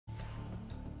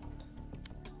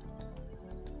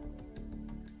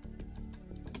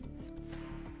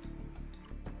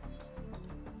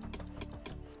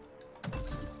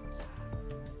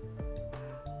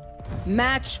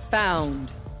Match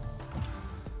found.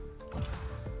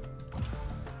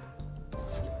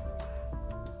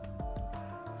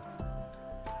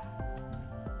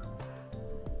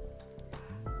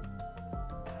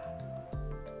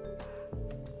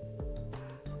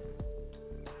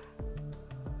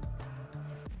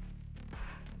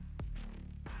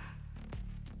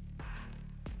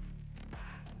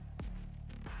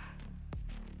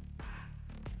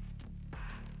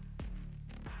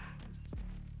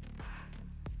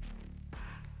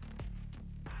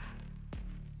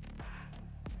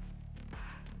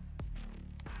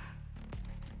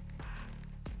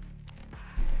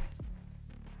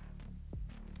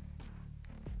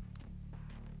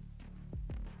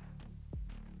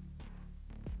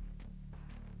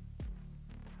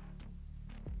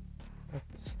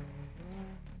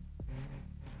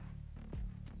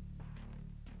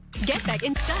 Get back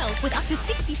in style with up to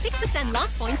 66%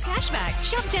 last points cashback.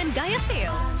 Shop Gen Gaia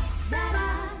sale.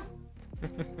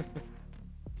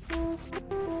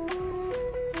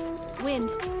 Wind,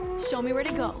 show me where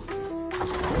to go.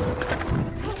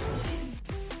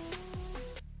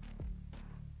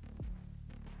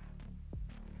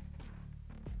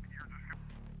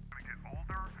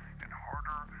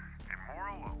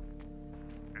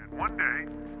 One day,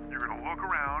 you're going to look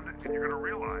around and you're going to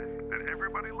realize that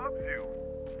everybody loves you,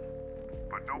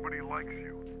 but nobody likes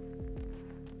you.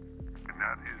 And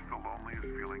that is the loneliest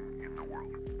feeling in the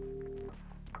world.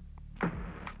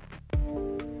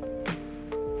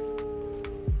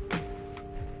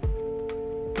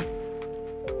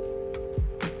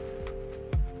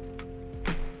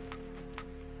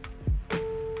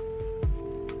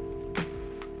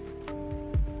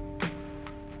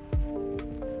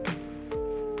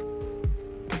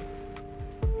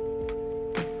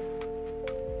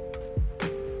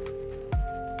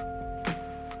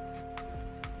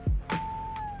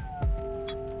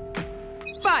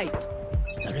 Fight!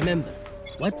 Now remember,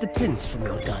 wipe the prints from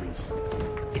your guns.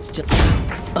 It's just...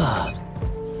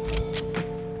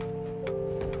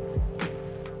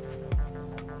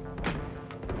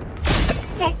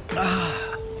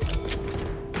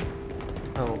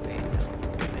 Oh wait, no.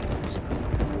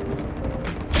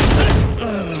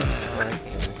 I can't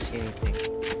even see anything.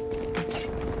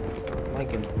 My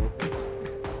game broke.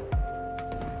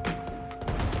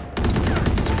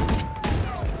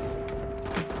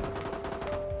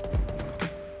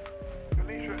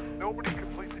 Nobody can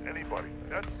please anybody.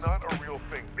 That's not a real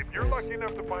thing. If you're lucky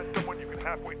enough to find someone you can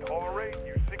halfway tolerate,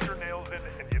 you sink your nails in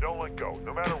and you don't let go,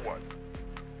 no matter what.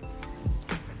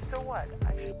 So what?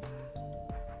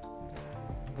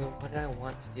 Well, what did I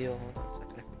want to do? Hold on a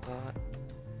second, I forgot.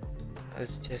 I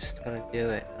was just gonna do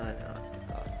it. Oh no, I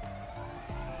forgot.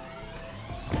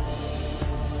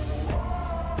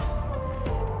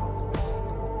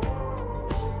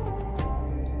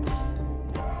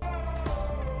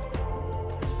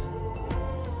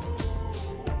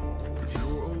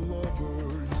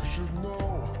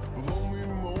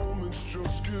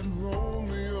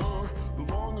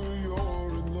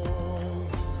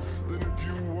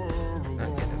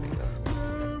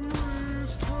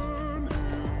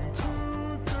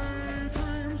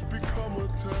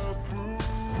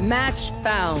 Match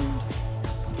found.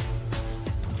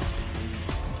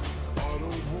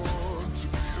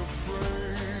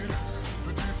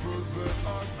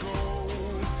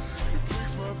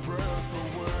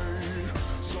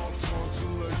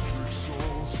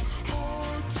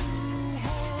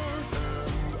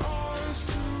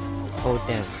 Oh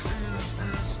damn.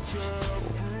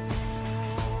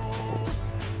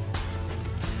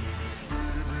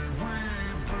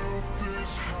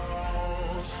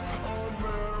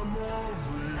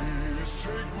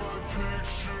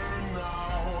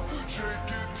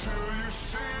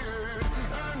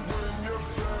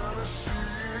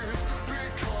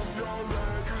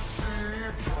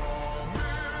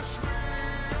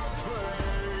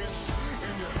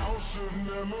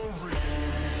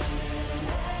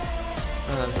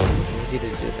 Easy to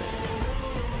do that.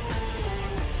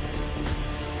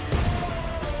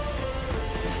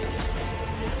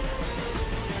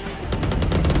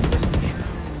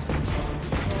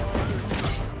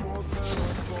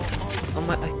 Oh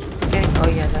my, okay. Oh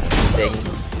yeah, that thing.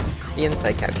 The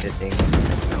inside capture thing.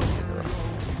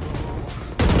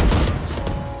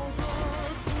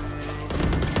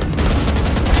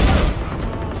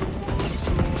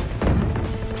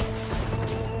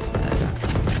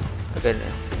 Okay.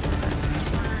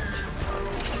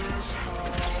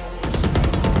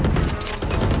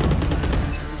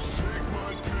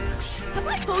 Have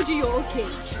I told you you're okay?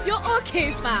 You're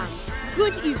okay, fam.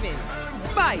 Good even.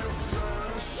 Fight!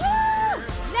 Woo!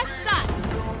 Let's start.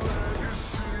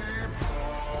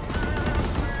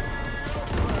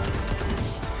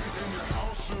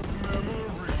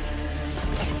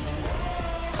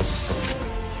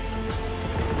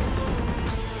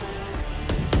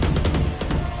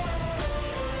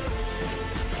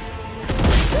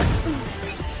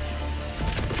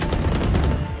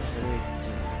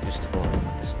 for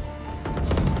this.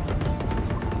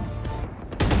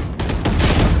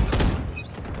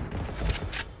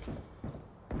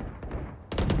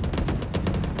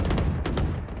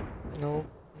 No,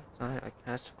 I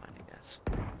can't find, I guess.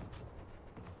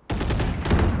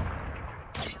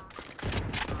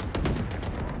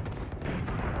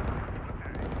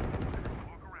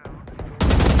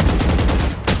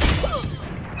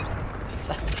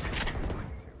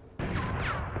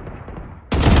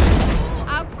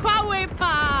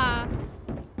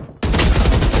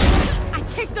 I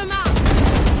take them out.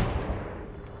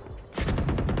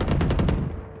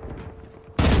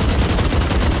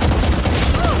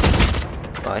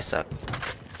 Oh, I suck.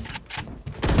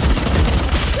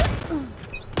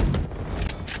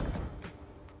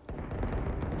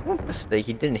 It's more impressive that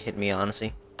he didn't hit me,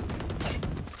 honestly.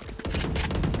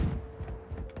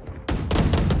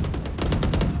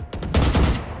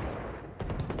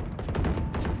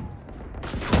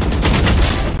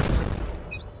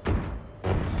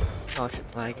 Oh, shit,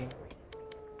 lagging.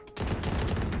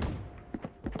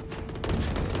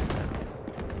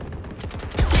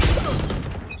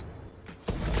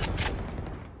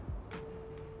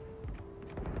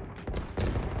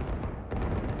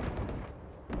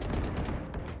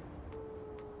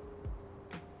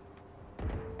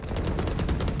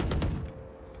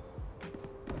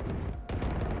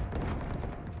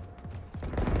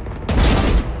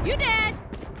 You dead?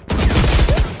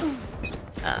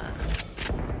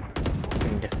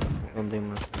 I'm doing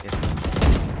my guess.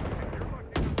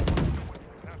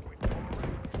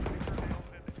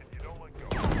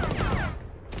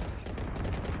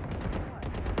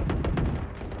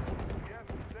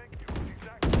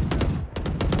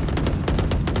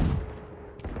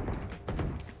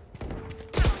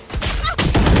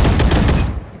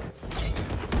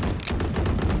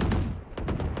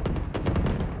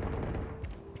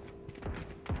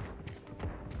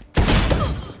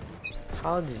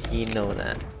 How did he know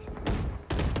that?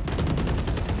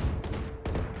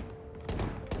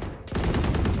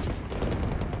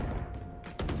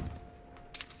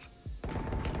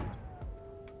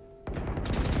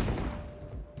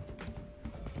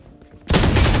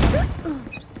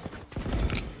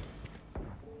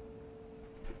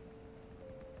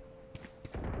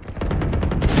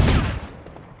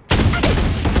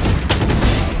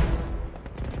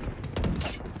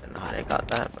 I don't know how they got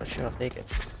that, but sure, I'll take it.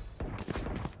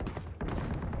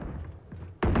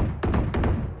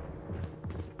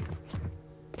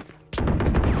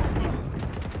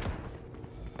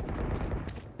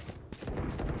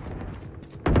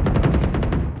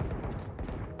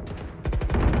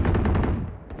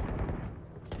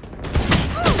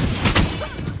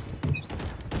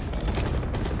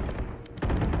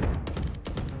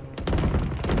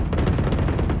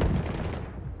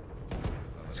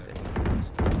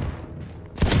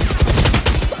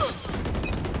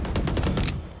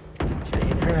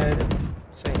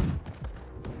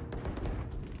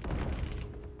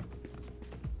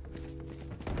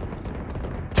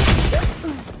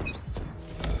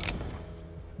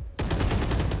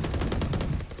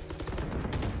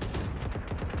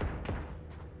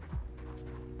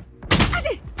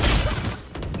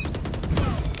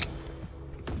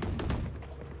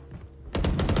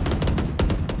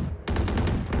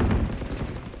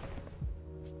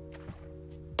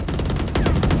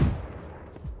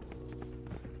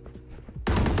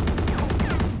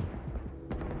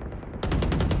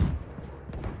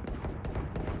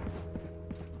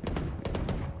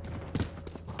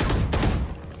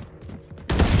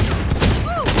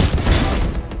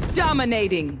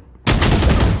 Dominating.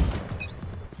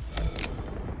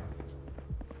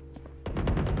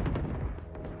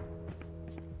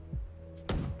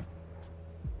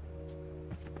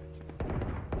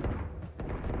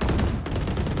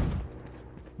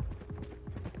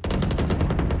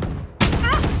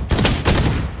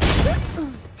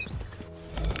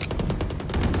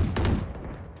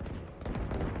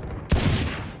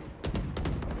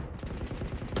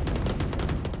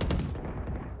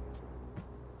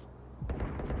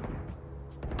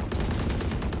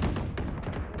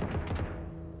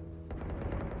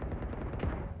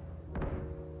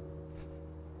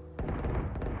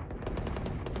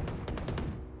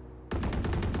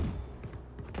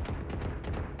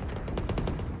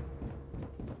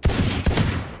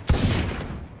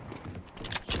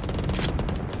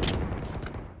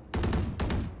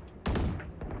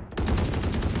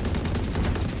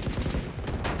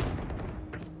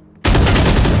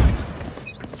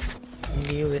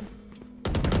 Knew it.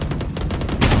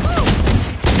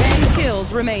 10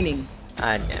 kills remaining.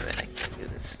 Ah, damn it, I can't do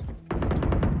this.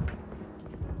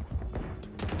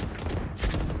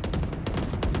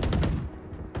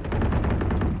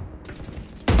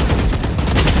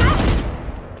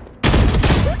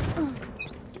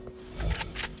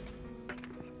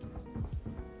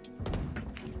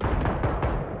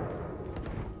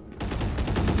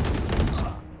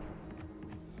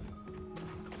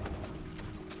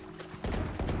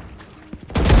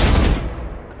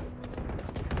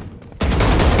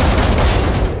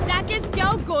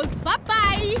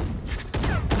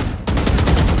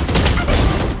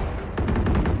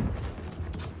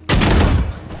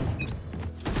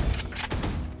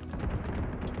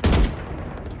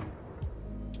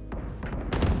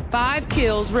 5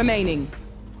 kills remaining.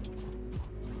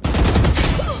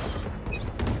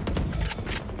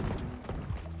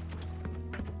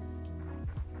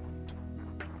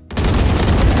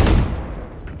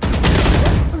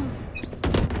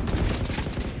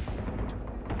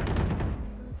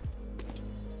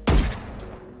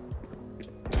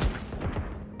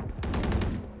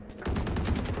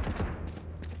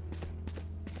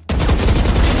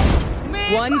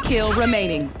 One kill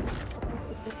remaining.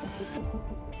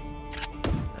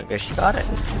 I guess she got it.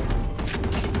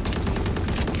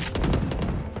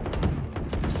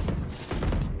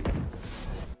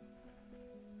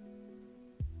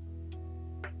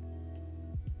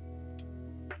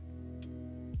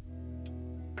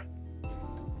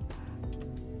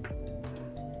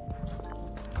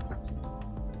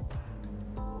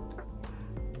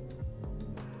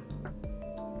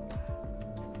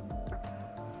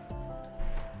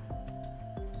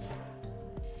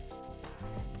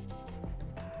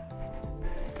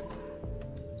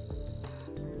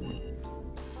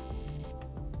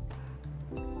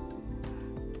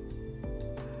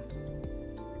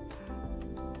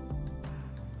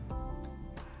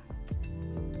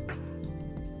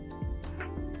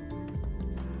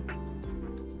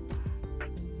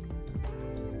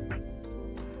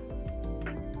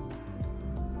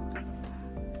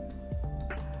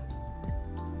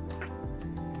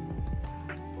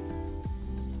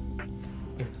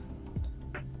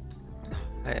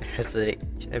 I hesitate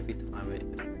every time it.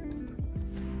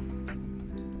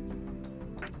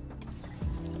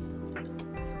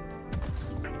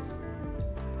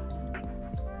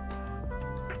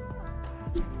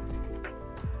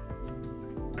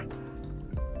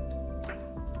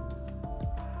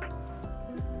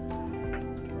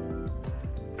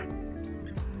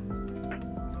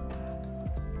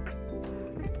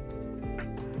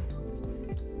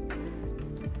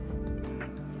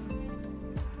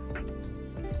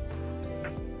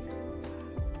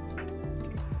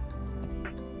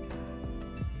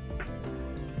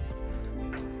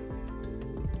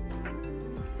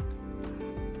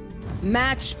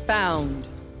 Match found.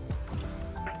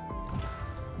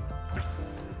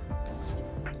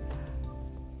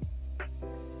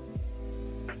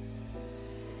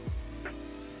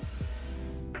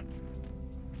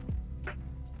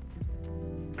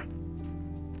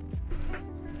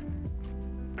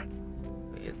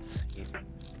 It's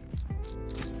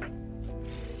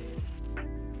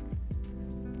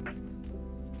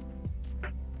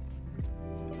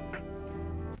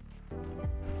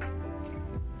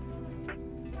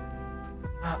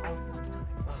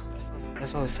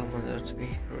there's always someone there to be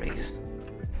raised.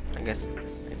 I guess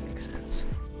it makes sense.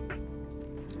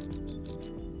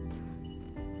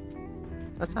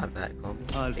 That's not bad, Kobe.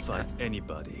 I'll fight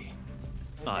anybody.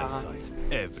 I'll fight How's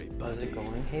everybody. it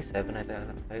going? Hey Seven, I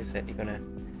thought you said you're gonna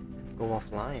go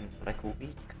offline for like a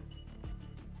week.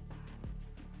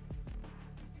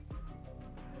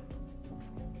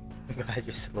 I'm glad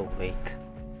you're still awake.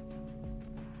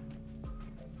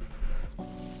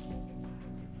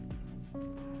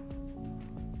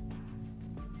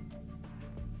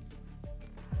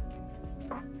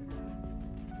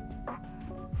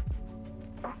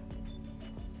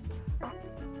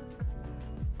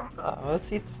 I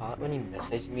honestly thought when you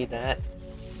messaged me that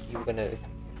you were gonna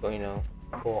go,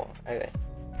 go on.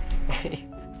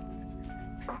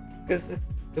 Because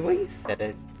the way you said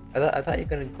it, I thought you're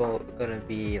gonna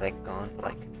be like gone for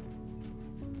like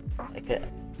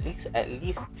at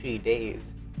least 3 days.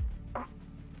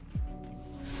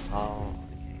 Oh,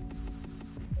 okay.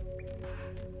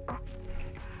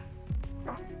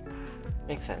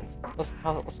 Makes sense. What's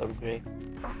up, Gray?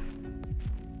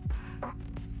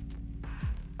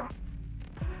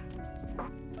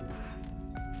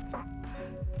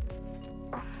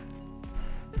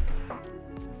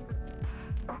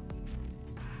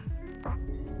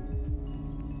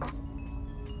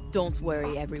 Don't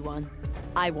worry, everyone.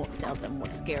 I won't tell them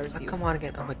what scares you. Come on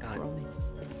again. Oh my god. Promise.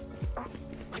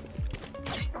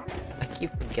 I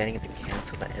keep forgetting to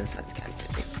cancel the insights capture.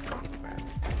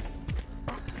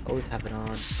 Always have it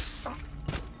on.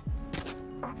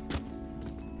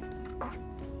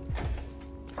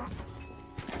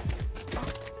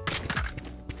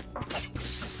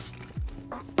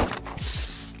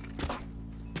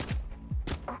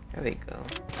 There we go.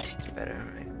 It's better,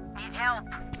 right? Need help.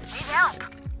 Need help.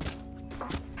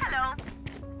 Hello.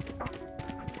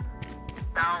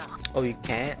 No. Oh, you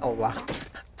can't? Oh, wow.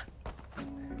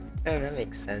 That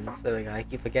makes sense. Oh my god, I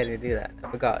keep forgetting to do that. I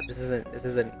forgot. This isn't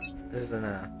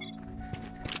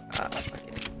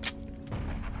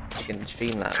fucking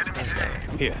Streamlabs.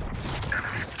 Here.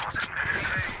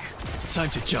 Time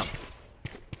to jump.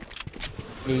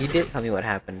 Yeah, you did tell me what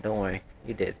happened. Don't worry,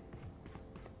 you did.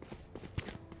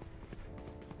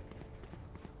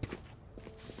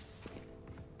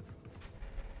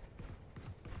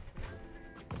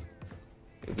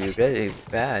 It'd be really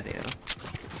bad, you know.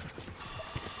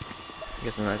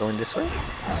 Guess I'm not going this way?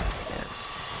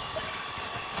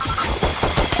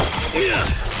 Yes.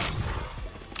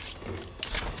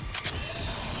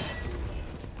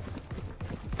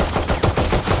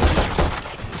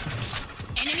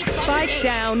 Spike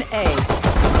down A.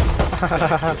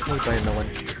 We're going no one.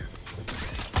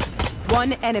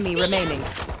 One enemy remaining.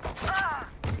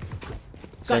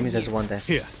 So that means there's one there.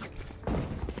 Here.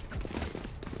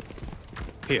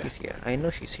 Here. She's here. I know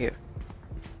she's here.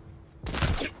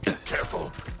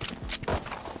 Careful.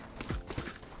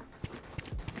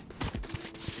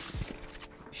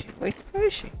 Wait, where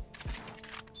is she?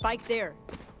 Spike's there.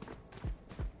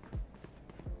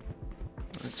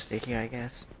 Let's stay here, I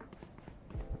guess.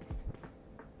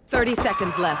 30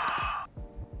 seconds left.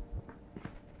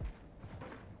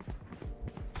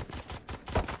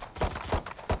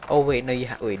 Oh wait, no,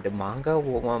 wait, the manga?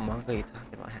 What manga are you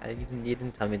talking about? You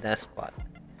didn't tell me that spot.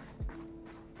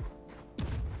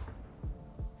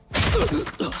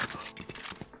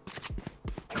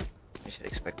 I should have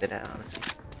expected that, honestly.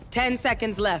 10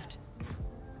 seconds left.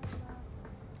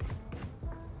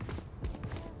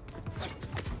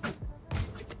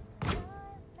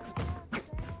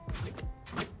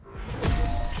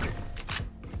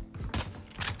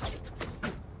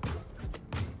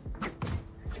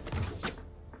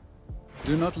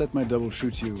 Do not let my double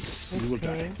shoot you. You will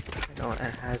die. No, it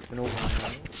has been a while.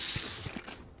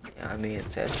 Yeah, I mean,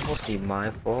 it's mostly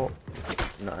my fault,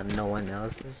 no one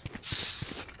else's.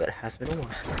 But it has been a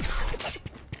while.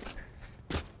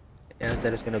 Yeah, I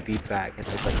said it's gonna be back, and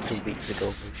it was like 2 weeks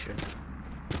ago for sure.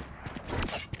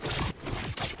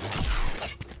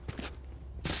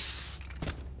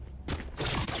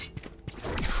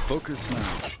 Focus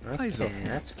now. Eyes off Okay, me.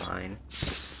 that's fine.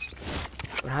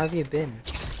 Where have you been?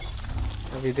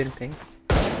 Have you been, Pink?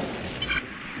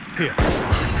 Here.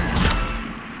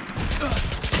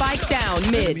 Spike down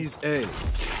mid. Enemies A.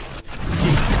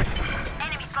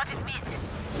 Enemy spotted mid.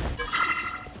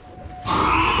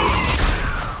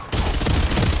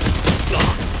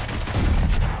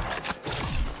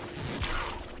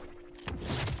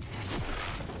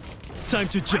 Time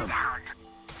to jump.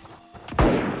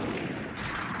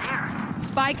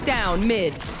 Spike down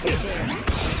mid.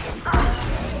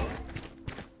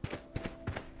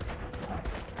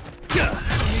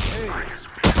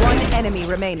 One enemy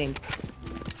remaining.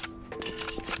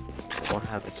 I won't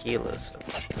have a healer, so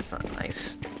that's not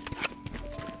nice.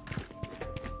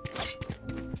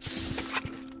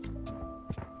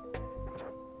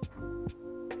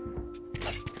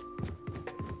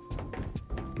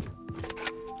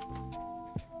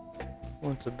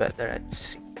 Want to bet they're at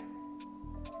sea.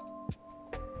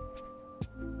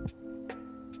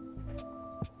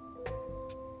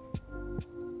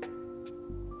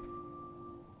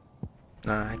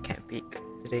 Nah, I can't peek.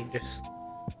 Too dangerous.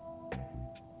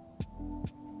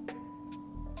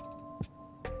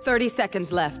 30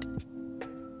 seconds left.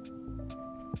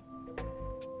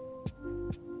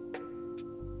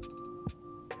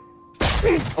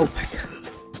 Oh my god.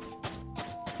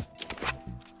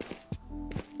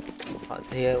 I'll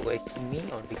tell you what you mean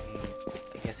or the game.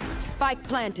 I guess Spike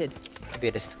planted. maybe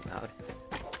it is too loud.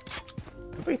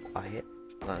 I'm pretty quiet.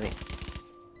 Let me.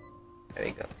 There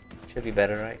we go. Should be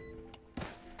better, right?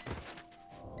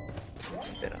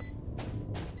 A bit up.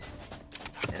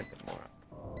 And a bit more up.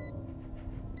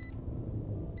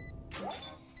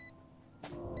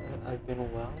 I've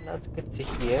been well. That's good to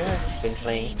hear. Been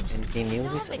playing anything new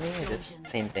recently? Or just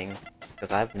same thing?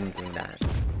 Because I've been doing that.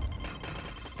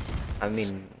 I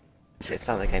mean, it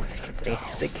sounds like I'm playing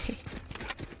the game.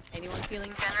 Anyone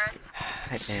feeling generous?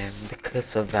 Damn, the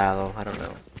curse of Valor. I don't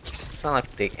know. It's not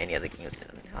like any other games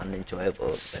unenjoyable.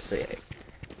 Especially,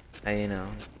 you know,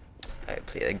 I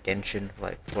played a Genshin for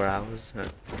like 4 hours.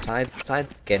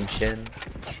 Besides Genshin,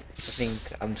 I think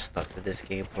I'm stuck with this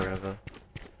game forever.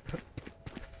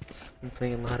 I'm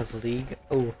playing a lot of League.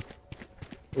 Oh,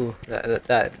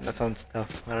 that sounds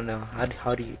tough. I don't know.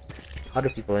 How do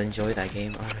people enjoy that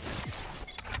game?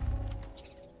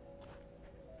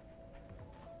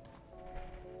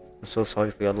 I'm so sorry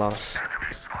for your loss.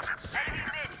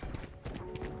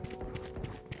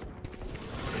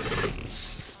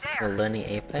 You're learning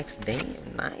Apex?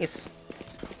 Damn, nice.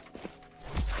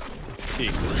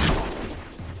 Here.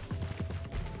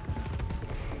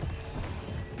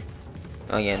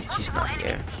 Oh yeah, she's not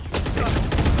here.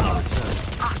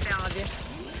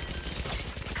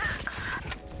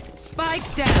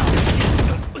 Spike down.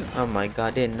 Oh my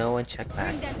god, didn't no one check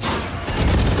back.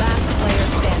 Last player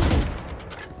standing.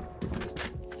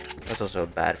 That's also a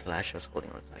bad flash. I was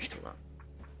holding on flash too long.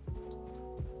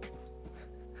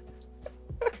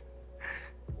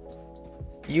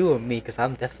 You or me, because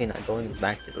I'm definitely not going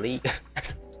back to the league.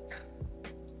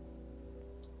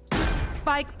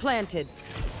 Spike planted.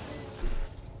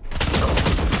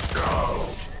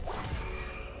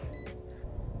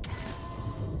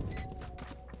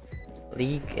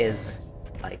 League is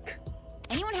like.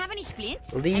 Anyone have any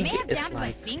splints? League I may have is down to my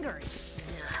like.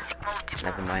 fingers.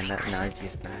 Never mind, that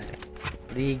analogy's bad.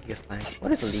 League is like.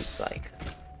 What is League like?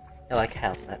 Yeah, like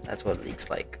hell. That's what League's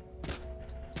like.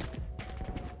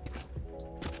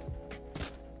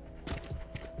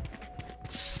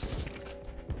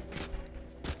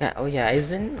 Yeah, oh yeah,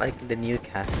 isn't like the new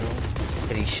castle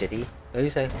pretty shitty? At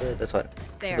least I heard that's what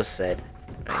people said.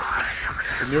 Right?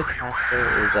 The new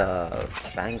castle is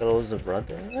Bangalow's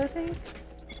brother, I think?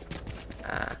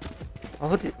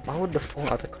 Why would the phone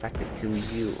autocorrect it to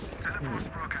you?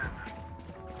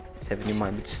 Seven, you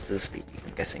might be still sleeping,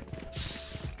 I'm guessing.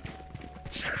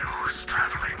 Shadows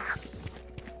traveling.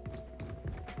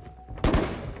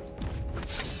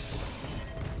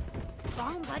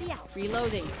 Bomb buddy out.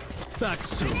 Reloading. Back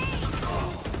soon.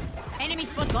 Enemy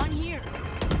spot gun here.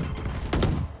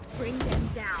 Bring them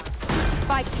down.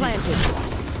 Spike planted.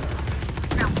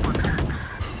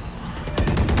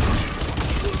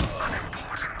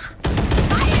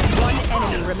 One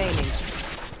enemy remaining.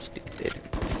 Stupid.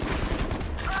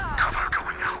 Cover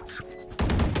going out.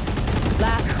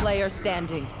 Last player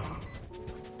standing.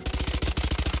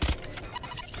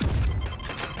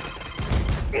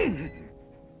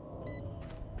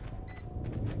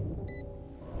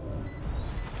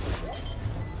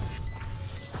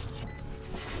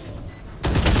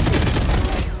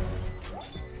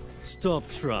 Stop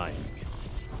trying.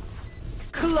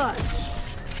 Clutch.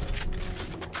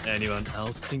 Anyone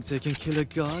else think they can kill a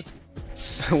god?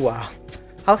 Wow.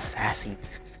 How sassy.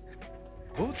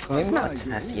 Beau Maybe travail, not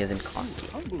sassy Guru. as in cocky.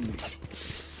 Humble me.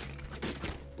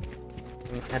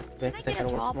 We've had breaks Can I that get a gotta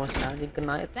work drop? more Saturday. Good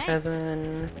night, Thanks.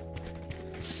 7.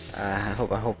 I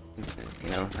hope, you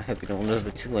know, I hope you don't live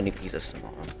with too many pieces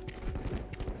tomorrow.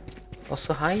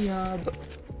 Also, hi, Yob.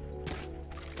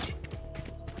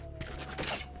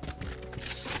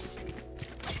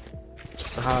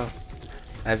 So how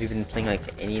have you been playing like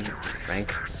any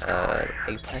rank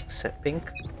Apex at Pink?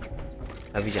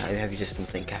 Have you just been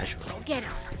playing casual? Get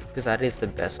him. Because that is the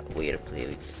best way to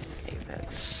play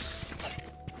Apex,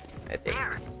 I think.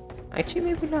 Actually,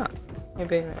 maybe not.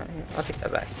 Maybe I'll take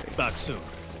that back. Back soon.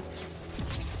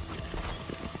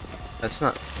 That's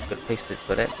not a good place to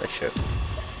put it, but sure.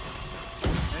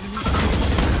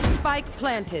 Spike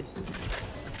planted.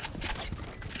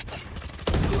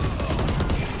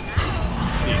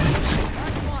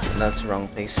 That's the wrong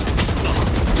place.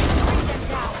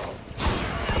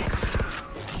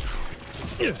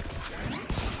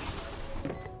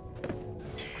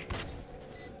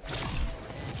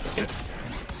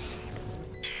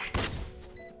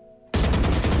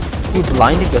 You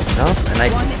blinded yourself,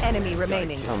 and One enemy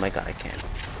remaining. Oh my god, I can't.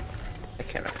 I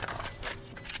can't right now.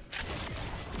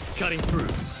 Cutting through.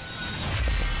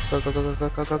 Go, go, go, go,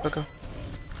 go, go, go, go.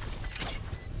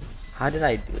 How did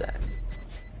I do that?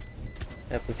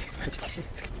 That would be much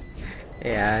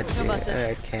yeah, dude,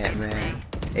 I can't, man.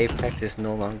 Apex is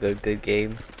no longer a good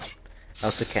game. I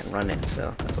also can't run it,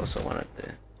 so that's also one of the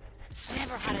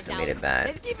Never had things a that doubt. made it bad.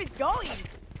 Let's keep it going.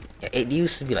 Yeah, it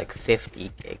used to be like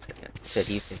 50 gigs, I think.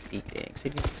 30, 50 gigs.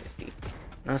 It used to be 50.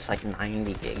 Now it's like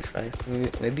 90 gigs, right?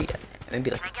 Maybe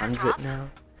like 100 now.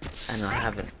 And I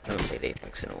haven't played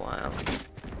Apex in a while.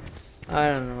 I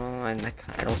don't know, and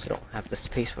I also don't have the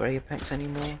space for Apex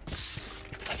anymore.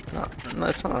 No,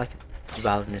 it's not like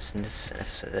Valorant is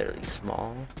necessarily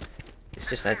small. It's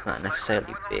just that it's not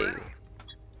necessarily big.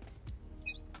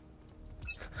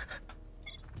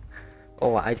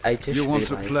 Oh, I just You want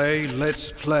to realized play?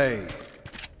 Let's play.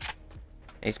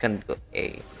 he's gonna go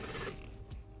A.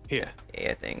 Here.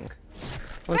 A, I think.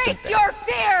 What's Face up your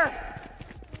fear! there?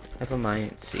 Never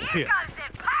mind. C. Here.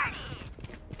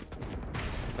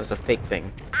 That's a fake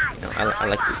thing. You know, I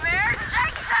like to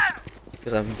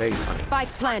because I'm very funny. Spike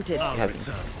planted. You haven't.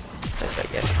 That's I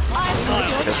guess. I'm on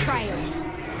your trails.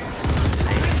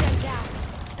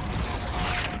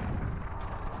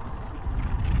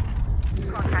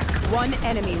 One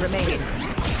enemy remaining.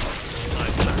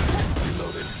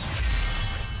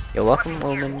 You're welcome,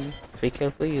 woman. Free kill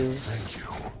for you.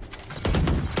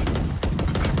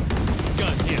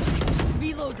 Gun here.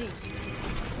 Reloading.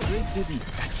 They didn't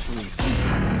actually see.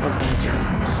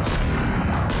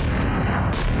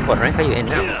 What rank are you in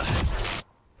now? Yeah.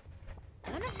 I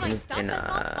don't know My stuff has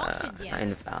malfunctioned yet.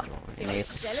 in Valorant. And I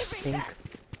think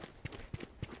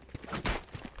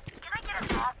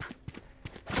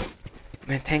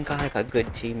man, thank God I got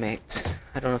good teammates.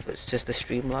 I don't know if it's just the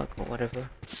stream luck or whatever.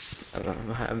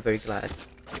 I'm very glad.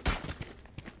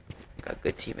 I got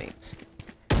good teammates.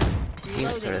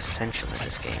 Teammates are essential in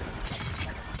this game.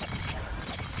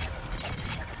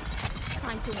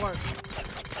 Time to work.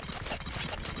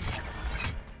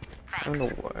 Time to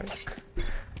work?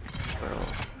 Bro,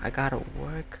 I gotta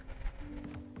work?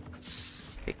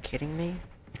 Are you kidding me?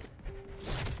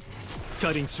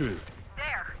 Cutting through.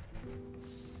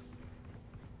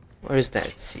 Where's that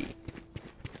C?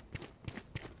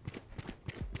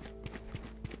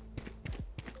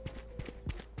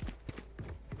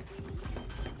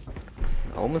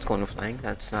 Almost going to flank,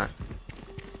 that's not...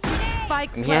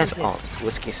 Spike He has planted. all,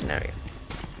 worst case scenario.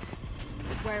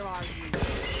 Where are you?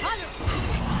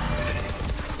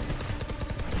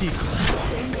 Decoy.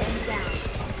 Bring them down.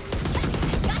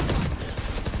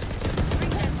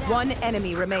 One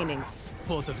enemy remaining.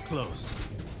 Portal closed.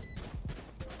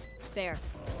 There.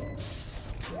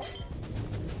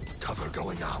 Cover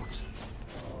going out.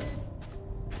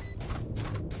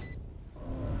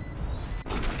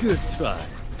 Good try,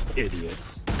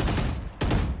 idiots.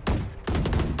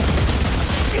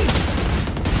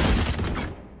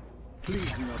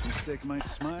 Please do not mistake my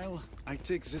smile. I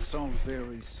take this all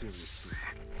very seriously.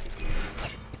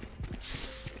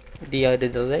 The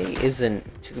delay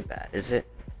isn't too bad, is it?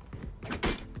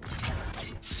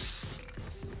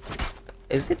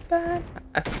 Is it bad?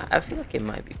 I feel like it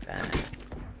might be bad.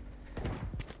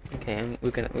 Okay,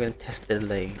 we're gonna test the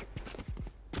delay.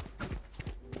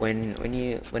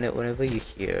 Whenever you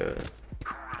hear,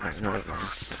 alright, no,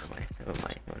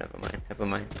 never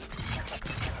mind.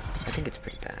 I think it's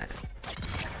pretty bad.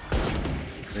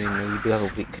 I mean, you do have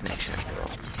a weak connection after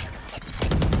all.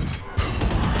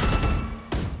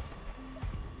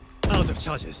 Out of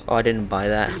charges. Oh, I didn't buy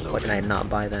that. Why did I not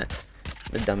buy that?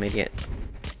 The dumb idiot.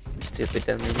 Stupid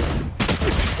dumb idiot.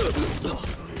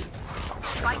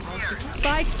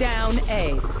 Spike down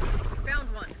A. Found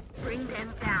one. Bring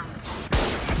them down.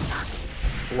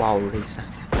 Wow, Lisa.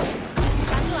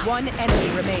 One enemy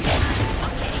remaining.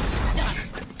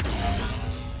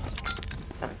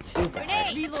 Not too bad.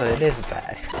 So it is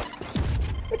bad.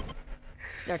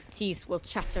 Their teeth will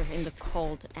chatter in the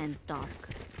cold and dark.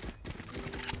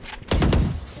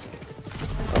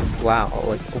 Wow.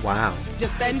 Oh, wow.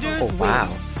 Defenders Oh,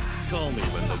 wow. Call me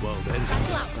when the world ends.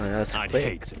 Oh, that's I'd quick.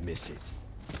 hate to miss it.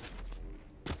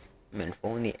 Man, if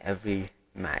only every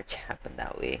match happened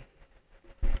that way.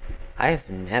 I've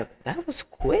never... That was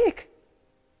quick!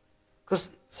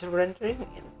 Because surrendering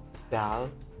in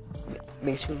Valve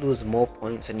makes you lose more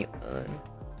points than you earn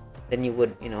than you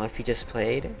would, you know, if you just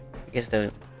played. I guess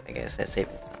that's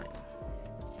saving time.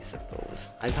 I suppose.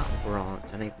 I got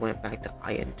bronze and I went back to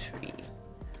Iron Tree.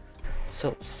 So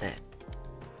upset.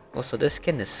 Also, this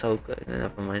skin is so good.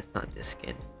 Never mind, it's not this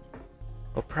skin.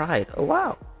 Oh, Pride. Oh,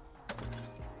 wow.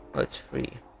 Oh, it's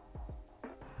free.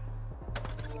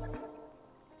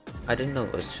 I didn't know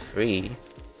it was free.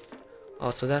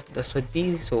 Oh, so that's what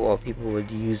these are what people were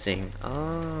using.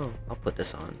 Oh, I'll put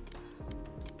this on,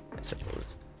 I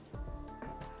suppose.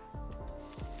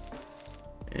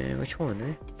 Which one,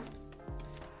 eh?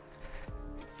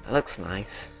 That looks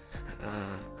nice.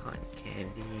 Cotton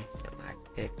candy,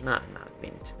 galactic. Not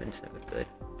mint. Mint's never good.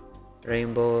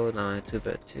 Rainbow, no,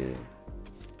 2x2.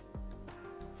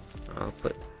 I'll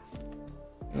put.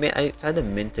 It's either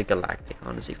mint or galactic,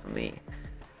 honestly, for me.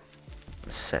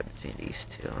 I'm set between these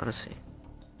two, honestly.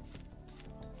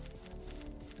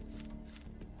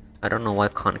 I don't know why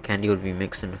cotton candy would be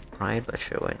mixed in with Pride, but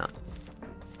sure, why not?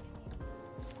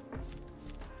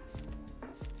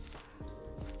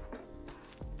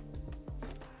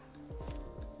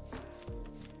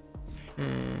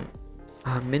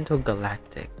 Mint or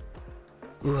galactic?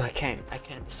 Ooh, I can't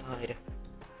decide.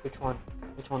 Which one,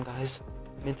 guys?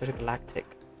 Mint or galactic?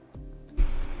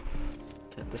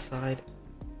 Can't decide.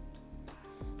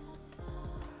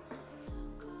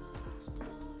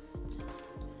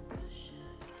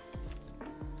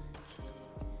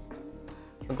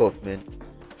 I'll go with mint.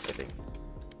 Kidding.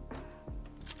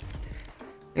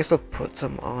 I guess I'll put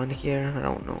some on here. I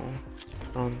don't know.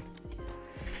 I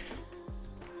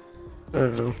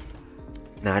don't know.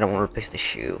 Nah, I don't want to replace the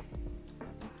shoe.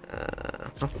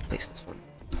 I'll replace this one.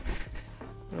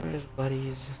 Where's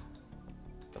buddies?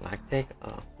 Galactic?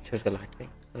 Oh, choose galactic.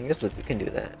 I guess we can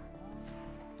do that.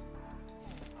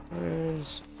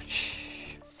 Where's...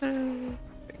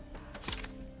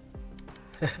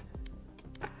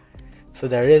 So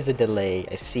there is a delay,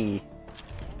 I see.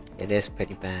 It is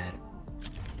pretty bad.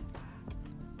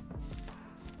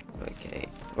 Okay,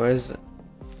 where's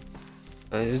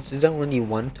is there only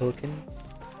one token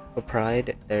for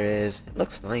Pride? There is. It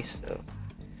looks nice though.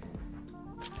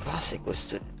 Classic was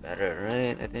stood better,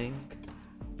 right? I think.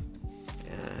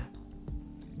 Yeah.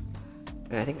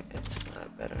 I think it's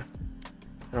better.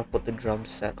 I'll put the drum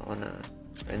set on a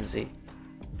Frenzy.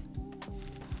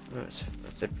 Where's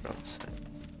the drum set?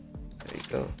 There you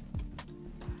go.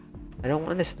 I don't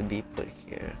want this to be put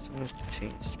here, so I'm gonna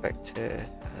change this back to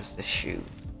as the shoe.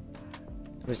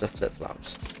 Where's the flip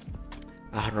flops?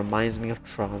 Ah, it reminds me of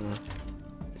Trauma.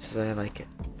 This is I like it.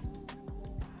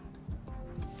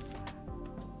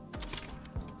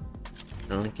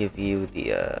 I'll give you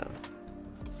the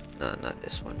no, not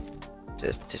this one.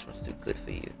 This one's too good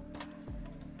for you.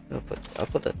 I'll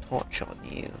put the torch on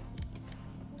you.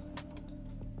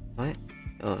 What?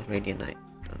 Oh, Radiant Knight.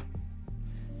 Oh.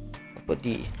 I'll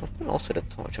put also the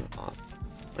torch on Op.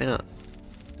 Why not?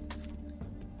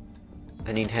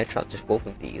 I need headshots with both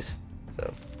of these.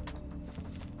 So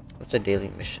what's a daily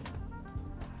mission?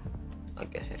 I'll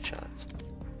get headshots.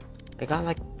 I got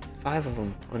like 5 of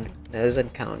them on. That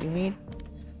doesn't count, you mean?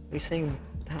 What are you saying?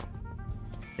 That?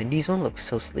 And these one look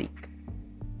so sleek,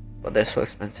 but they're so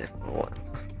expensive. For what?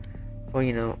 For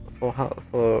you know,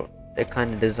 for their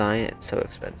kind of design, it's so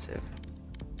expensive.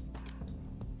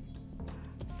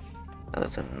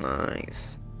 That's a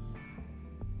nice.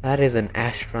 That is an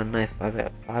Astra knife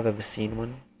if I've ever seen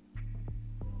one.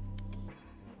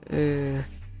 I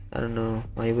don't know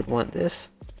why you would want this.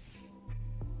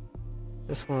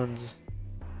 This one's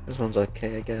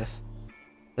okay, I guess.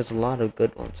 There's a lot of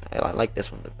good ones. I like this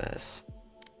one the best.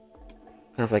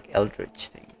 Kind of like Eldritch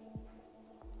thing,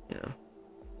 you know.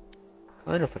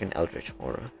 Kind of like an Eldritch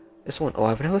horror. This one, oh,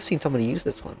 I've never seen somebody use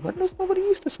this one. Why does nobody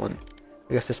use this one?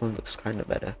 I guess this one looks kind of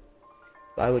better.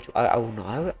 But I would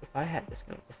know. If I had this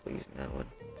gun before using that one.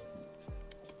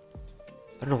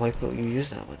 I don't know why people use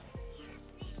that one.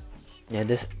 Yeah,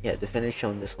 the finish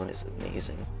on this one is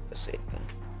amazing. The save gun.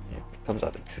 Yeah, it comes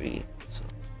out of a tree, so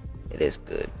it is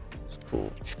good. It's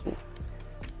cool. It's cool.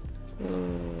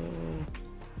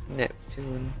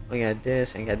 Neptune. Oh yeah,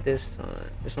 this and got this.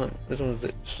 This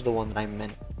is the one that I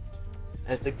meant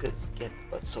as the good skin,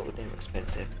 but so damn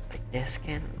expensive. Like this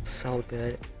skin looks so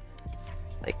good.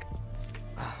 Like,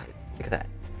 look at that.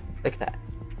 Look at that.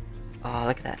 Oh,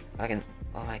 look at that. Fucking.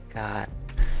 Oh my god.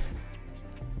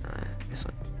 This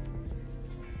one.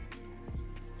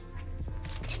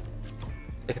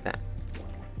 Look at that.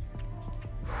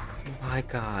 Oh my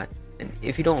god. And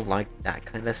if you don't like that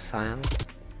kind of style,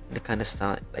 the kind of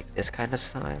style, like this kind of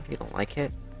style, you don't like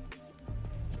it,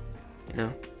 you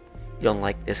know, you don't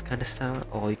like this kind of style,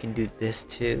 oh, you can do this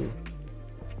too.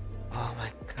 Oh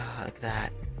my god, like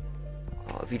that.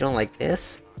 Oh, if you don't like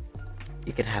this,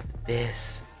 you can have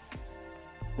this.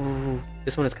 Ooh,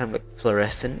 this one is kind of like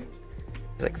fluorescent.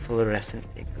 It's like fluorescent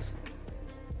things.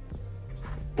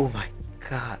 Oh my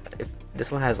god, if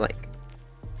this one has like,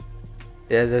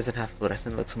 it doesn't have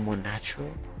fluorescent, it looks more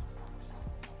natural.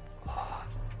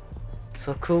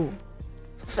 So cool,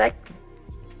 so sick.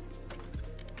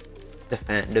 The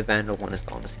Vandal one is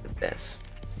honestly the best.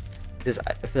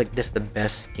 I feel like this is the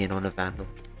best skin on a Vandal.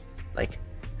 Like,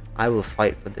 I will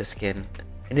fight for this skin,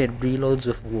 and it reloads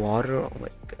with water. Oh my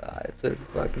god, it's so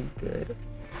fucking good.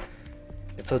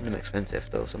 It's so damn expensive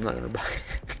though, so I'm not gonna buy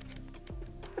it.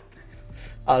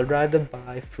 I'll rather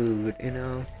buy food, you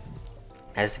know.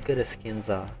 As good as skins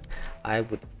are, I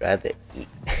would rather eat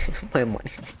my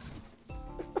money.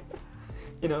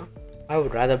 You know, I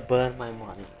would rather burn my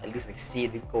money. At least like see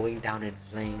it going down in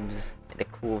flames and a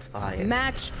cool fire.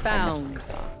 Match found.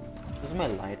 This is my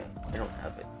lighter. I don't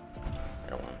have it. I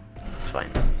don't want it. It's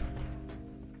fine.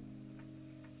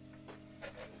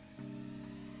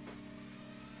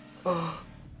 Oh.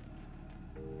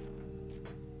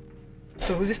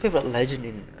 So who's your favorite legend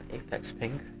in Apex,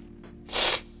 Pink?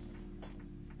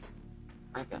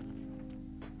 I got.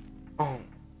 Oh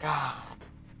god.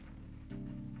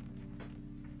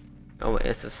 Oh wait,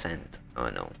 it's a scent. Oh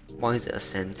no. Why is it a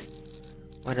scent?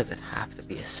 Why does it have to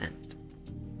be a scent?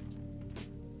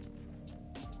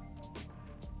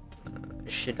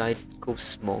 Should I go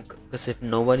smoke? Because if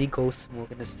nobody goes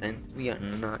smoke in a scent, we are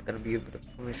not gonna be able to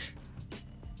push.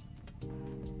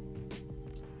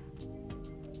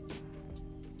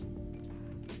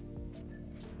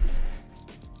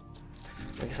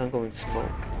 I guess I'm going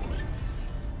smoke.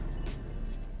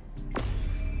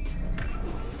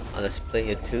 Unless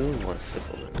player 2 wants to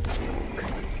go and smoke,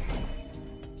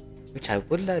 which I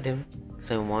would let him,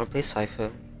 because I want to play Cypher.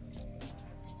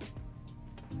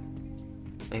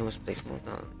 He wants to play smoke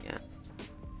now, yeah.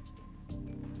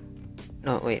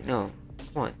 No, wait, no.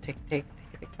 Come on, take.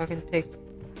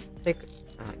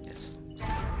 Ah, yes.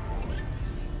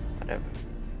 whatever.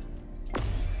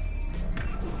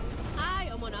 I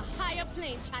am on a higher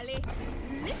plane, Charlie.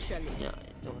 Literally. Yeah,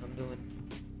 I know what I'm doing.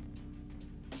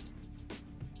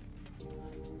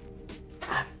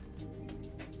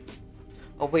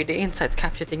 Oh wait, the inside's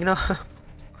capture thing, no.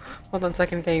 Hold on,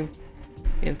 second game.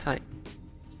 Inside.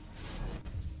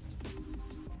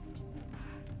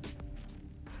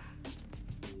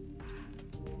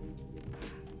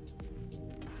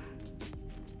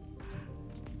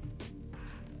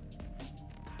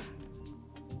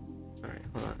 Alright,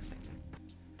 hold on a second.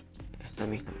 Yeah, let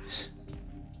me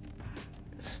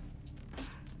just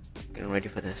getting ready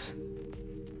for this.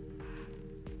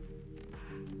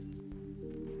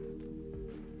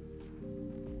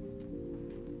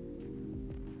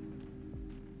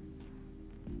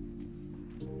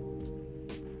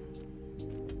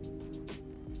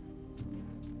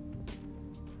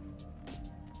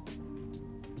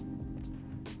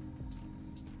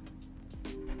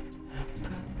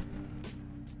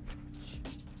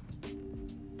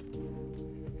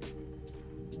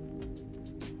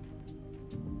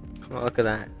 Oh, look at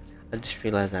that! I just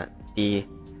realized that the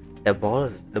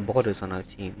borders on our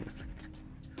team.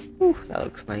 Ooh, that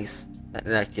looks nice. That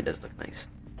actually does look nice.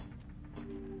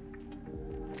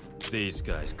 These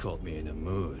guys caught me in a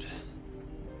mood.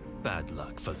 Bad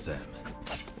luck for them.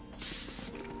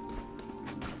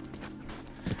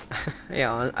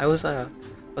 Yeah, I was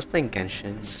playing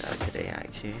Genshin today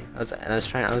actually. I was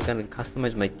gonna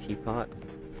customize my teapot.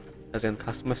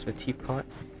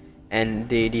 And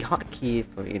the hotkey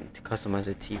for to customize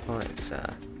a teapot it's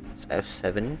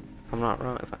F7 if I'm not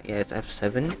wrong. Yeah, it's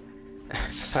F7.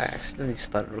 So I accidentally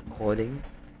started recording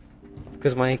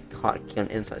because my hotkey on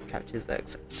inside captures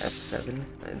F7.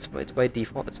 It's by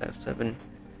default it's F7.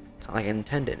 It's not like I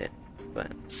intended it,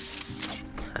 but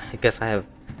I guess I have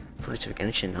footage of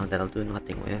Genshin now that I'll do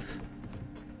nothing with.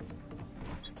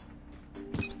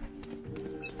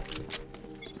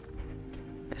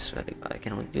 I swear to God, I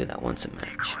can only do that once a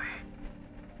match.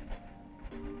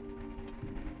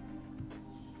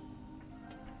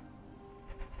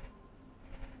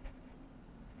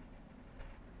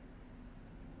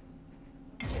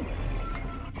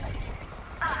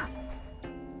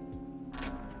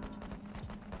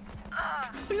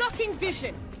 Blocking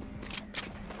vision.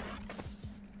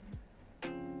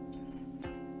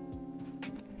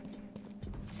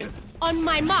 On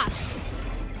my mark.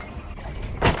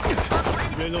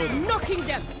 Reload. Knocking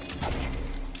them.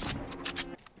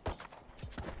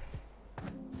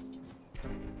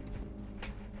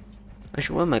 I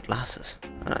should wear my glasses.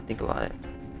 I don't think about it.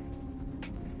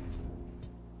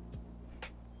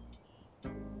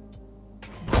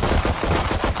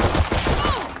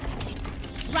 Oh!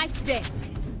 Right there.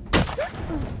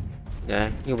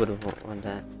 Yeah, you would have won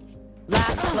that.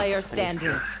 Last player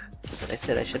standing. But I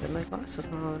said I should have my glasses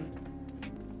on.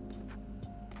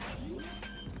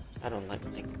 I don't like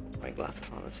my glasses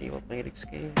on to see while playing this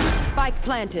game. Spike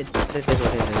planted. But it is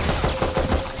what it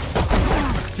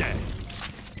is. Dead.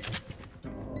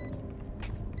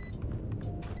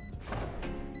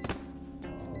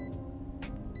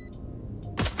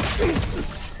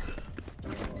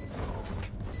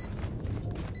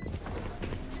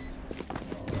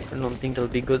 I don't think there'll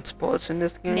be good sports in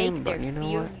this game, but you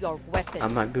know what? Your weapon. I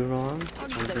might be wrong.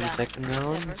 I'm in the second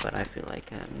round, but I feel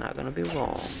like I'm not gonna be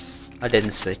wrong. I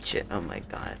didn't switch it. Oh my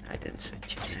God, I didn't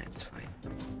switch it. Yeah, it's fine.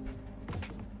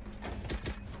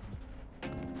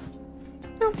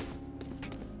 No.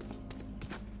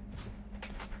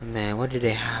 Man, what did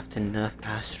they have to nerf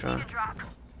Astra?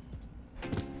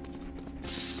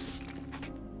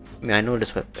 I mean, I know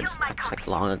this weapon's like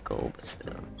long ago, but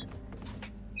still.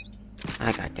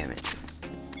 Ah, God damn it.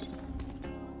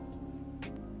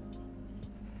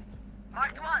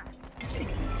 Marked one.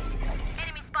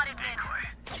 Enemy spotted mid.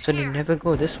 So they never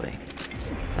go this way.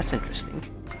 That's interesting.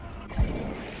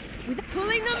 With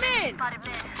pulling them in. Spotted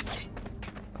mid.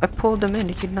 I pulled them in,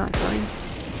 they did not join.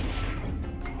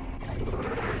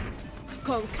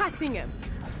 Concussing him.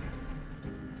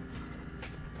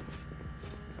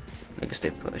 I guess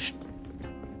they pushed.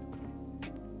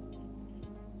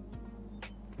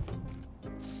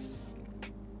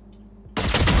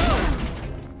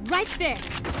 Right there.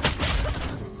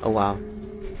 Oh wow.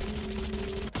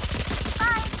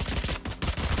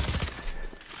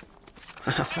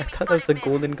 I thought that was the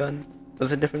golden gun. It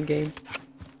was a different game.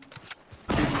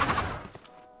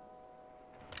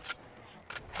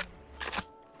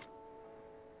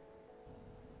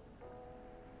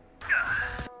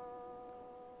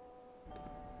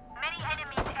 Many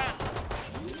enemies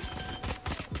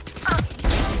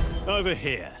A. Over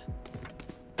here.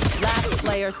 Last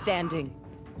player standing.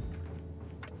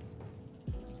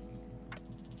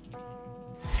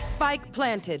 Spike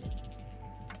planted.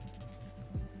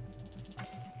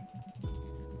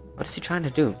 What is he trying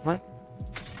to do? What?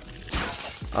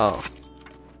 Oh,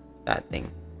 that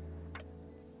thing.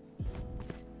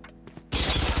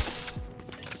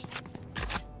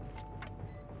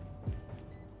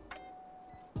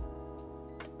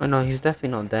 Oh no, he's definitely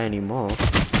not there anymore.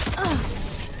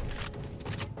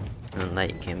 And the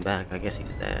light came back. I guess he's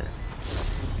there.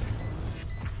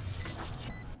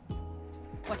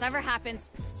 Whatever happens,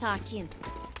 Sakin,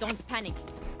 don't panic.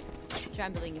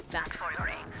 Trembling is bad for your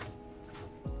aim.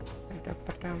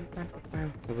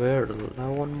 We're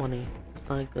low on money. It's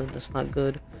not good. That's not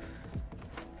good.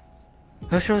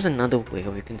 I wish there was another way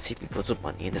we can see people's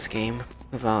money in this game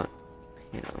without,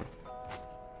 you know,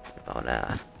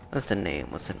 without what's the name?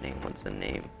 What's the name? What's the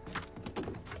name?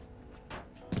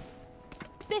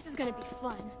 This is gonna be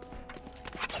fun.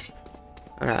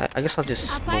 Alright, I guess I'll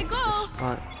just Up I smoke go. this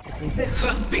spot.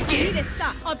 Need to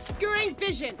stop obscuring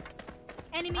vision.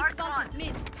 Enemy spotted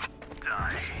mid.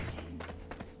 Die.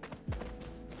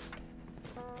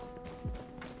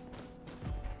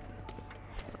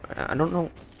 I don't know.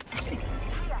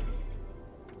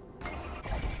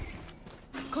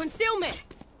 Concealment.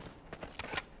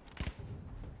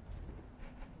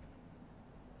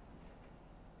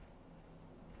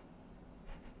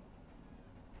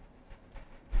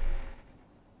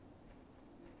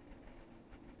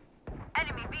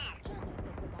 Enemy B.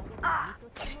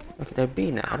 Look at that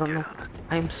B now. I don't know.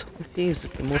 I am so confused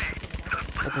most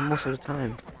of the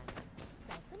time.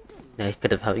 Yeah, he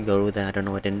could have helped me go with that. I don't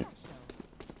know. I didn't.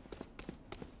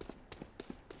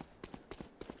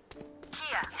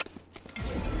 Kia.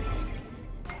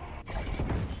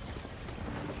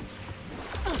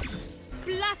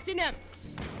 Blasting him.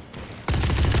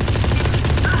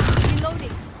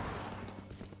 Reloading.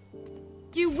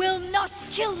 You will not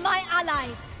kill my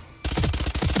allies.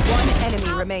 One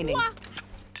enemy remaining.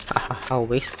 Haha,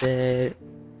 wasted.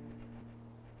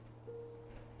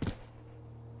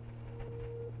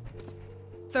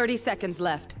 Thirty seconds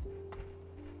left.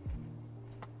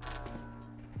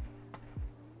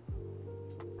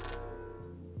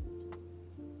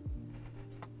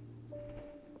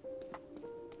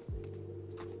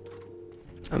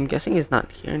 I'm guessing he's not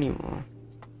here anymore.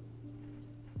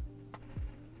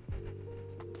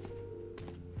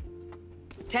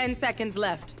 10 seconds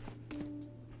left.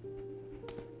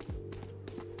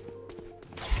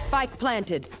 Spike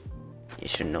planted. You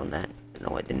should know that.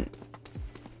 No, I didn't.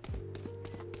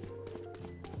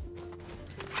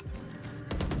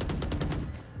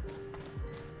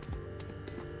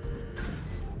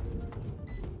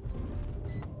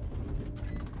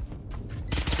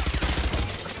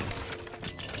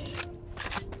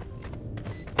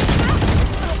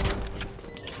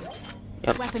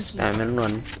 Yep, spam and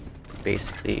run.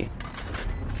 Basically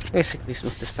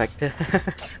Smith the Spectre.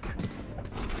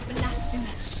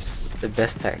 The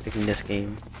best tactic in this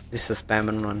game. Just to spam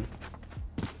and run.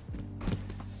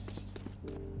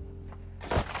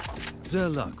 Their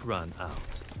luck ran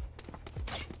out.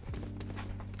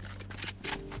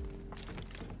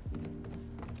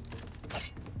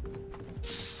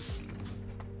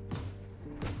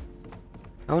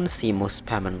 I want to see more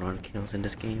spam and run kills in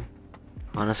this game.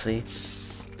 Honestly,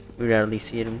 we rarely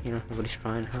see them. You know, everybody's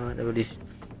trying hard. Everybody's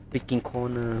picking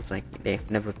corners. Like they've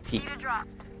never peeked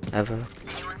ever. Anyone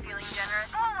feeling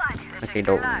generous? All right. Like I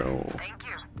don't know. Thank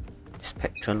you.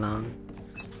 Spectra lang.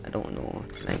 I don't know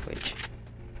language.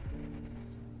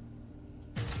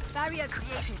 Barrier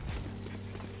created.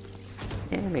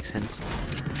 Yeah, it makes sense.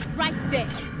 Right there.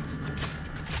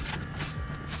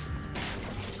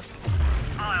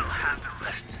 I'll handle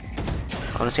this.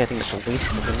 Honestly, I think it's a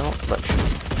waste of an out, but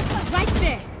Right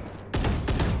there.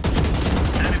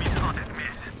 Enemy spotted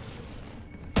mid.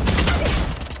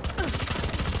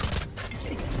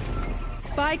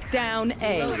 Spike down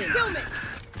A. Concealment.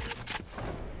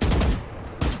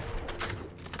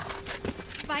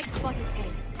 Spike spotted A.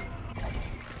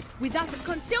 Without a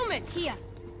concealment. Here.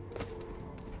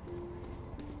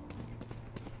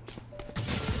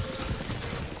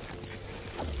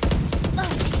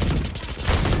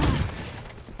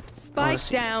 Spike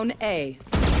down A.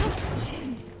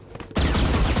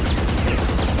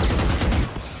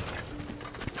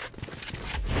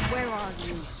 Where are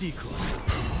you? Decoy.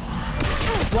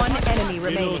 One enemy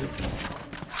remaining.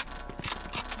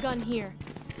 Gun here.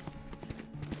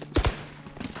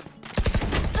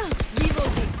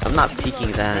 I'm not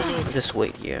peeking that. I'll just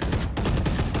wait here.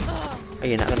 Are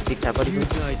you not gonna peek that, buddy? You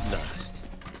died last.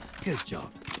 Good job.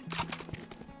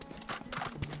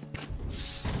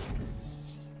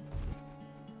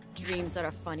 Dreams are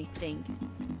a funny thing.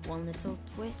 One little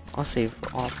twist, I'll save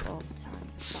for off. all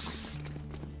turns dark.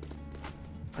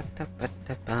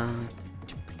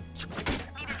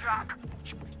 Need a drop.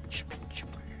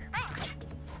 Thanks.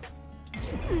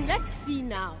 Let's see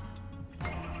now.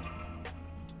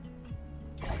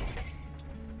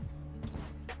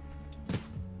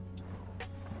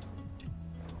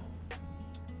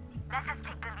 Let us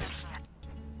take the lead here.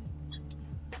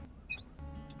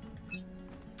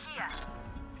 Here.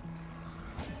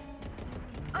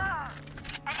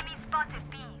 Enemy spotted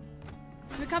B.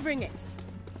 Recovering it.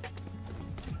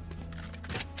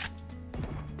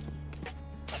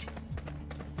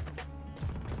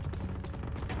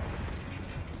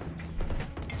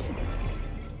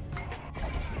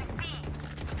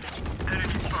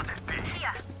 Enemy spotted B.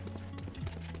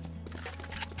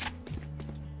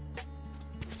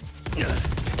 Here.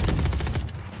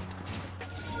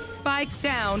 Spike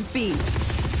down B.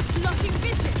 Blocking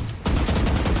vision.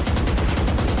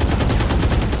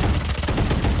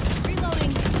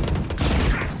 Reloading.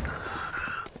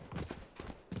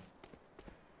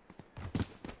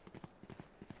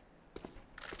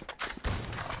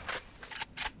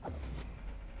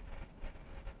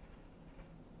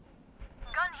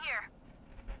 Gun here.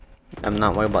 I'm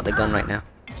not worried about the gun right now.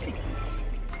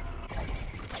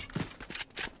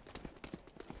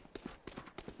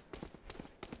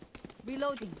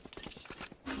 Reloading.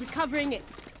 Recovering it.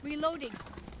 Reloading.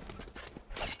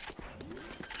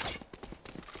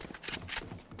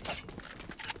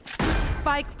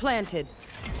 Spike planted.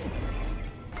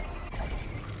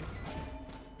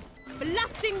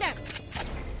 Blasting them.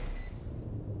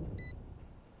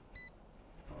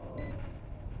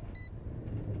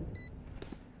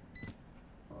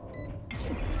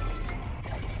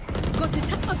 Got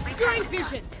it. Obscuring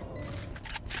vision.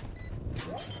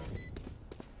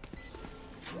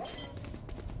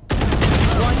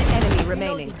 One enemy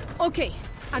remaining. Okay,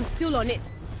 I'm still on it.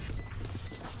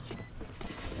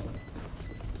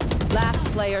 Last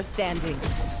player standing.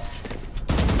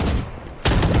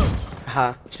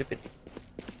 Haha, stupid.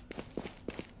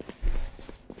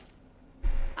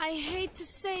 I hate to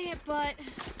say it, but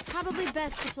probably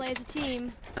best to play as a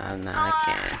team. No, I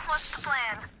can't. What's the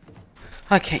plan?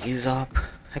 I can't use op.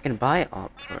 I can buy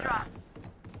op for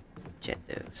Jet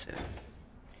though, so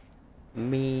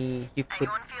me, you could.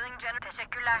 Anyone feeling generous?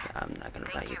 Teşekkürler. I'm not gonna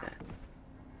buy you that.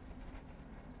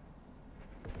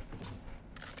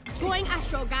 Going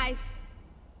Astro, guys.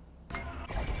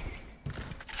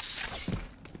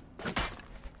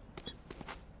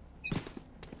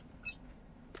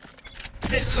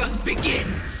 The hunt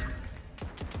begins.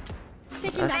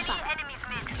 Taking that That's, back. Enemies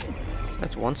mid.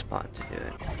 that's one spot to do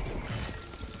it.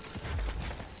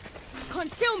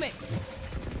 Concealment.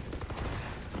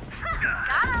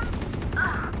 Got him.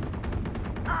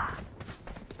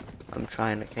 I'm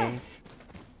trying, okay?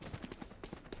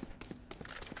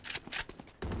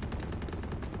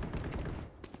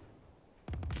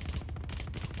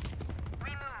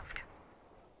 Removed.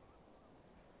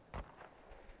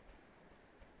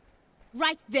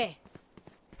 Right there.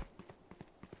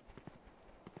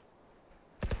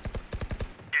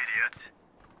 Idiot.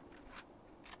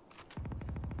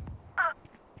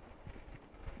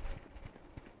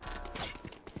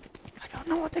 I don't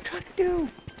know what they're trying to do.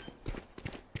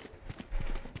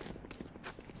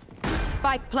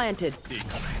 Spike planted.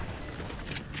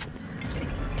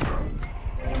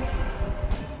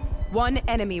 One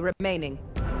enemy remaining.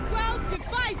 Well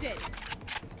divided.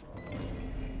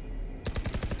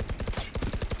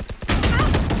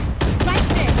 Right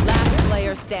there. Last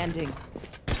player standing.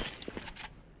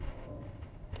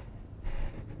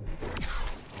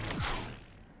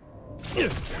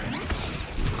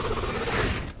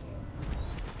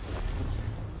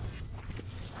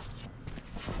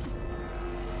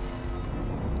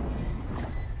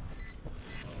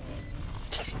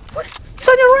 What? It's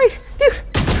on your right! Dude!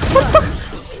 What the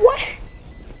fuck? What?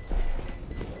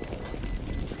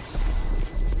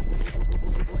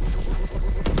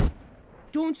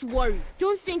 Don't worry.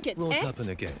 Don't think it, Won't eh? happen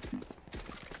again. You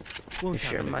Won't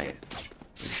sure happen might. again.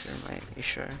 You sure might. You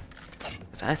sure?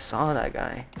 Cause I saw that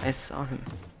guy. I saw him.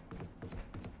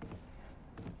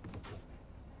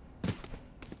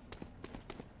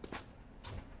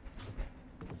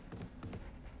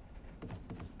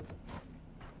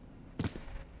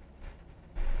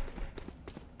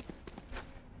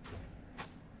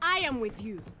 I am with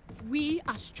you. We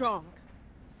are strong.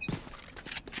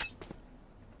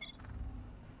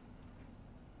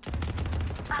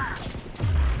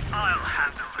 I'll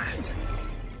handle this.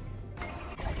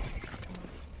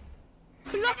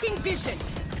 Blocking vision.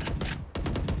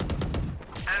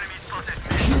 Enemy spotted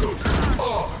mid.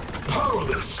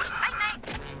 Powerless.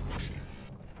 Night.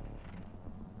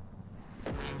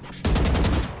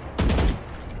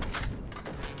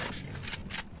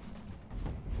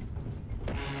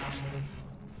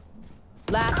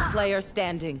 Last player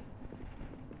standing.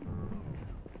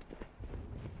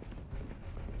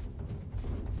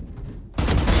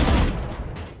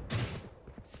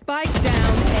 Spike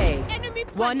down A.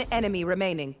 One enemy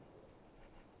remaining.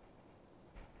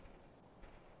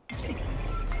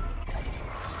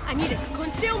 I need it.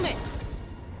 Concealment.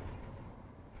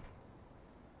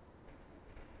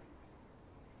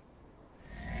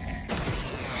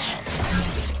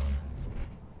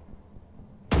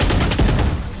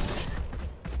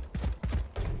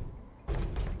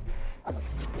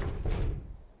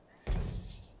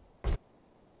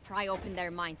 Pry open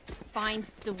their minds. Find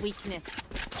the weakness.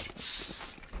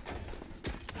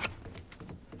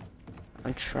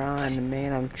 I'm trying,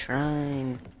 man. I'm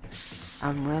trying.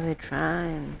 I'm really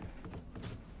trying.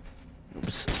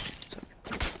 Oops.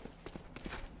 Sorry.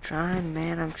 Trying,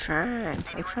 man. I'm trying.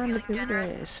 I'm trying to do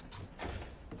this.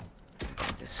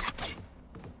 This.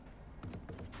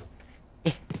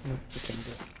 No, we can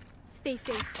do it. Stay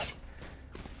safe.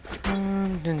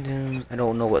 I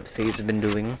don't know what Faye's been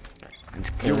doing.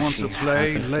 You want to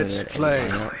play? Let's play.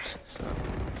 Else, so.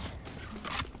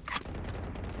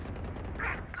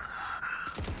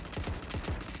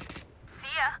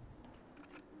 See ya.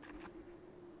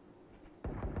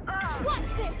 What's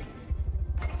this?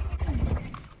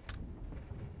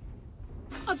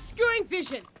 Obscuring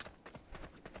vision.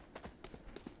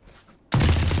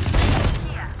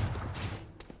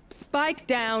 Spike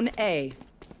down A.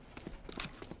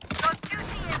 Your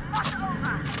duty is not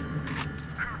over.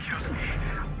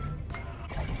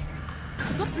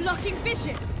 You're blocking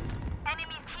vision.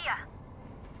 Enemies here.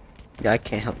 Yeah, I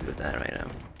can't help you with that right now.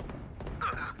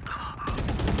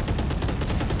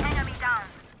 Enemy down.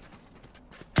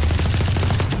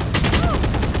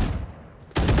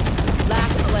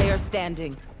 Last player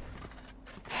standing.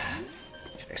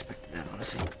 Should have expected that,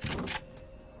 honestly.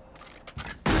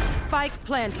 Spike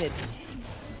planted.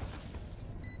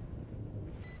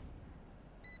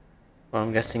 Well,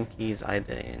 I'm guessing he's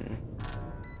either in.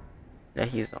 Yeah,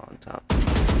 he's on top.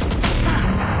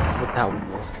 With that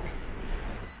wall.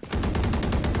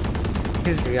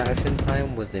 His reaction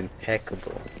time was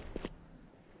impeccable.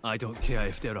 I don't care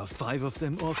if there are 5 of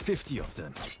them or 50 of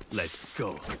them. Let's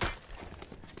go.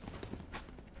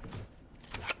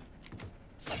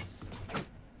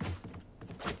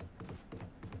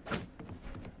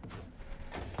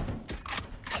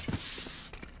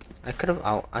 I could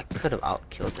have out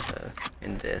killed her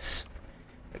in this.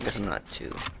 I guess I'm not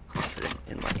too confident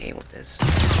in my aim with this.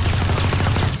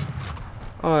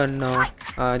 Oh no,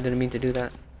 I didn't mean to do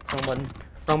that. Wrong button.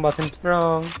 Wrong button.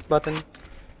 Wrong button.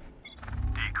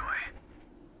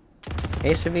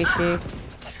 Hey Sabishi.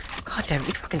 God damn,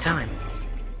 each fucking time.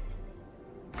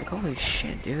 Like, holy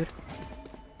shit, dude.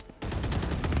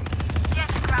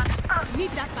 Just grab. Need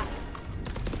that back.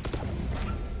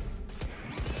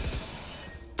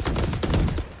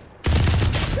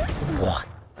 What?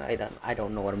 I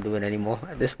don't know what I'm doing anymore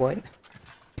at this point.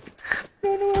 I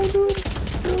don't know what I'm doing.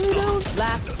 No.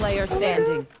 Last player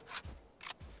standing.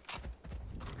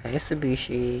 Hey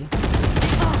Sabishi.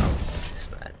 It's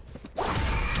bad.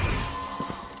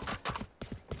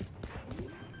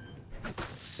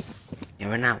 Yeah,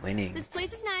 we're not winning. This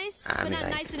place is nice, I but mean, not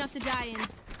like, nice enough to die in.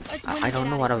 Let's win. I don't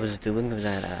know what I was doing with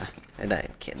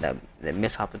that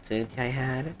missed opportunity I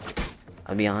had.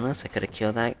 I'll be honest, I could have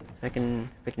killed that freaking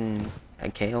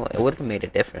KO. It would have made a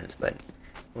difference, but it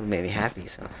would have made me happy.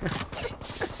 So,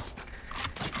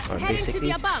 or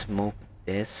basically smoke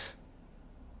this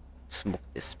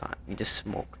spot. You just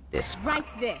smoke this spot.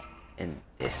 Right there. And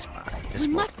this spot. Just We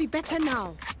smoke. must be better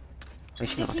now.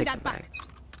 Actually, I'll Taking take that it back. back.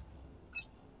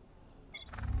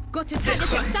 Got to target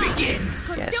the start. Yeah,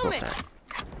 smoke that.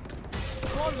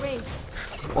 Wall raised.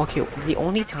 Okay, the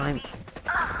only time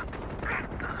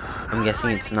I'm guessing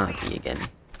it's not B again.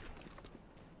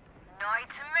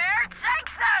 Nightmare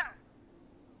takes them.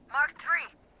 Mark 3.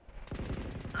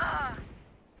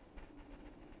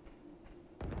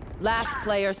 Last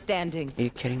player standing. Are you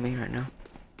kidding me right now?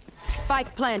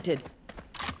 Spike planted.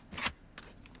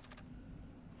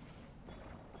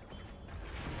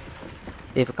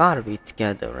 They've gotta be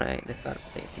together, right? They've gotta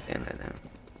play together now.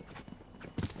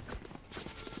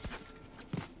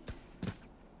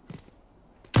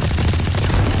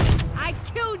 I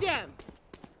killed them.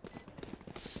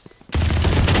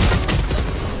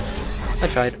 I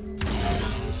tried.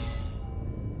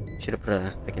 Should have put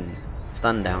a freaking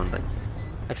stun down, but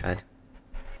I tried.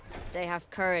 They have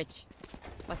courage,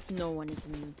 but no one is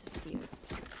immune to fear.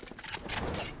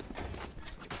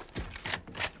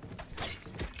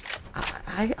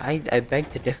 I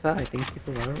beg to differ. I think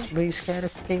people are really scared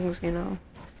of things, you know?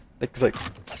 Like,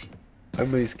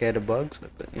 I'm really scared of bugs,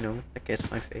 but you know, I guess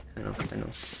my fate. I know.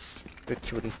 You're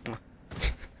cutie.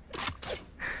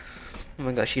 Oh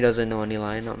my god, she doesn't know any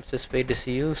lineups. This fate is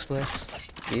useless.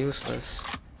 Useless.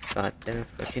 Goddamn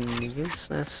fucking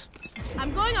useless.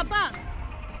 I'm going above.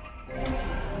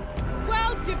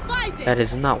 Well divided. That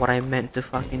is not what I meant to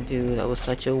fucking do. That was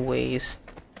such a waste.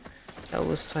 That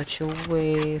was such a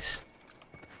waste.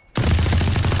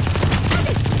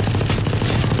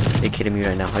 Are you kidding me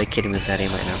right now? Are you kidding me with that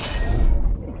aim right now?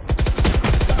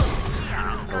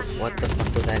 Oh, what the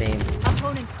fuck was that aim?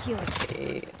 Opponent killed.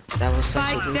 Okay, that was such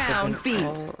Spike a waste down, of B. an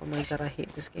all. Oh my god, I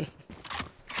hate this game.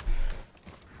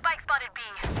 Spike spotted B.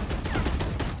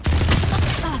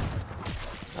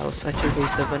 That was such a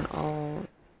waste of an all.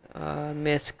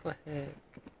 Misclick.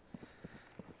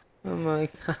 Oh my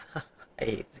god. I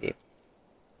hate this game.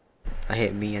 I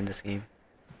hate me in this game.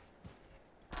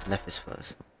 Left is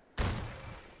first.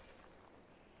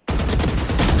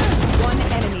 One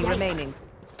enemy remaining.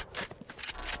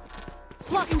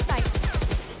 Blocking sight.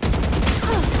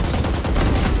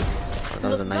 Oh, that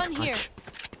was a nice Gun here. punch.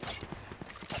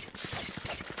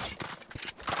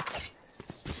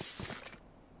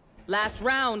 Last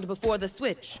round before the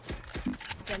switch.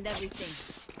 Spend everything.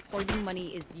 Hoarding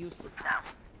money is useless now.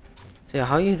 So yeah,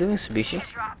 how are you doing, Sabishi?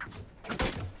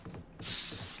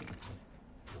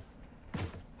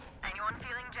 Anyone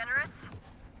feeling generous?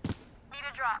 Need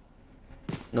a drop.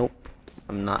 Nope,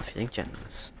 I'm not feeling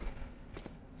generous.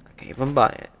 I can't even buy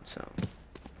it, so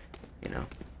you know.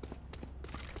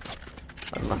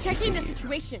 Unlucky Checking for the you.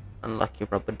 situation. Unlucky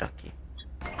rubber ducky.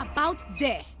 About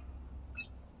there.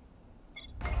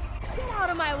 Get out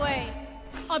of my way.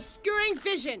 Obscuring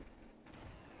vision.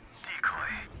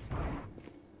 Decoy.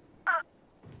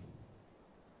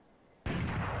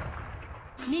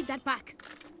 Need that back.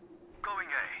 Going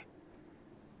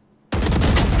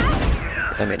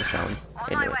That made a sound.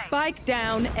 Anyway. Spike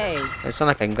down A. It's not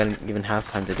like I'm gonna even have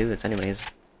time to do this anyways.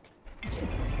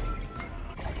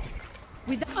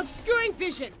 With obscuring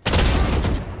vision.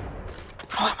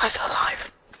 How am I still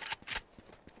alive?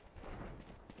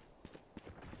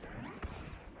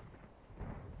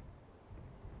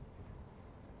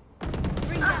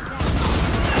 Bring them down.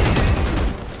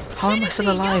 How am I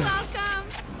still alive? You're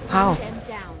welcome. How? Them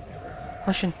down.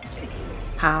 Question.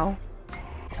 How?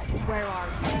 Where are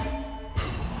you?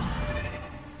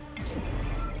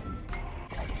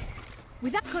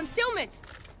 Without concealment.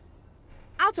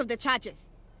 Out of the charges.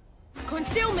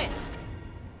 Concealment.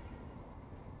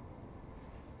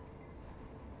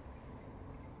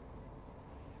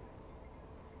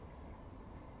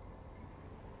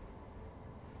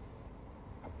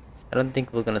 I don't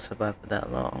think we're gonna survive for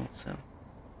that long, so.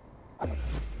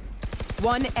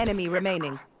 One enemy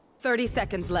remaining. 30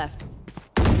 seconds left.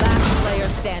 Last player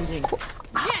standing.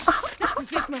 Yes, that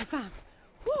is it, my fam.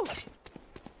 Woo.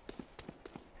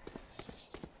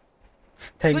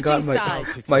 Thank God Switching my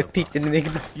sides. peak didn't make a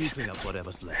noise. You clean up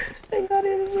whatever's left. Thank God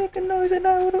it didn't make a noise and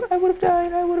I would have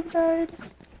died. I would have died.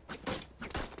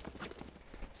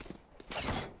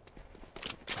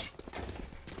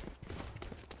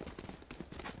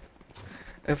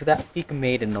 If that peak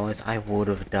made a noise, I would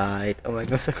have died. Oh my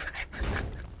god, so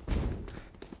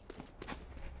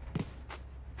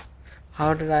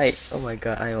how did I? Oh my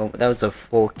god, that was a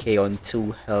 4K on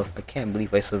 2 health. I can't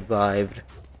believe I survived.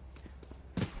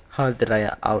 How did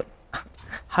I out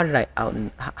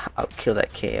kill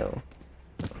that KO?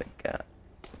 Oh my god.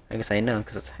 I guess I know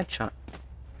because it's headshot.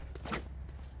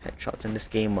 Headshots in this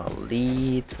game are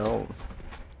lethal.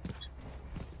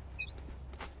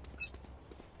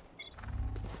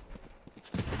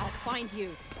 I'll find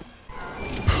you.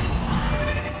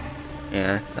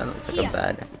 Yeah, that looks like a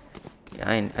bad.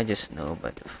 Yeah, I just know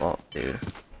by default, dude.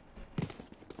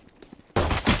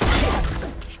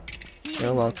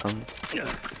 You're welcome.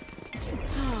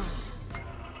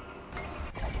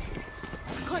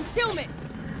 Concealment.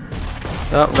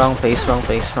 Oh, wrong place, wrong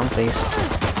place, wrong place.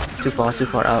 Too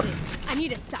far out. I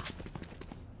need a stop.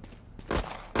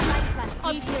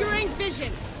 Obscuring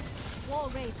vision.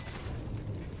 Wall raised.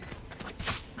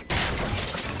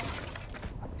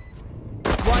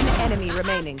 One enemy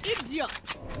remaining. Idiot.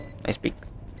 I speak.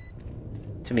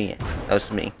 To me. That was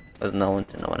to me. That was no one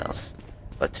to no one else.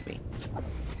 But to me.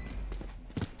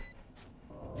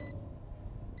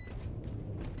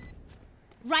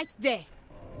 Right there.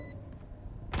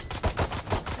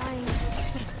 Dying.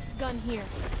 Gun here.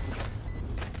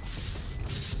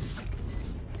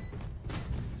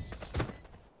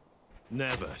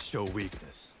 Never show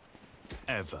weakness.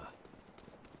 Ever.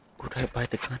 Would I buy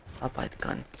the gun? I'll buy the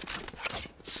gun.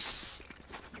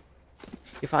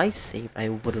 If I saved, I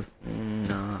would have.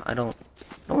 Nah, I don't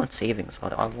want saving, so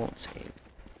I won't save.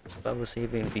 but we'll see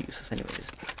if it'll be useless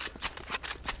anyways.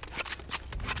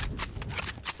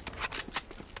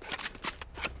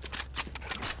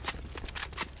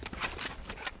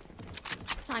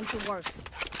 Time to work.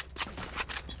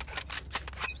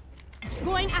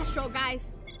 Going astral,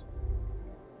 guys.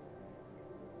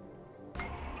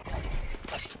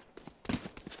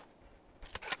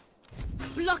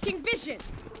 Blocking vision.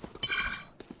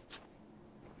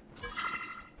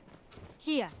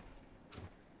 Here.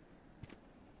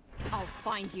 I'll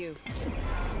find you.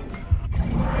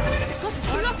 Got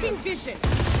blocking vision.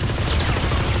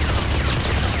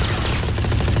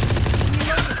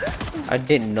 I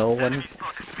didn't know when.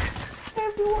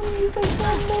 Everyone used that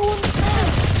gun, no one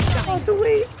had to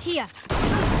wait. Here.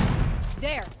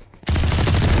 There. To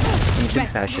be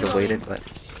fair, I should have waited, but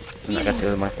I guess it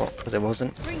was my fault because it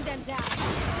wasn't. Bring them down.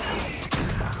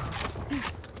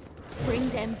 Bring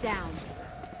them down.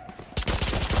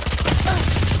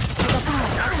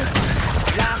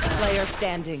 Last player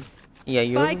standing. Yeah,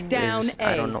 you. Spike down A.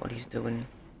 I don't know what he's doing.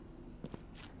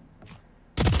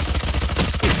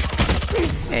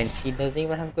 And he doesn't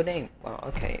even have good aim. Well,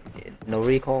 okay. No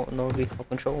recall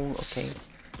control. Okay.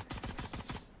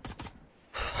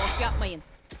 Watch out, man.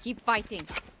 Keep fighting.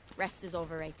 Rest is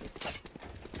overrated.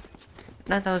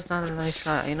 No, that was not a nice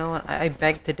try. You know what? I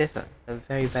beg to differ. A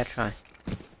very bad try.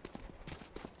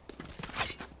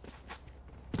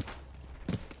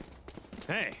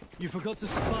 Hey, you forgot to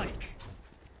spike.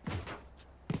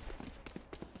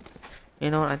 You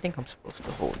know what? I think I'm supposed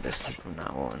to hold this thing from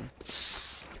now on.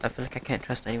 I feel like I can't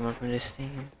trust anyone from this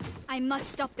team. I must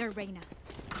stop their Reina.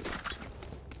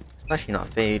 Especially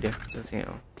not Fade. Because, you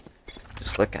know,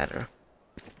 just look at her.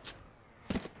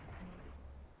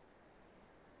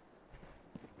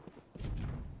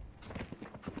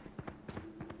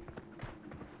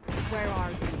 Where are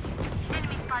you?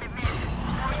 Enemy spotted mid.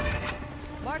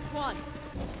 Marked one.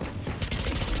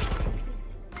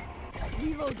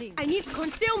 Reloading. I need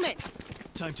concealment.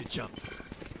 Time to jump.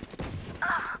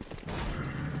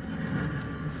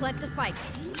 Plant the spike.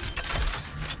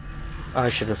 I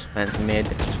should have spent mid.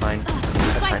 It's fine.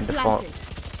 That's Spike fine default. planted.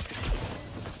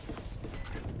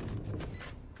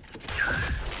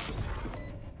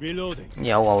 Reloading.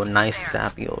 Yeah, well, nice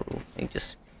Zapio. They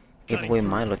just gave away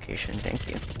my location. Thank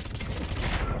you.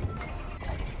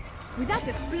 Without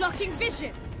us blocking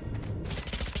vision.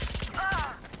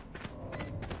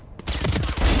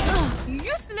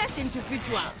 Useless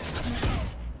individual.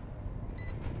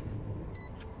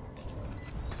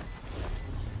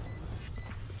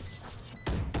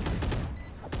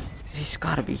 He's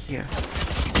gotta be here.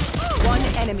 One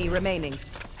enemy remaining.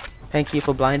 Thank you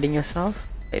for blinding yourself.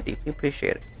 I deeply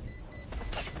appreciate it.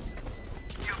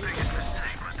 Your biggest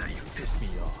mistake was that you pissed me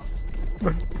off.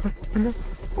 Run!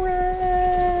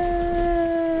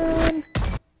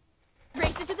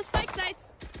 Race into the spike sites.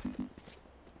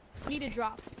 Need a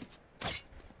drop.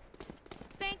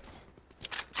 Thanks.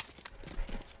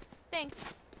 Thanks.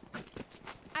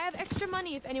 I have extra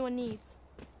money if anyone needs.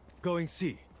 Going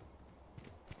C.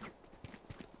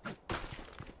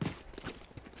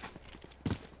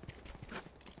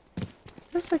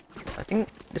 This like, I think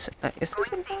this is this a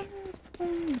gun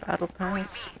from Battle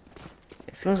Pass?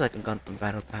 It feels like a gun from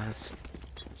Battle Pass.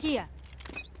 Here.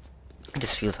 It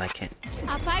just feels like it.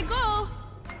 Up I go.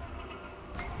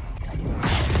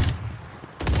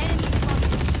 Enemy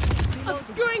spotted.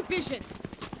 Obscuring vision.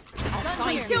 Gun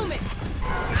here. Concealment.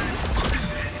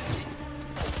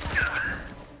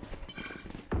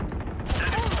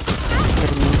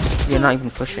 You're not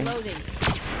even pushing. Reloading.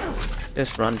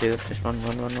 Just run, dude. Just run,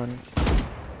 run, run, run.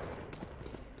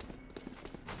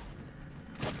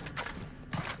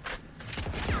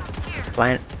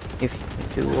 Blind, if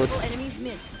you would. Multiple enemies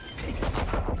mid.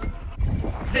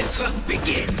 The hunt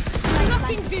begins.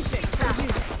 Blocking vision.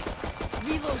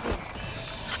 Reloading.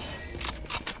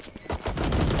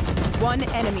 One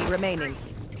enemy remaining.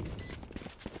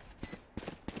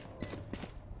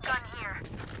 Gun here.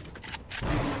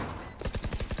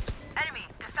 Enemy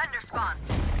defender spawn.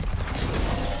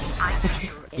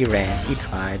 He ran. He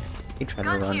tried. He tried to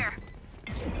Gun run. here.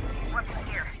 Weapon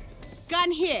here.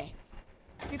 Gun here.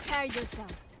 Prepare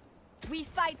yourselves. We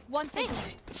fight once again.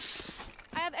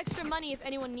 I have extra money if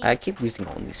anyone needs. I keep using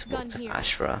all these Gun smokes of here.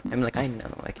 Astra. I mean, like, I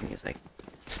know I can use, like,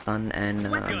 stun and,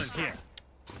 Gun here.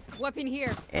 Weapon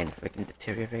here. and freaking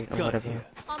deteriorate or Gun whatever. here.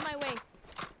 On my way.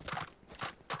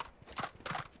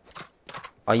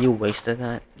 Oh, you wasted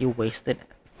that? You wasted it?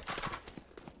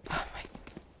 Oh my.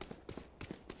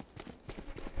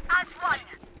 As one.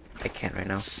 I can't right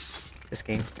now. This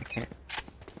game, I can't.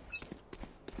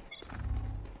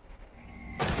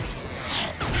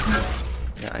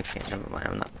 Yeah, I can't. Never mind.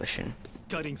 I'm not pushing.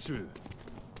 Cutting through.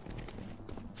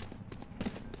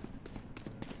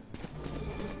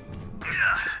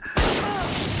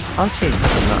 I'll change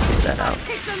this and not do that out.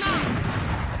 Take them out.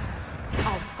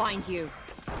 I'll find you.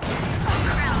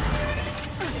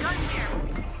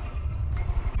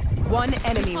 One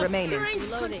enemy remaining. Obscuring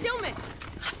concealment.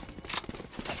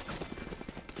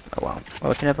 Oh wow. Oh,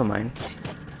 okay, never mind.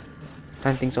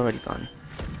 Planting's already gone.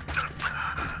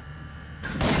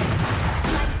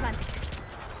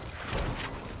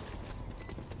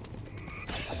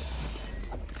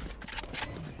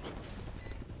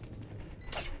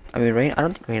 I mean, Rain. I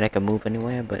don't think Rain I can move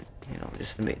anywhere, but you know,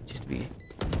 just to be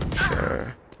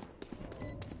sure.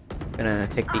 I'm gonna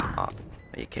take the op.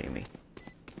 Are you kidding me?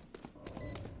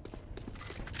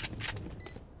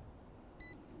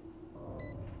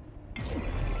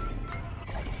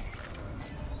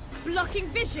 Blocking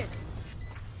vision.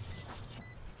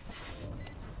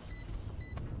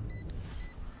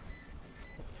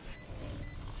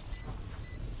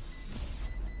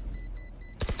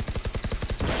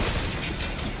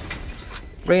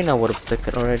 Reyna would have took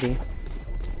it already.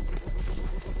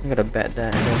 I'm gonna bet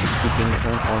that I was speaking in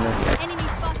one corner. Yeah. Enemy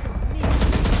spotted.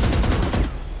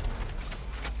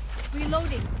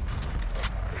 Reloading.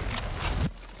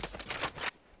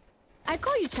 I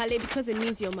call you Chale because it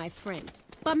means you're my friend.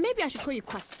 But maybe I should call you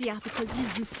Kwasia because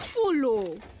you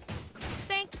follow.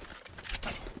 Thanks.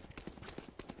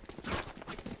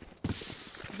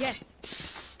 Yes.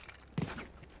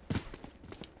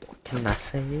 What can I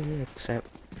say except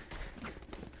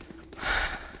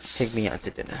take me out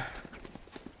to dinner?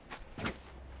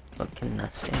 What can I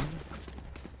say?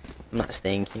 I'm not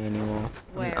staying here anymore.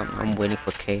 I'm waiting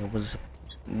for chaos.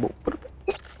 You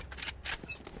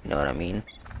know what I mean?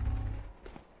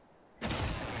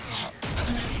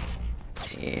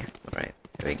 Yeah, alright,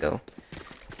 here we go.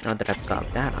 Now that I've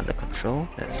got that under control,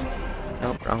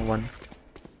 nope, wrong one.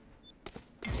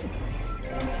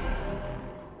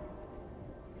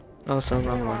 Also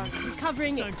wrong one.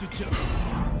 Covering it.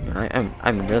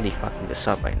 I'm really fucking this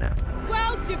up right now.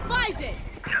 Well divided.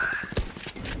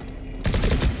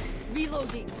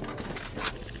 Reloading.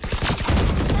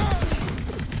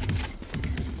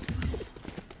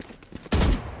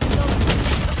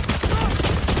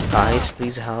 Guys,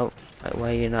 please help.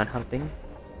 Why are you not helping?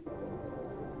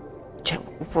 Chat,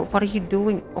 what are you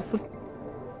doing? Oh,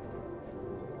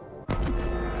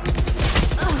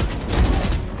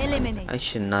 Eliminate. I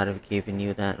should not have given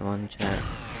you that one, chat.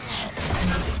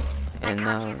 And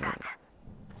now,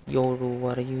 Yoru,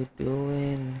 what are you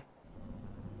doing?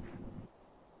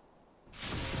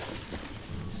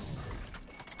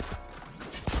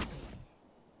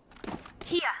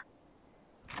 Here.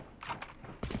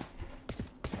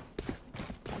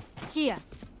 Here.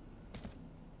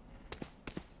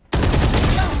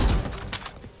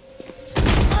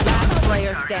 Last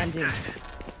player standing.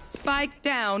 Spike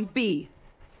down B.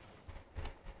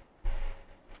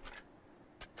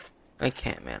 I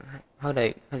can't, man. How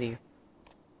do you?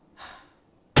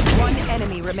 One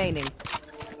enemy remaining.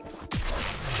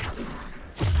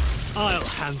 I'll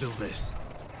handle this.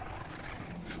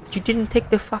 You didn't take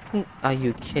the fucking. Are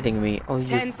you kidding me? Oh, you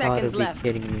 10 gotta seconds be left.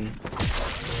 kidding me.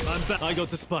 I'm back. I got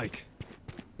the spike.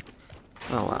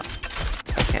 Oh wow.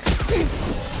 I can't.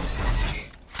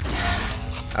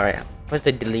 Alright, what's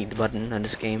the delete button on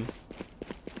this game?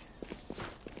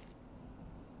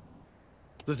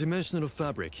 The dimensional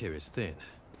fabric here is thin.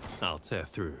 I'll tear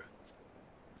through.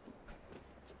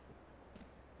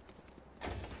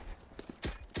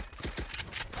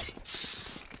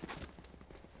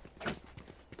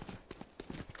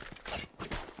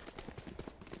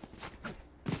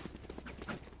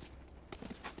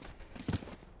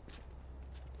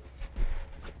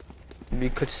 We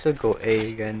could still go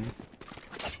A again.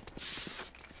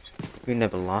 We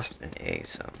never lost an A,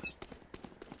 so.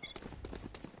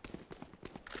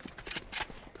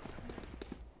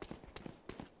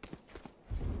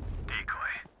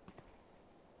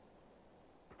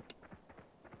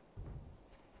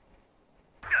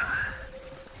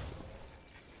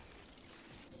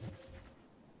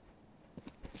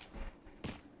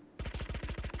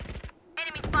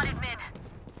 Enemy spotted mid.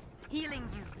 Healing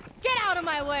you. Get out of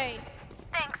my way.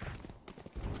 Thanks.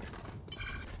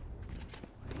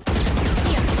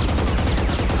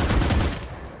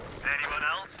 Anyone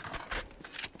else?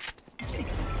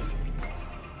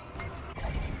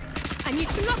 I need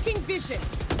blocking vision.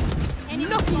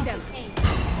 Knocking them.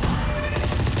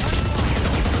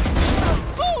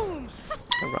 Boom!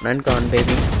 Run and gun,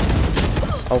 baby.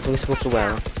 Hopefully this works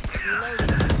well.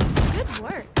 Good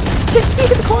work. Just be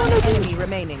the corner, Enemy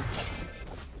remaining.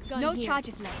 No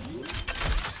charges left.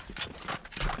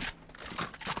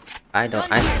 I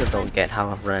still don't get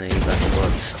how running gun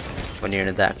works when you're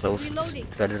in that close. Reloading.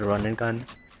 Better to run and gun.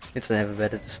 It's never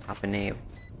better to stop and aim.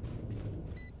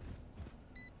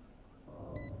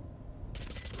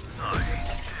 Sorry,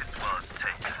 this was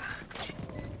taken.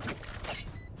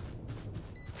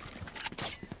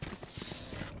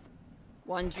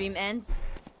 One dream ends,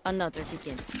 another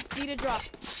begins. Need a drop.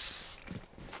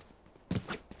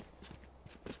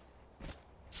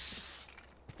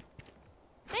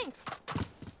 Thanks.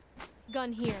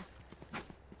 Gun here.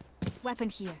 Weapon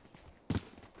here.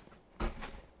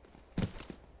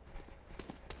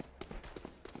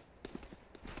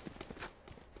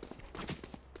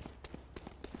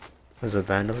 Was a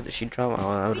vandal that she drop? Oh,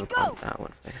 I would have got that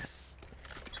one if I had.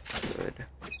 Good.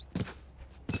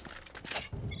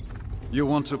 You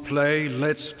want to play?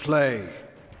 Let's play.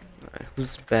 Alright,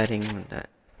 who's betting on that?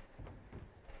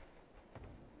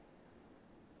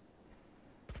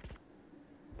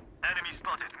 Enemy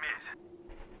spotted mid.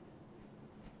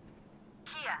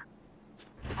 Here.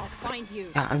 I'll find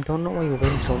you. Yeah, I don't know why you're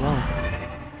waiting so long.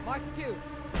 Mark 2.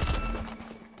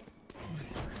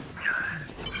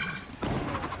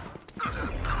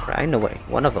 Right, I know what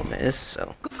one of them is,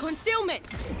 so. Concealment!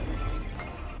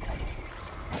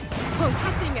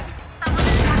 Focusing it.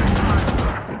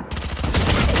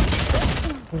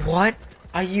 What?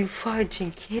 Are you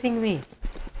fucking kidding me?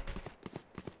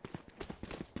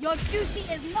 Your duty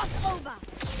is not over.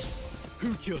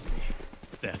 Who killed me?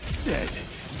 They're dead.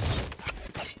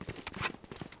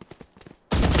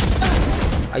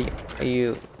 Are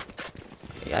you?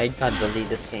 I gotta delete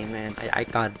this game, man. I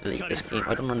gotta delete this game.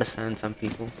 I don't understand some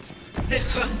people. The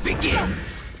hunt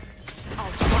begins.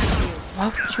 Why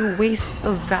would you waste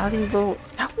a valuable?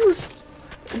 That was.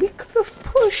 We could have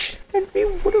pushed and we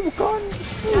would have gone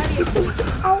first because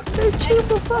our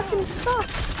chamber fucking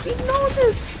sucks. We know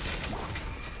this.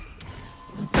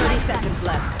 30 seconds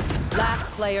left. Last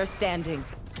player standing.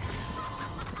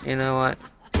 You know what?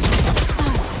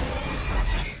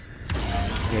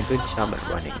 Yeah, good job at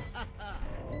running.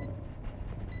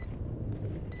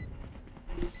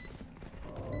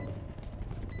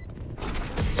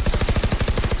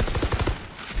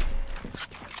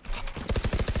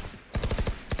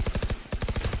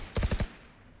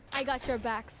 I got your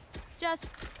backs. Just,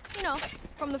 you know,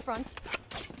 from the front.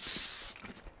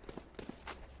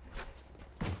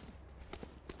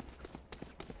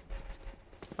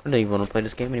 I don't even want to play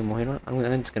this game anymore, you know? I'm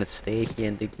just gonna stay here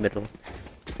in the middle.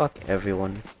 Fuck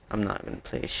everyone. I'm not gonna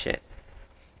play shit.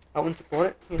 I won't support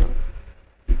it, you know?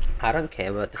 I don't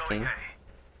care about this game.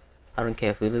 I don't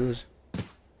care if we lose.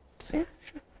 So yeah,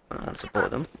 sure. I'm not gonna support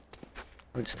them.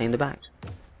 I'll just stay in the back.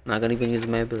 I'm not gonna even use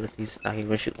my abilities. I can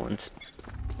even shoot once.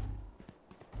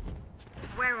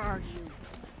 Where are you?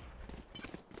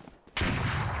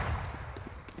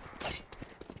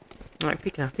 Alright,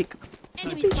 peek now, peek.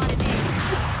 Enemy spotted A.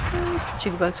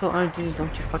 Chick back so aren't you?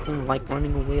 Don't you fucking like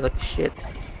running away like shit?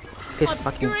 Piss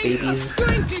fucking babies.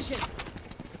 Obscuring vision.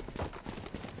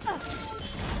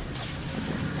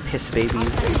 Piss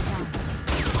babies.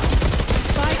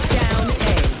 Spike down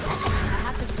A. I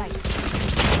have the spike.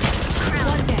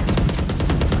 One dead.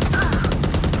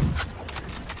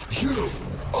 You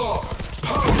are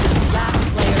Last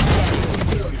player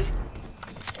standing.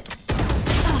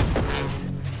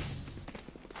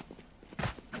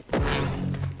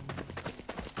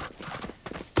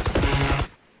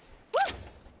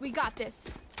 We got this.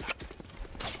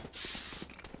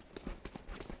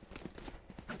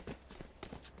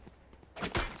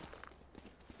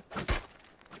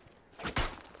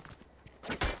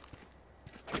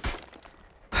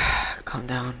 Calm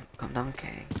down,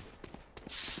 okay.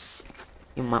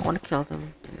 You might want to kill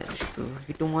them, and that's true. If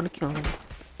you don't want to kill them,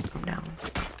 calm down.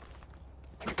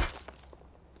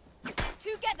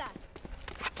 Together.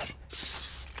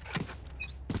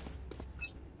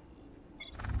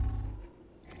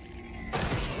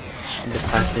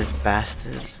 Indecisive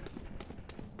bastards.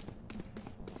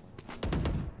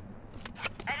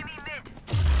 Enemy mid.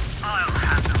 I'll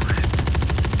handle it.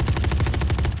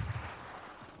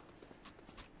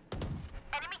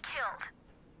 Enemy killed.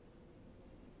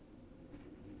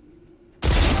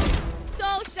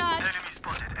 Soul shot. Enemy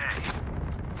spotted A.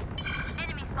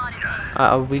 Enemy spotted A.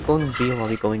 Are we going B or are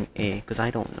we going A? Because I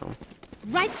don't know.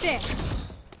 Right there.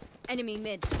 Enemy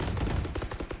mid.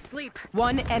 Sleep.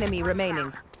 One enemy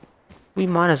remaining. We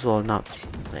might as well not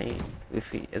play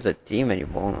if we, as a team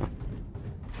anymore.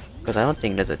 Because I don't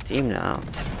think there's a team now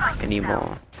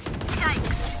anymore.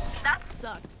 Yikes. That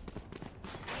Sucks.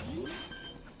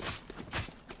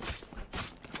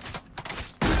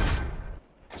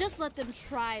 Just let them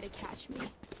try to catch me.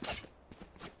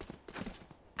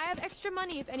 I have extra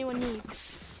money if anyone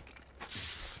needs.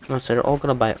 No, so they're all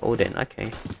gonna buy Odin.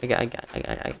 Okay, I kind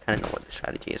of know what the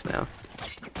strategy is now.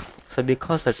 So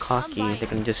because they're cocky, they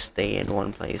can just stay in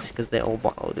one place because they're all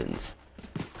bought Odins.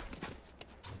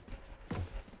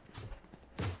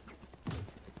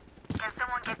 Can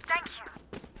someone get thank you?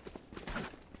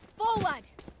 Forward!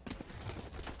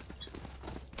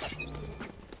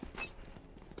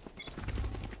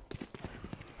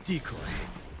 Decoy.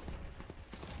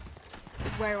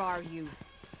 Where are you?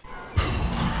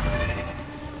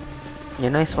 Yeah,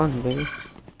 nice one, baby.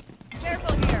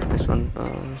 Careful here! Nice one,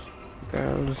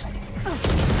 girls.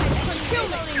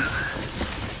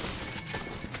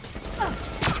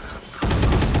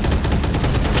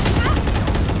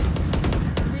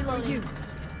 Reload you.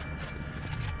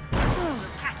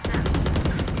 Catch them.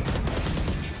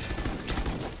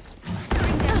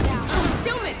 Bring them down.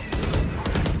 Concealment!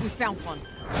 We found one.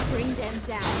 Bring them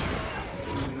down.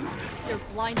 They're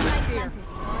blind to fear.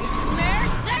 Nightmare,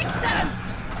 take them!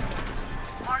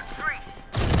 Mark 3.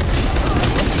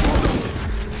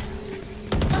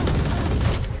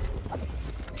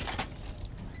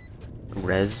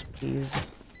 Res, please.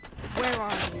 Where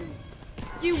are you?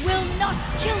 You will not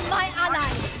kill my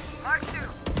ally! Mark 2.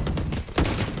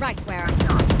 Right where?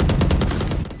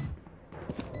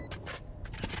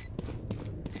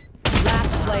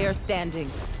 Last player standing.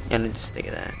 Yeah, let's just stay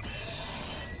there.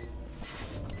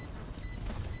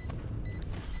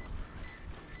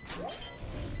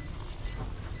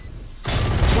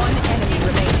 One enemy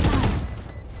remaining.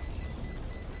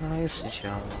 Nice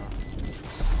job.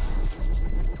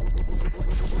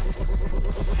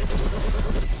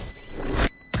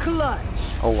 Clutch.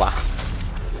 Oh wow.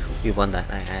 We won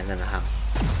that. I don't know how.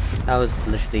 That was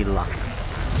literally luck.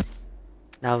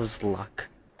 That was luck.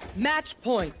 Match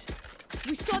point.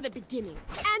 We saw the beginning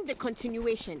and the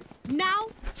continuation.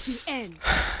 Now, the end.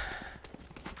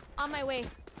 On my way.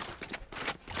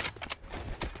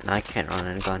 And I can't run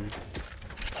and gun.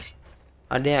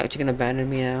 Are they actually gonna abandon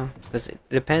me now? Because it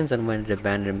depends on when they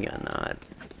abandon me or not.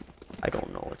 I don't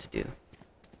know what to do.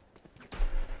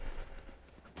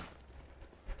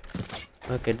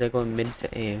 Okay, they're going mid to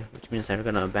A, which means they're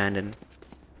gonna abandon.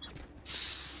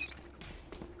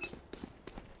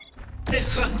 The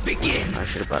hunt begins. I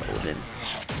should have brought Odin.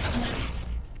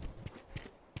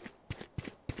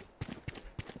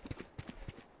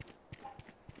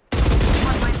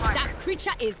 That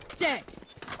creature is dead.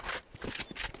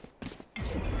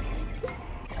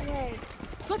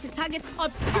 Got to target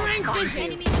obscuring vision.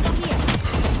 Enemy still here.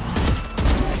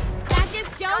 Target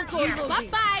girl goes bye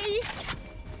bye.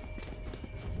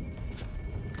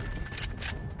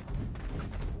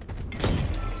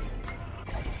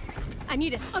 I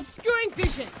need it. Obscuring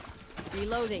vision.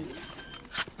 Reloading.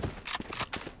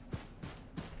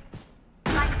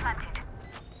 Light planted.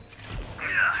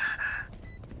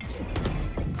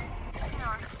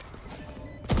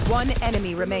 One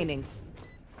enemy remaining.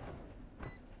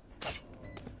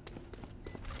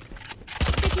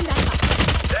 Taking that back.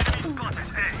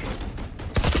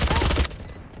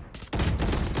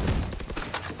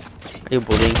 Are you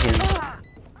bullying him?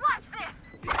 Watch this.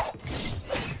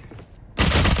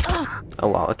 Oh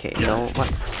wow, okay, you know what?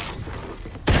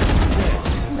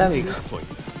 There we go. For you.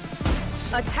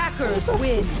 Attackers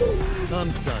win.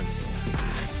 I'm done.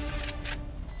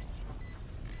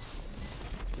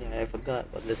 Yeah, I forgot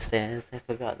about the stairs. I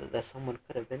forgot that someone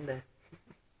could have been there.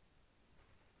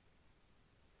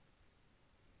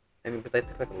 I mean, because I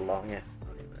took like a long ass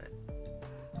time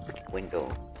at the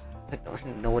window. But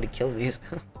nobody killed me, so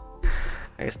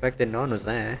I expected no one was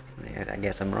there. I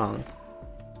guess I'm wrong.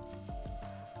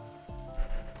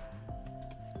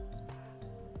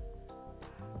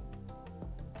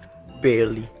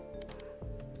 Barely.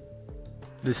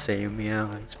 The same, yeah,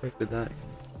 I expected that.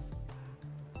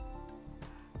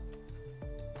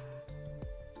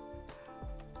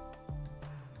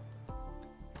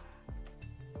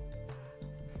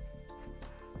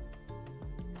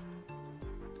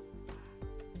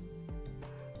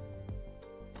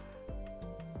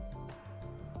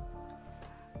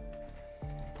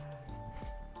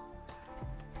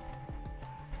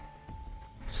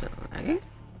 So, okay.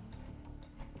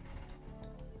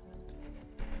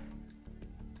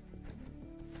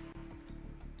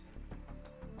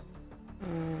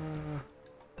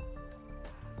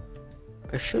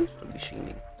 I should still be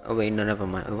streaming. Oh wait, no, never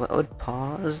mind. I would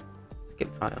pause,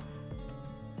 skip trial.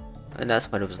 And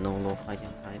that's why there was no low fighting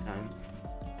time.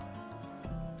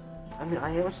 I mean,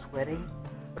 I am sweating,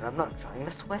 but I'm not trying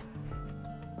to sweat.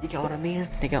 You get what I mean?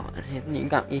 You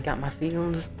got my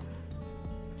feelings.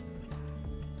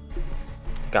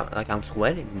 Like I'm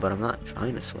sweating, but I'm not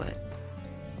trying to sweat.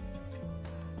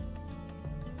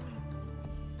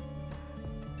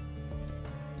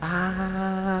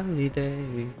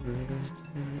 Holiday.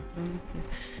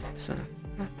 So,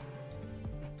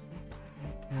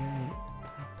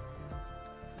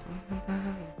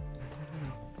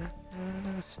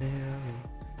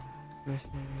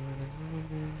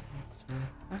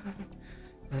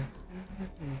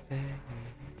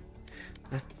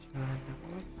 I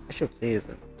should play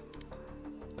them.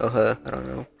 Oh, her. I don't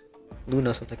know.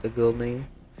 Luna sounds like a girl name.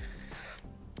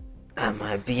 I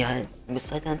might be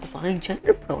misidentifying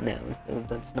gender pronouns.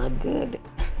 That's not good.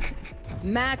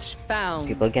 Match found.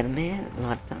 People get mad a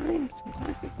lot of times.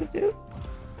 Sometimes people do.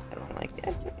 I don't like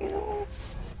that, but, you know.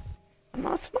 I'm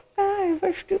not a smart guy. I'm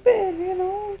very stupid, you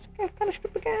know. I'm kind of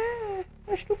stupid guy.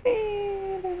 Very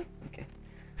stupid. Okay.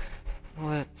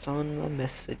 What's on my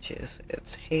messages?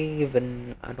 It's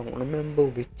Haven. I don't remember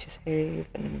which is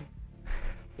Haven.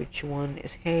 Which one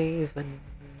is Haven?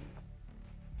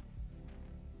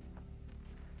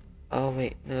 Oh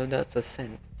wait, no, that's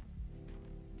Ascent.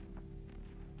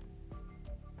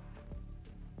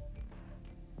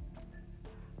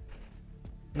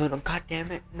 No, no, god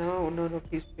damn it. No, no, no,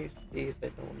 please, please, please, I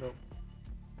don't know.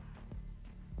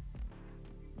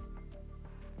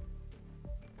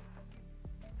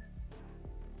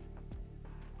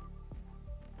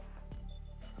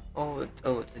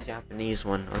 Oh, it's a Japanese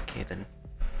one. Okay, then.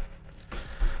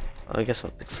 I guess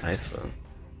I'll pick Cypher.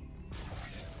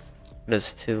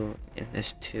 There's two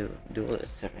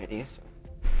duelists already, so.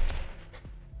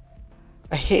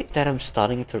 I hate that I'm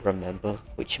starting to remember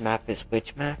which map is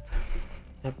which map.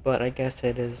 But I guess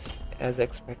it is as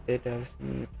expected as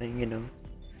anything, you know.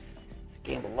 This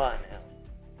game a lot now.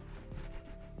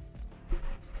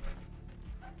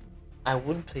 I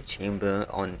would play Chamber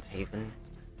on Haven,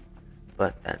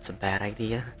 but that's a bad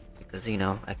idea because, you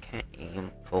know, I can't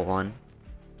aim for one.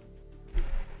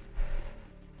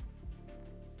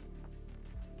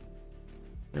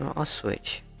 You know, I'll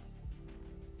switch.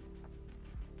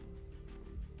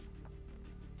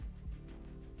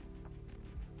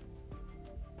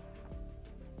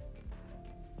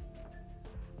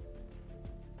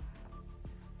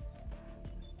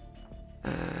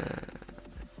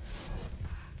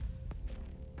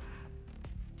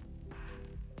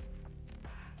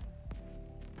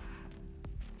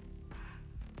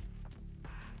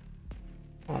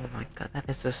 Oh my god, that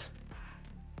is just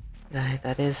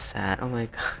that is sad. Oh my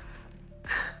god.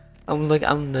 I'm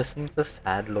listening to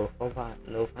sad lo-fi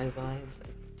vibes.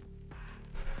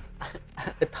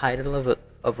 The title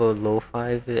of a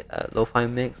lo-fi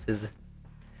mix is, oh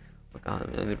my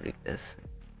god, let me read this.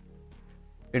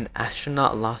 You're an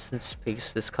astronaut lost in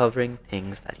space discovering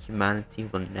things that humanity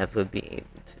will never be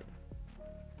able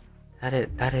to.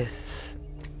 That is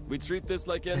we treat this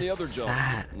like any other job.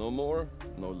 Sad. No more,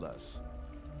 no less.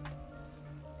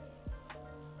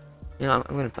 You know,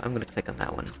 I'm gonna click on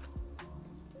that one.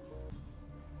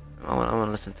 I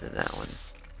wanna listen to that one.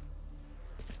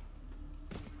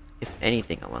 If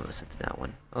anything, I wanna listen to that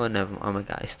one. Oh, never. Oh my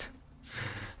geist.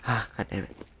 Ah, god damn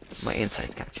it. My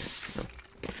inside's captured. No.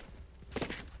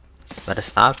 Better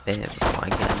stop it before I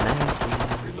get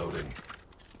mad. Reloading.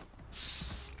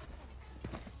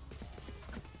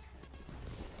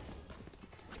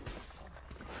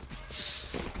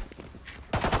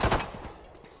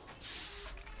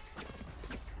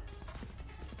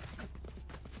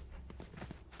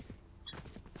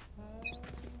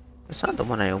 It's not the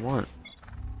one I want.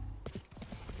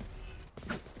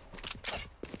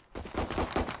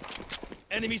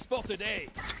 Enemy spotted A.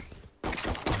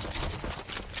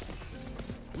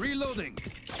 Reloading.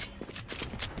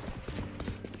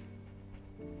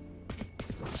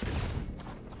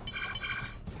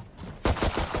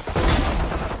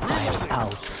 Fire's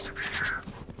out.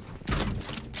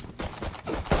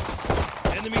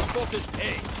 Enemy spotted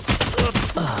A.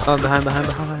 Oh, behind.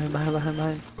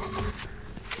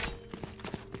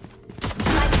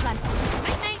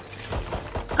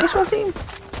 Nice one, team.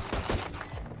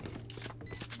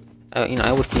 You know,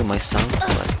 I would heal myself,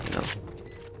 but you know.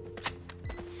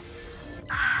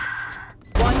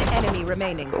 One enemy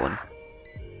remaining. Go on.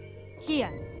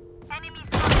 Here.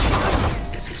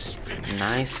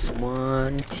 Nice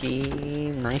one,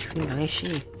 team.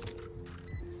 Nicey.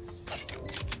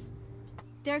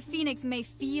 Their phoenix may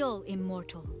feel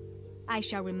immortal. I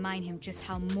shall remind him just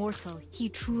how mortal he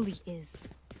truly is.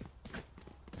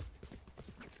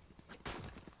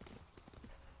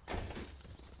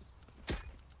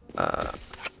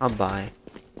 I'll buy.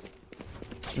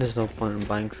 There's no point in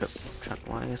buying trap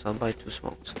wires. I'll buy 2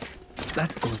 smokes.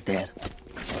 That goes there.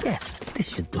 Yes, this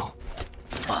should do.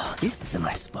 Oh, this is a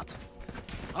nice spot.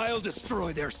 I'll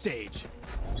destroy their sage.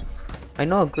 I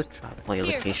know a good trap wire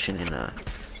location in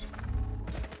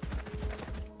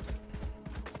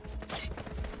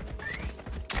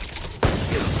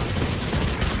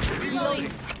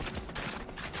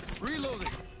Reloading.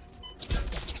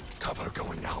 Cover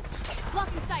going out.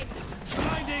 Blocking sight.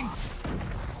 Blinding.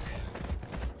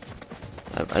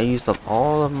 I used up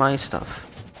all of my stuff.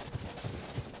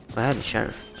 I had the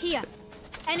sheriff. Here.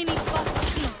 Enemy spotted.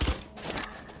 C.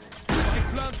 Spike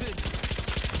planted.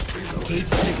 Cage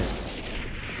trigger.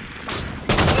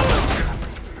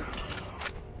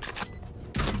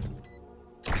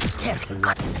 Careful,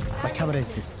 man. My camera is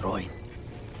destroyed.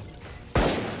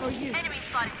 Enemy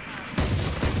spotted C.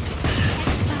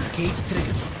 Cage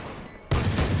trigger.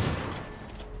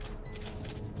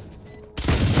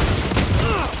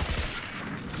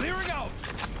 Clearing out.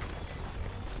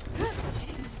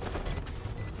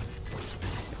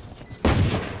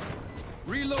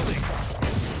 Reloading.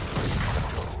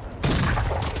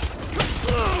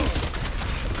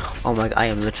 Oh my god, I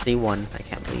am literally one. I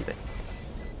can't believe it.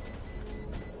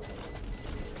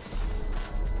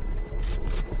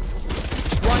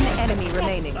 One enemy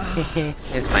remaining.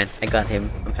 It's fine. I got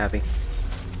him. I'm happy.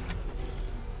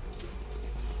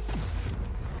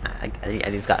 I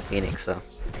at least got Phoenix, so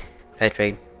fair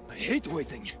trade. I hate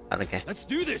waiting. I don't care. Let's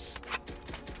do this.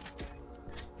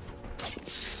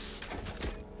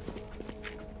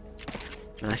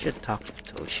 I should talk to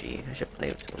Toshi. I should play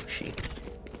with Toshi.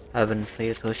 I haven't played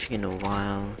with Toshi in a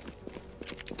while.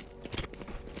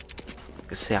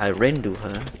 Cause say I Rindu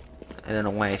her. I don't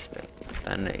know why I spent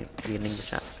an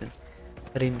English accent.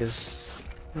 Rindu.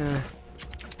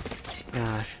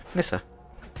 Gosh, miss her.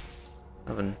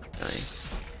 Haven't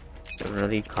don't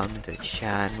really come to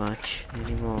chat much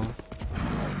anymore.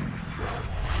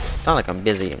 It's not like I'm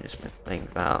busy. I'm just been playing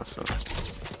Val, so I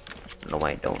don't know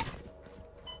why I don't.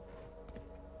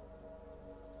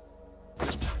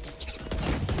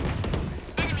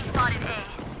 Enemy spotted A.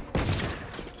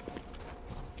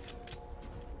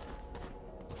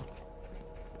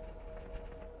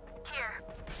 Here.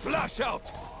 Flash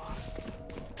out.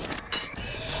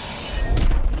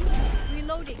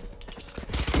 Reloading.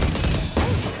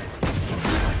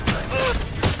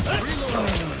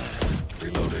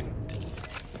 Reloading.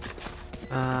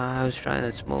 I was trying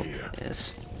to smoke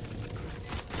this.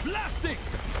 Blasting.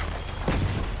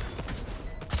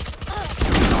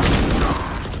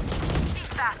 Be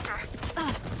faster.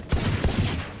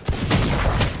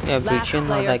 Yeah, Last Breachin not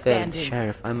player like a standing.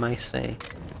 sheriff, I might say.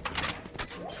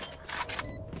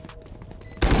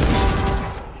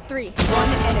 3. One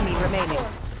enemy remaining.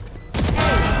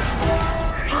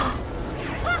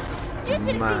 You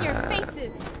should have seen your Man.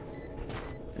 faces.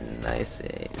 Nice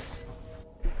ace.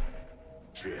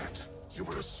 Jet, you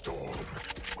were a storm.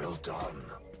 Well done.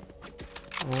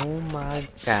 Oh my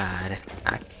god.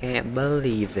 I can't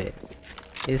believe it.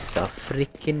 It's a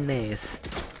freaking ace.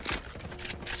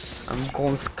 I'm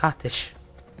going Scottish.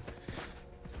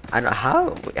 I don't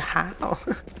how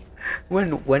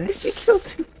when did she kill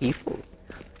 2 people?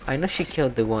 I know she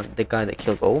killed the guy that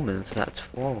killed Omen, so that's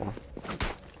 4.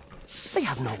 They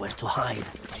have nowhere to hide.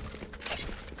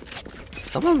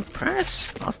 Someone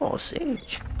press off all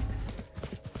Sage.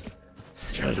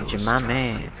 Sage, my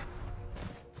man.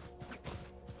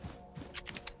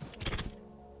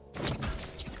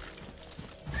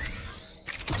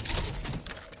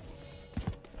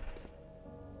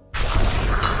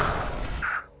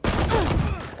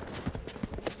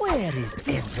 Where is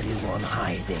everyone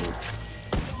hiding?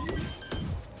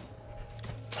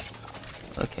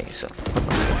 Okay, so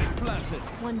Planted.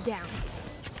 One down.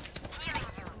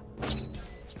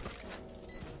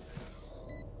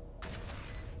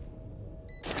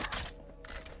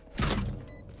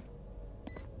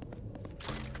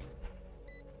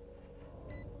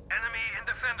 Enemy in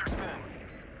defender spawn.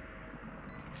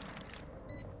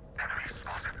 Enemy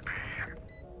spotted B.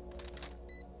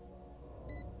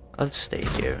 I'll stay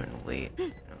here and wait.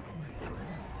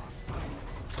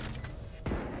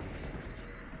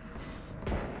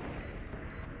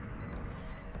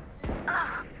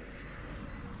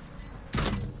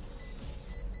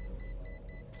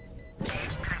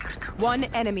 One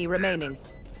enemy remaining.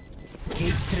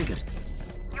 Cage triggered.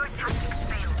 Your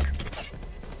tactics failed.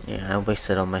 Yeah, I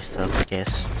wasted all my stuff, I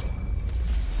guess.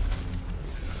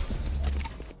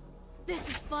 This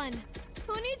is fun.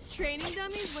 Who needs training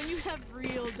dummies when you have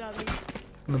real dummies?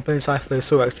 My base Cypher is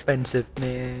so expensive,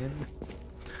 man.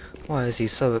 Why is he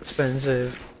so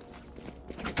expensive?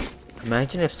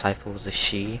 Imagine if Cypher was a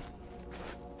she.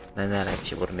 Then that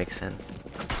actually would make sense.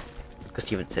 Because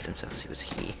he even said himself he was a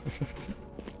he.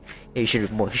 Yeah, he should have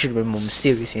been more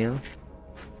mysterious, you know?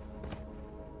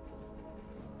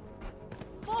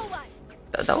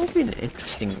 That would be an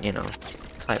interesting, you know,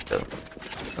 type though.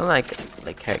 Not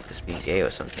like characters being gay or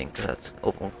something, because that's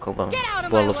overdone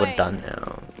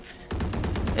now.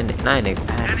 And not in a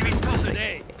bad way, just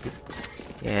like,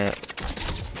 yeah,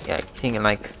 I think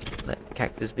like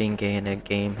characters being gay in a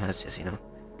game has just, you know,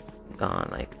 gone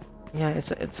like, yeah,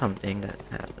 it's something that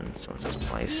happens once or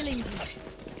twice.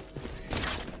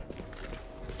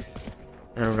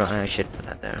 I should put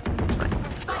that there. Fine.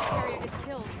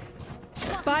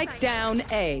 Spike down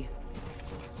A.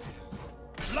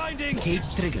 Blinding.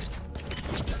 Cage triggered.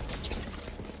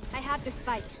 I have the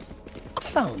spike.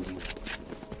 Found you.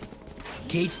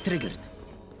 Cage triggered.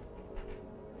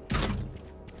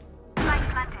 Spike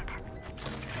planted.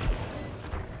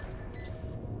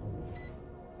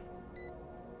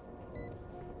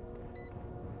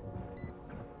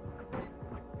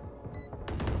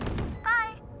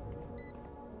 Bye.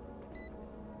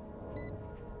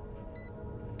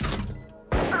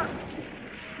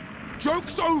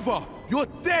 Joke's over. You're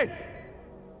dead.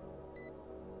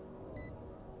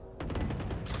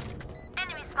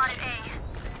 Enemy spotted A.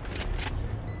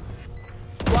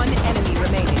 One enemy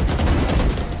remaining.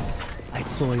 I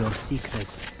saw your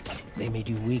secrets. They made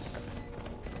you weak.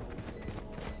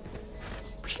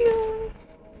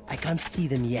 I can't see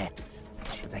them yet,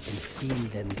 but I can feel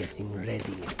them getting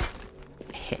ready.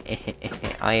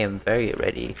 I am very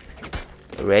ready.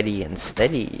 Ready and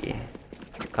steady.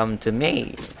 Come to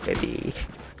me, baby.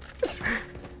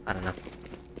 I don't know.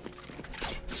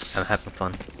 I'm having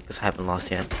fun because I haven't lost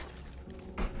yet.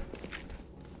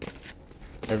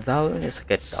 The Valorant is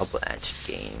like a double-edged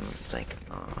game. It's like,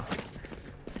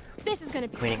 This is gonna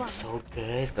be winning fun. so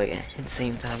good, but at the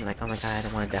same time, like, oh my god, I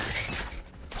don't want to die.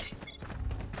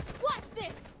 Watch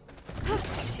this.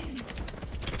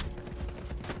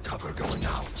 Cover going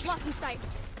out. Blocking sight.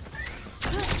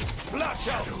 Flash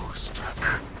out. Shadows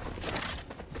traveling.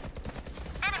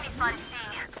 Enemy spotted C.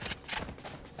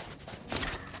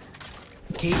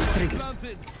 Cage triggered.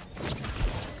 Planted.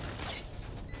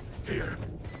 Here.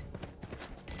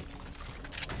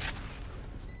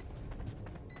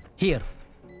 Here.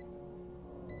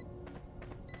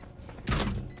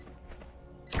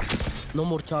 No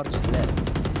more charges left.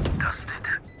 Dusted.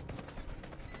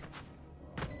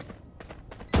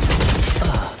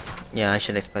 Yeah, I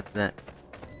should expect that.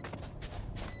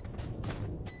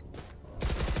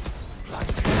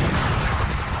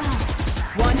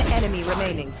 One enemy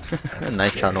remaining.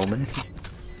 Nice shot, Omen.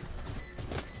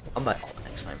 I might ult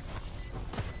next time.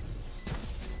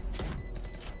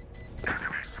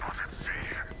 Enemy spotted C.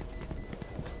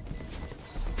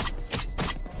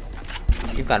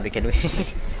 You gotta be kidding me.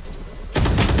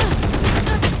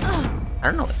 I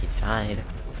don't know what he tried.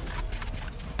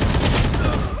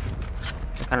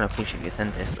 I kind of appreciate you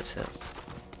sent it, but still.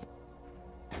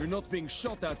 You're not being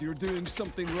shot at. You're doing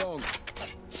something wrong.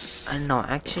 I don't know,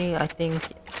 actually, I think.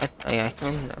 I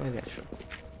can. Maybe I should.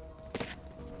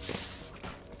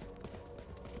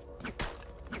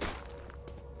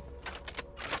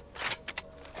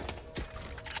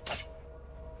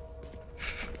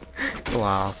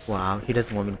 Wow, he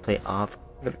doesn't want me to play off.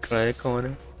 I'm gonna cry a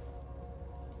corner.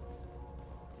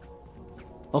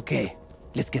 Okay,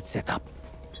 let's get set up.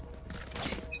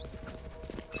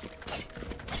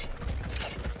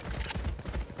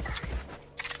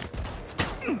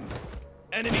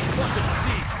 Enemy spotted C.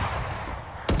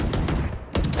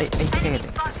 I can't.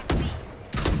 Spotted C.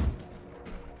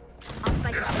 I'll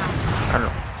spike it down. I don't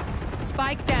know.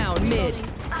 Spike down mid.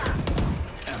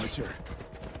 Amateur.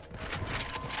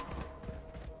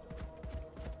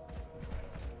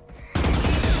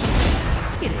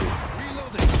 It is.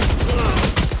 Reloading.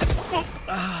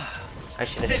 I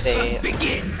should have stayed.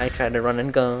 I tried to run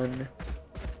and gun.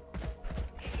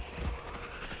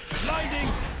 Blinding.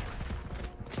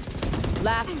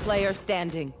 Last player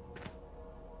standing.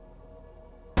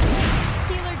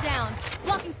 Healer down.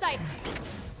 Blocking sight.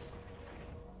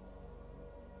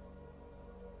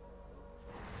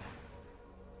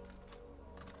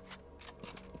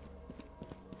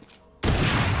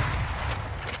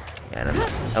 Yeah,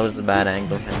 that was the bad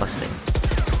angle, I must say.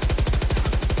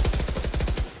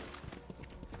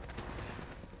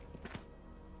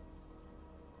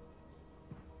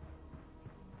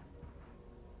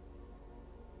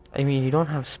 I mean, you don't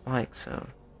have spikes, so...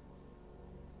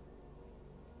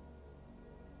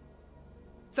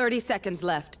 30 seconds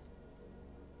left.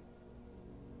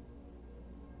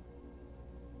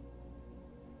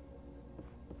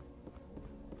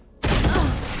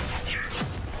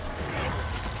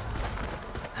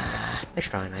 Nice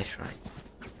try, nice try.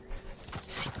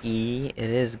 See, it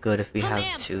is good if we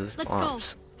have two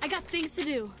bombs. I got things to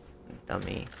do.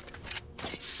 Dummy.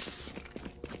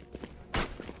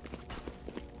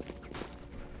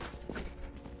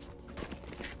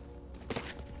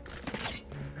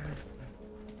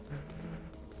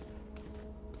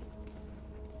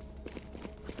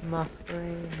 My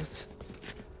frames.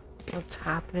 What's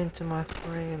happening to my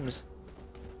frames?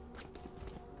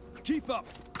 Keep up.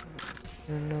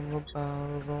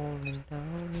 Rolling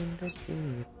down in the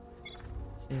deep.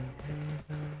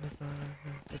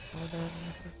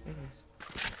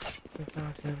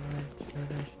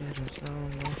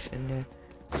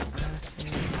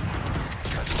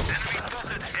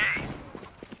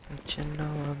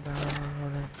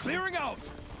 Clearing out!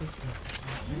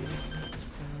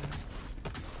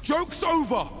 Joke's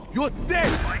over! You're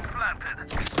dead!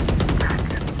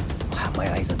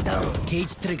 My eyes are down.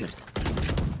 Cage triggered.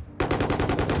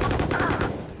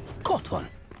 Caught one.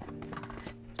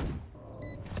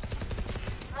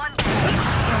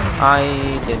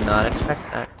 I did not expect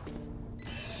that.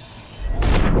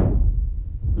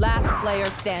 Last player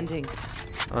standing.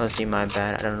 Oh, see, my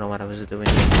bad. I don't know what I was doing.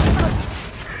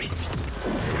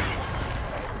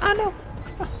 I know.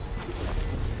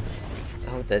 I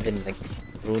hope that didn't like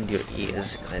ruin your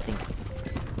ears, because I think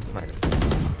my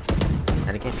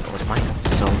and again it was mine,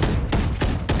 so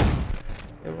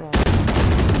you're wrong.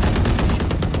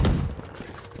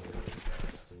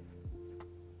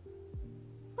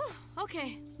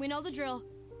 Okay, we know the drill.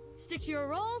 Stick to your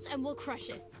roles and we'll crush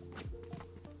it.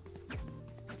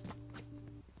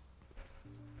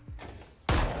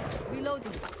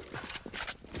 Reloading.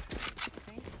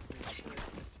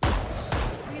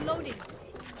 Reloading.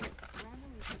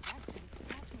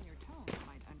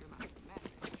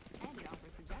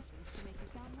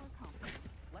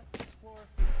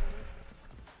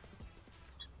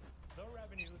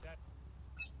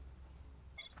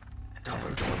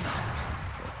 Cover going out.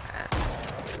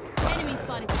 Enemy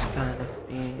spotted. It's kind of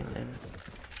feeling.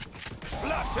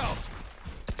 Flash out!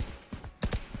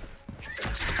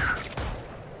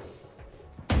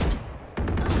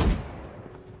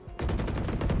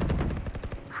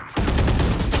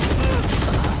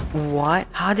 What?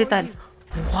 How did that?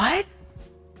 What?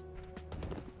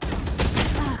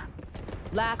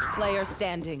 Last player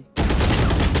standing.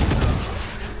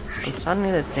 I'm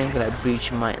starting to think that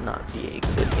Breach might not be a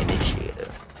good initiator.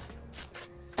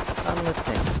 I'm starting to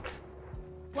think.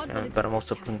 But I'm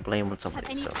also putting blame on somebody,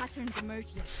 Have any so. patterns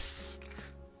emerged yet?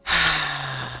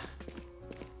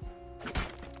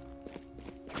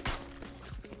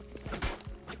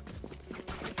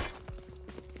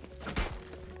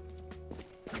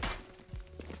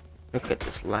 Look at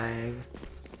this lag.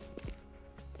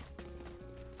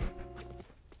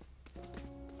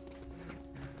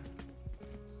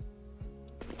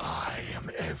 I am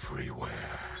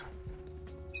everywhere.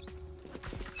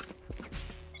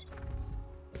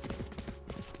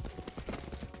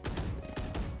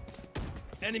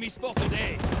 Enemy spotted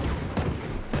A.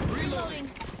 Reloading.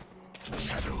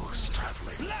 Shadows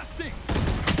traveling. Blasting!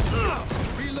 Are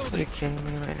Reloading. you kidding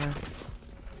me right now?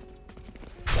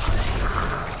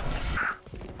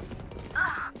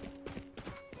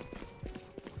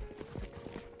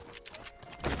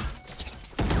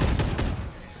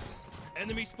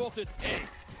 Enemy spotted A.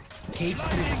 Cage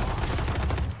triggered.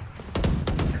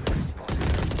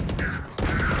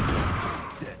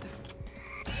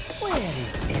 Where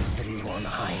is everyone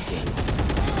hiding?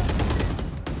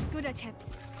 Good attempt.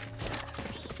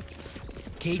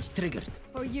 Cage triggered.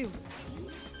 For you.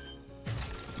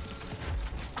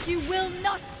 You will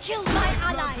not kill my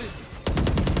ally!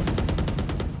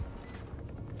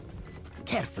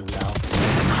 Careful now.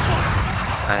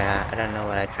 I don't know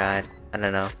what I tried. I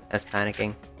don't know. I was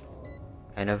panicking.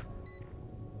 Kind of.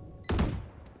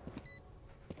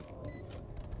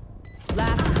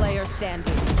 Last player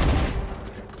standing.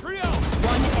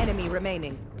 One enemy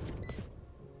remaining.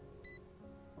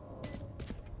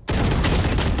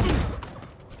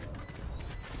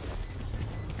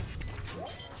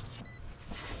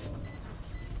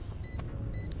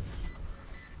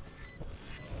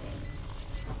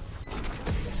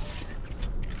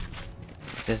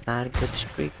 This is not a good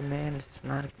streak, man. This is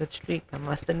not a good streak, I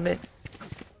must admit.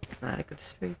 It's not a good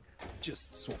streak.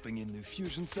 Just swapping in new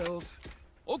fusion cells.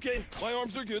 Okay, my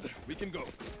arms are good. We can go.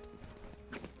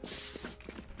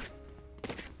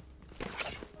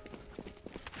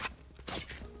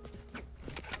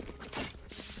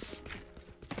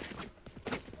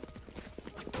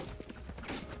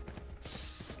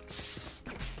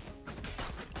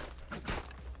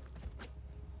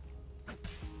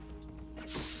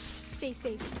 Stay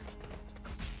safe.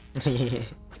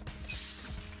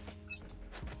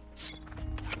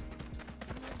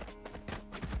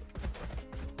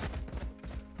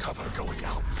 Cover going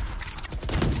out.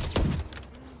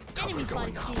 Cover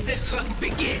going out. The hunt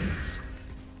begins.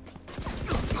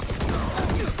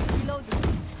 Reloading.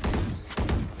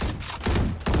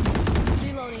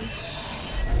 Reloading.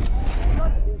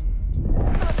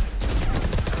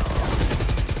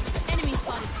 Enemy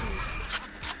spotted C.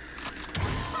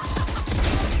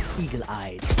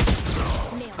 Eagle-eyed.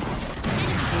 Nailed.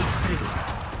 Cage triggered.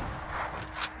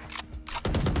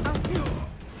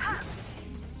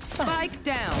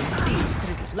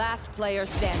 Last player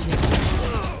standing.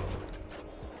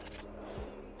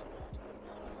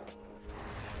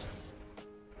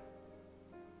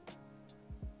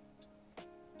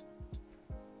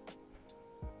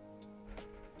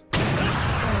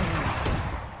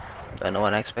 Don't know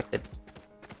what I expected.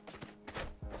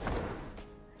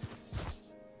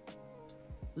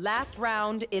 Last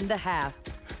round in the half.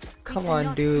 Come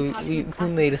on, dude. We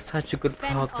made such a good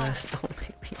progress. Don't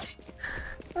make me.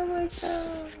 Oh my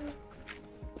god.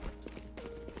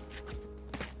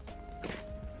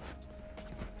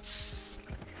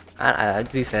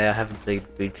 To be fair, I haven't played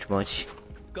Breach much.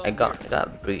 I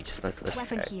got Breach as my first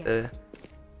character,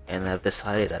 and I've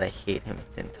decided that I hate him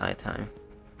the entire time.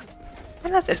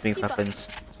 And that's just me preference.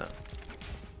 So.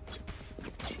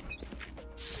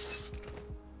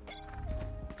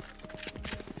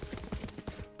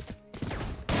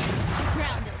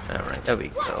 Alright, there we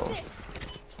go.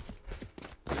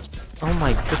 Oh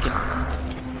my goodness.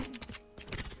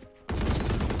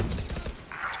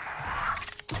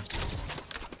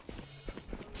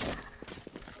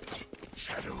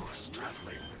 Shadows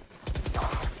traveling.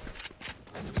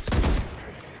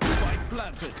 Spike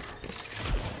planted.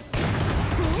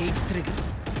 Cage trigger.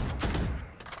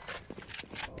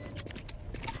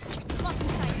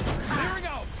 Clearing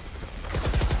out.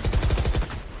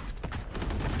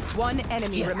 One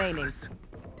enemy remaining.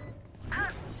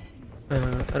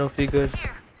 I don't feel good.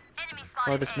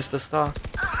 Oh, this Mr. Star.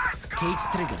 Cage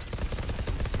trigger.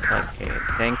 Okay,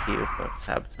 thank you for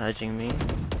sabotaging me.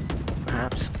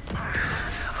 Perhaps.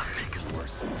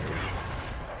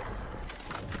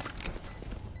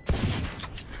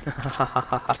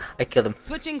 I killed him.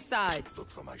 Switching sides. Look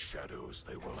for my shadows,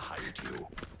 they will hide you.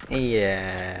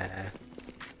 Yeah.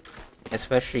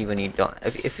 Especially when you don't.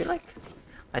 If you're like.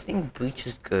 I think Breach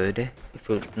is good if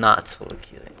you're not solo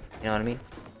queuing. You know what I mean?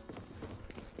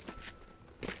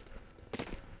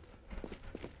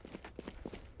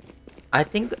 I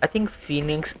think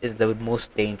Phoenix is the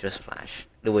most dangerous flash.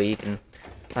 The way you can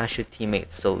flash your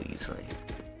teammates so easily.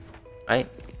 Right?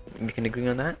 You can agree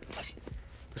on that?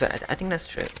 Because I think that's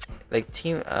true. Like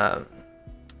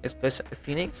especially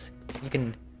Phoenix, you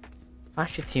can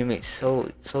flash your teammates so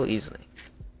easily.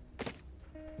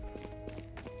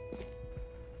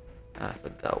 I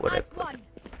forgot what I put.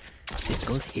 This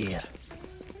goes here.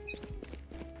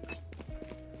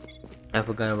 I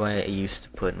forgot why I used to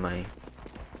put my.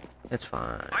 It's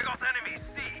fine. I got enemy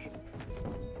C.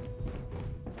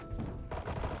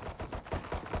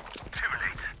 Too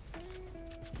late.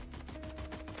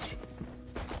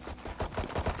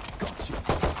 Gotcha.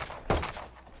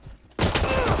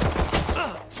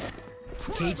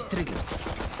 Cage trigger.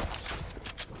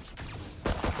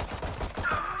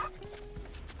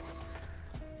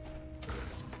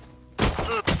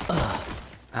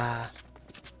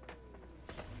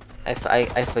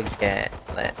 I forget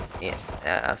that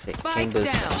I think Chambers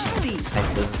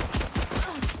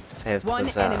One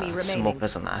enemy remaining. smoke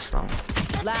doesn't last long.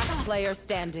 Last player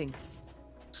standing.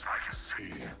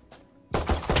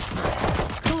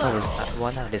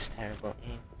 One out is terrible.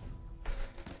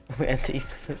 We anti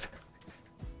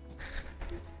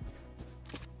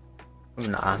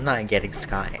I'm not getting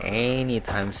Sky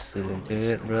anytime soon,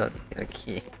 dude. Really,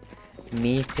 like,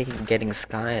 me getting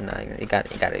Sky, and you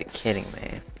gotta be kidding,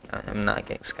 man. I'm not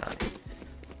getting Sky.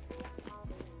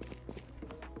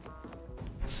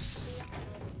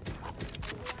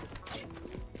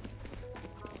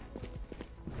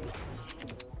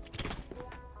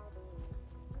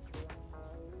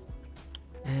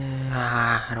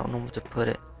 I don't know where to put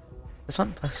it. This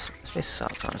one space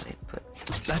sucks, honestly. Put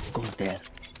that goes there.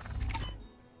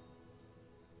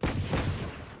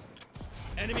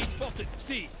 Enemy spotted.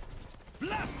 C.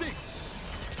 Blasting.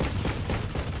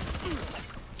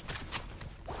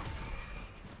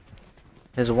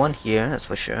 There's one here, that's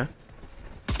for sure.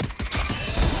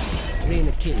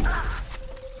 Rain kill.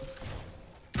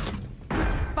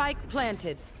 Spike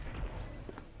planted.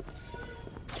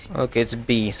 Okay, it's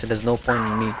B, so there's no point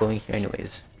in me going here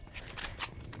anyways.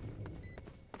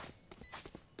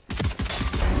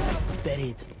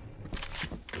 Buried.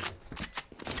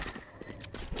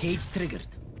 Cage triggered.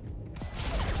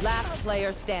 Last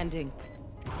player standing.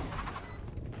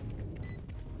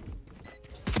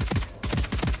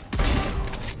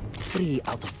 Three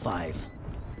out of 5.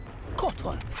 Caught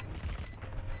one.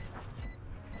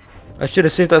 I should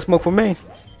have saved that smoke for me.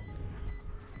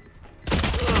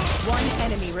 One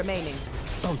enemy remaining.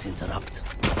 Don't interrupt.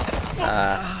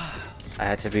 I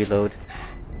had to reload.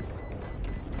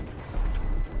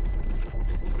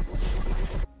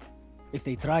 If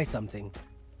they try something,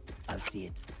 I'll see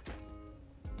it.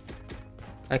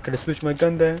 I could have switched my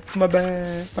gun there. My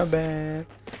bad. My bad.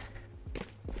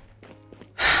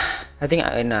 I think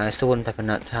I still wouldn't have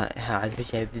enough time. I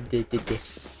think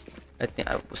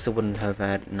I still wouldn't have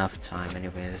had enough time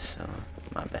anyways. So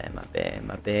my bad, man,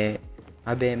 my bad.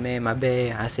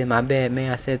 I said my bad,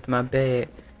 man. I said my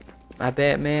bad. My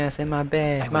bad, man. I said my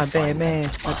bad, man. My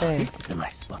bad. This is a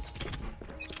nice spot.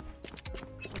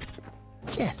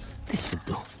 Yes, this should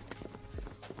do.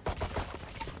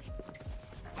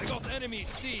 I got enemy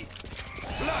C.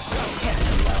 Flash out.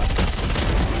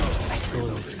 I saw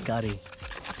the scurry.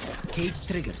 Cage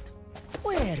triggered.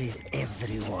 Where is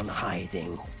everyone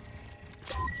hiding?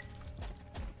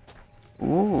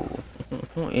 Ooh,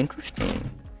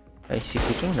 interesting. Is he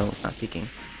peeking? No, it's not peeking.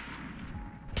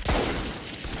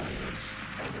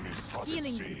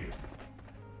 Healing.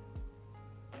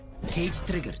 Cage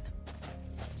triggered.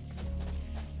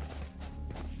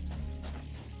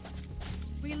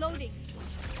 Reloading.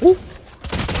 Ooh.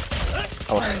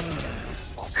 Oh.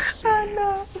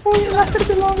 No. Oh, it lasted a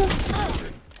bit longer.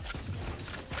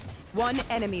 One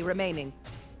enemy remaining.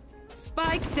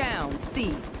 Spike down,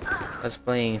 C. I was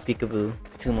playing peekaboo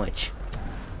too much.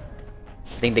 I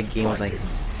think the game was like,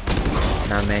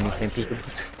 nah man, you playing peekaboo.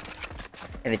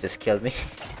 And it just killed me.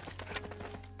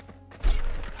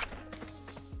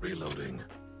 Reloading.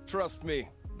 Trust me,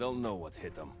 they'll know what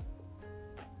hit them.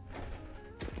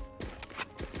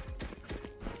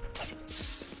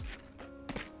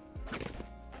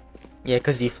 Yeah,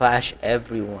 cause you flash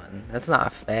everyone. That's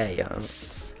not fair, yo.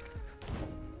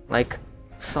 Like,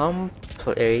 some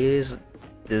players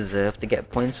deserve to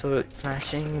get points for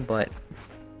flashing, but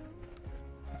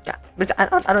yeah, but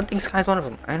I don't think Sky's one of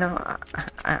them. I know.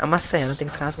 I must say, I don't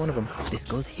think Sky's one of them. This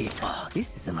goes here. Oh,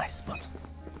 this is a nice spot.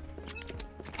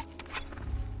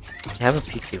 You haven't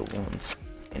peeked your wounds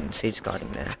and Sage guarding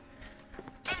there.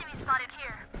 Enemy spotted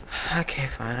here. Okay,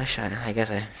 fine. I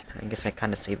guess I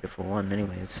kind of saved it for one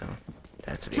anyway, so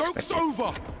that's to be Joke's expected.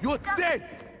 over! You're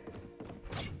dead!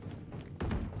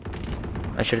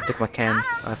 I should have took my cam.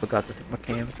 I forgot to take my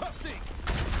cam.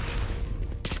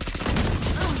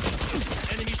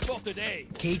 Enemy spotted A.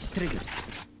 Cage triggered.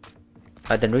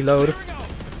 I then reload.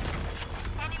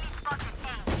 Enemy spotted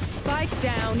A. Spike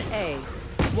down A.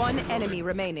 One enemy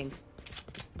remaining.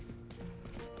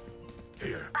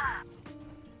 Here.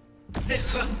 The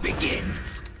hunt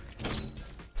begins.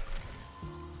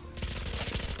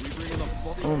 We bring in a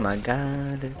body. Oh my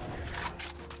god.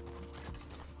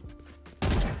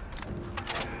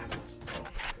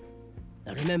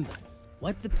 Now remember,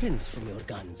 wipe the prints from your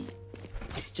guns.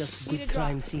 It's just good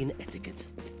crime scene etiquette.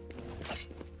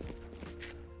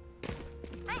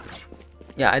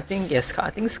 Yeah, I think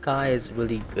Sky is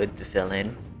really good to fill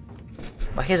in.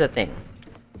 But here's the thing.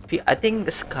 I think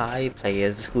the Sky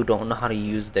players who don't know how to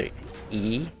use their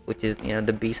E, which is, you know,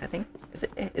 the beast, I think. Is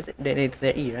it it's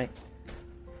their E, right?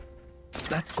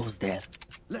 That goes there.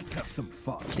 Let's have some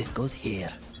fun. This goes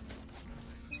here.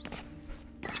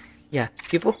 Yeah,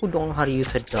 people who don't know how to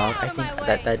use a dog, I think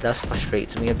that does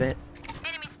frustrates me a bit.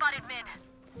 Enemy spotted mid.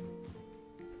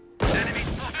 Enemy Enemy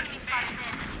spotted mid.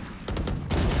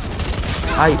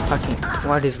 I fucking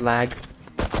what is lag?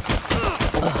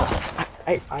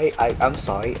 I'm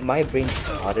sorry, my brain just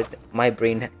started. My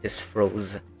brain just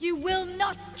froze. You will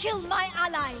not kill my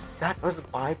allies. That was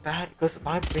my bad because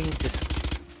my brain just.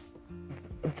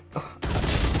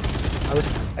 I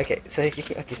was okay. So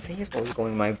okay, say here's what was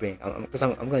going in my brain. Because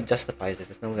I'm gonna justify this.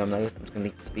 There's no way I'm not. I'm just gonna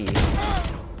make this be.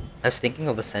 I was thinking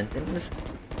of a sentence.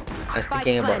 I was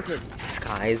thinking about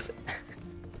skies.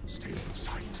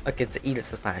 Okay, it's the E,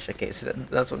 it's the flash. Okay, so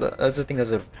that's the thing I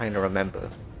was trying to remember.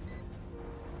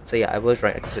 So yeah, I was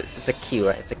right. It's a Q,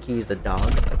 right? It's a Q is the dog.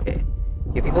 Okay.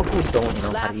 Okay, people who don't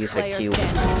know how to use a Q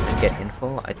and get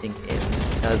info, I think it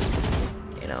does,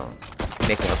 you know,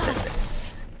 make more sense.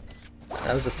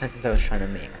 That was the sentence I was trying to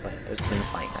make, but it was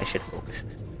simplifying. I should focus.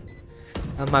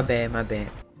 Oh, my bad, my bad.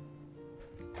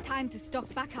 Time to stock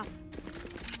back up.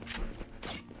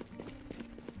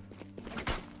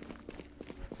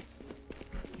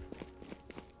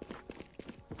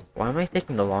 Why am I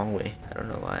taking the long way? I don't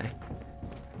know why.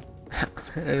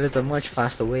 There's a much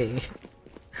faster way.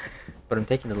 But I'm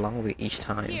taking the long way each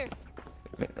time.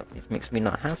 It makes me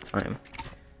not have time.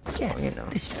 Yes, well, you know.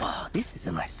 This is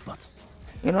a nice spot.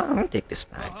 You know, I'm gonna take this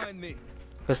back.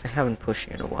 Because they haven't pushed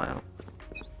in a while.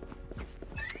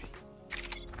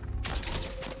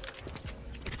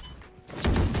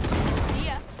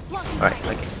 Alright,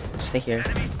 okay. Stay here.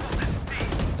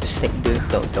 Just stay,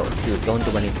 don't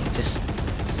do anything. Just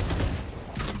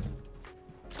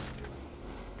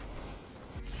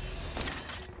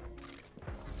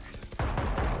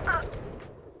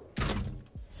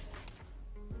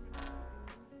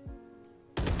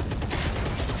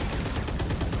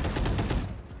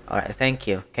Alright, thank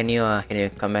you. Can you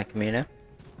come back to me now?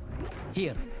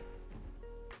 Here.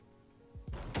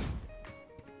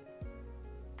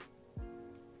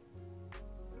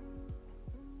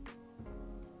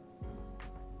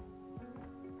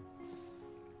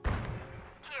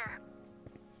 Here.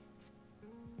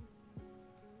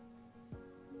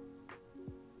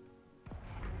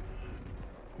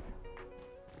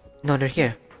 No, they're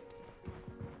here.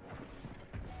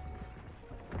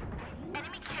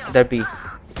 Enemy kill. There be.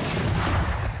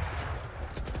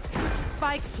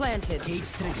 Spike planted.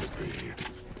 Cage triggered.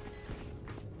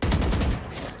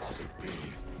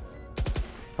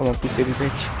 Come on, big baby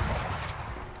bitch.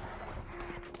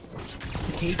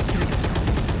 Cage triggered.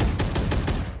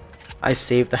 I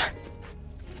saved that.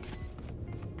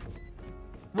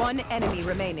 One enemy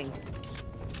remaining.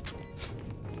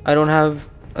 I don't have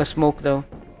a smoke though.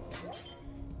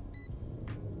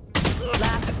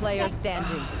 Last player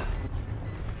standing.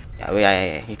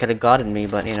 Yeah, he could have gotten me,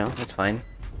 but you know, it's fine.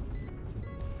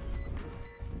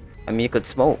 I mean, you could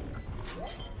smoke.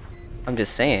 I'm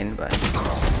just saying, but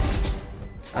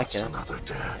That's okay. another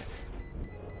death.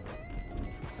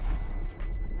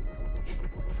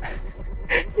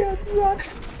 Yeah, to be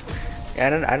honest. Yeah, I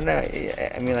don't know.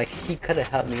 I mean, like, he could have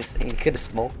helped me. He could have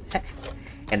smoked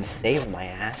and saved my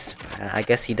ass. I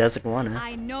guess he doesn't wanna.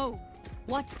 I know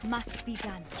what must be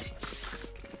done.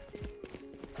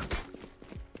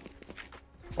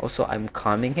 Also, I'm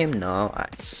calming him. No,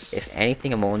 if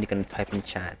anything, I'm only gonna type in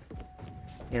chat.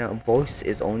 You know, voice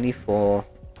is only for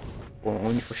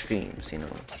streams. You know,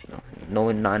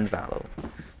 no non-Valo.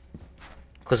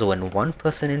 Because when one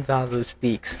person in Valo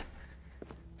speaks,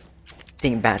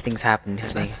 bad things happen.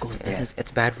 It's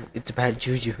bad. It's bad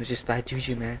juju. It's just bad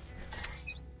juju, man.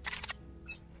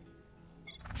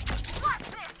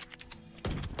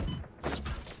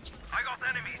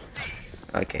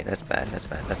 Okay, that's bad. That's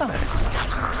bad. That's bad.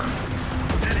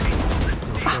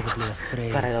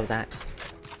 God, I love that.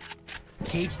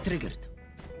 Cage triggered.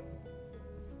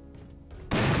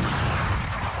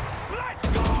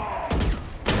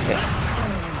 Okay.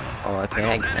 Oh, okay.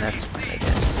 That's fine, I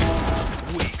guess.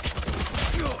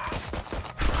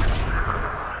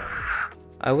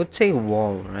 I would say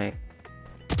wall, right?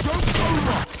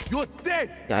 You're dead.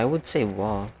 Yeah, I would say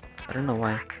wall. I don't know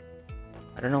why.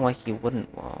 I don't know why he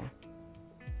wouldn't wall.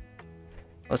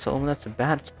 Also, that's a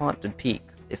bad spot to peek,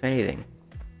 if anything.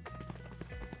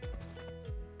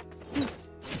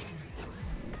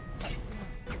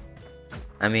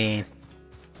 I mean,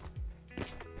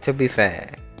 to be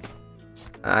fair,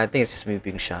 I think it's just me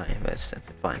being shy, but it's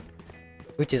fine.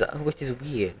 Which is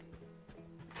weird,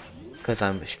 because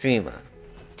I'm a streamer.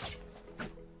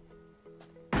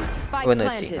 Spike Well, no,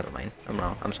 it's C. planted. Never mind. I'm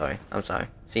wrong. I'm sorry. I'm sorry.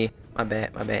 C. My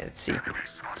bad. My bad. It's C.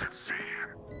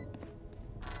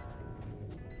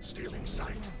 Stealing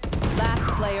sight. Last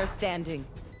player standing.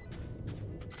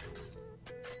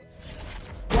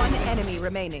 One enemy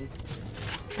remaining.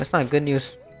 That's not good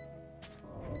news.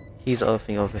 He's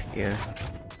offing over here.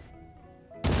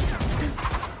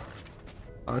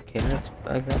 Okay,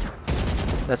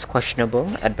 that's questionable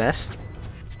at best.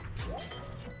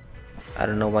 I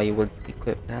don't know why you would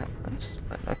equip that,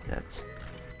 but okay, that's.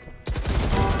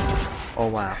 Oh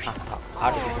wow!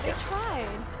 How did you get this?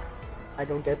 I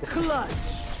don't get this. Clutch.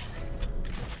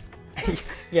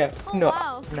 Yeah. Oh, No.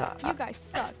 wow. No. You guys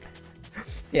suck.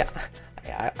 Yeah.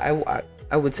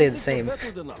 I would say the same.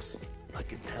 Better than us. I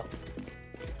can tell.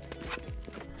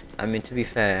 I mean, to be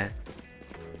fair,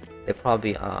 they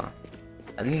probably are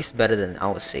at least better than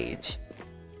our Sage,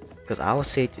 because our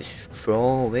Sage is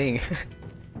strolling.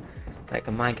 Like,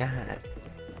 oh my god.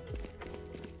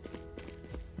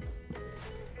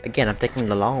 Again, I'm taking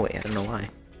the long way. I don't know why.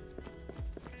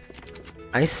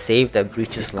 I saved that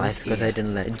Breach's life because I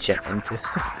didn't let Jet enter.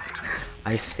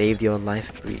 I saved your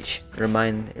life, Breach.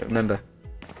 Remember.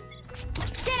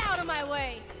 Get out of my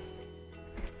way.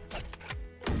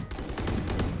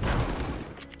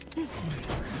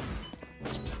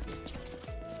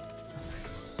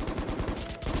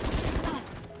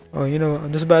 Oh, you know,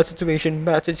 this is a bad situation.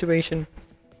 Bad situation.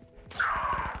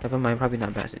 Never mind, probably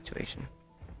not bad situation.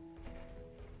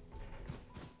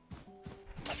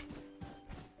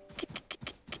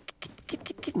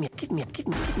 Give me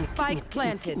Spike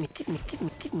planted. give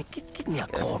me a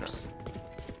corpse.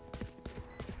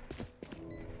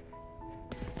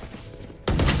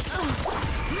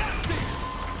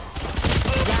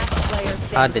 Last player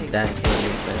standing. How did that kill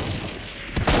you first?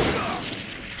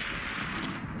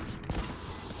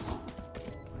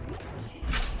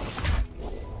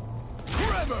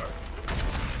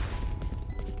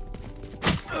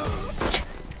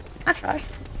 I tried.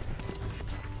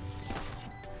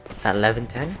 Is that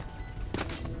 11-10?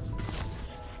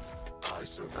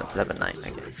 That's level 9.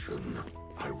 Okay.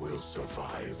 I will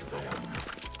survive them.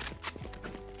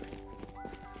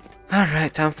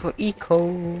 Alright, time for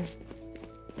eco.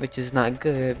 Which is not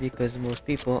good because most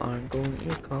people aren't going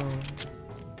eco.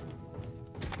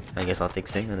 I guess I'll take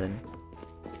Stinger then.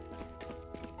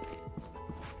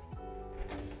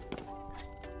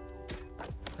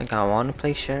 Like, I want to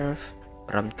play Sheriff,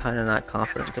 but I'm kind of not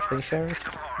confident to play Sheriff.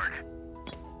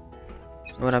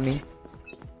 Know what I mean?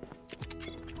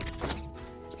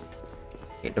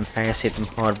 Hit them fast, hit them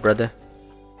hard, brother.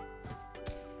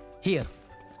 Here.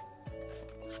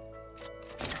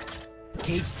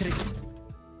 Cage 3.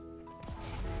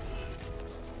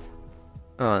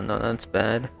 Oh no, that's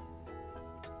bad.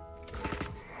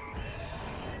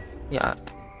 Yeah,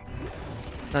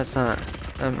 that's not.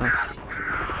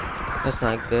 That's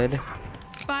not good.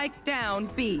 Spike down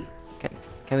B.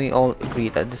 Can we all agree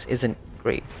that this isn't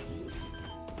great?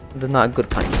 The not good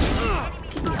kind.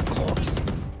 Give me a corpse.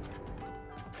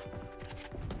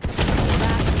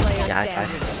 Yeah,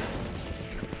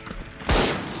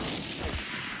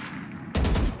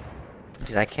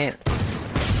 Dude, I can't.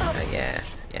 Yeah,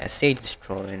 Sage is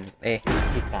trolling. Hey,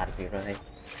 he's gotta be right.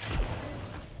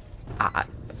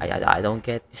 I don't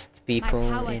get these people,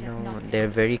 you know, they're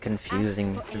very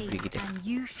confusing to read.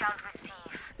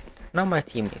 Not my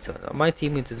teammates, my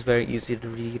teammates is very easy to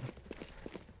read.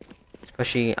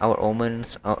 Especially our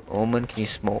Omens. Omen, can you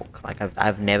smoke? Like,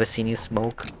 I've never seen you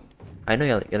smoke. I know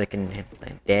you're like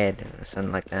dead or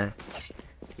something like that.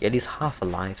 You're at least half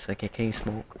alive, so okay, can you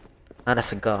smoke? Not a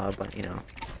cigar, but you know,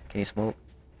 can you smoke?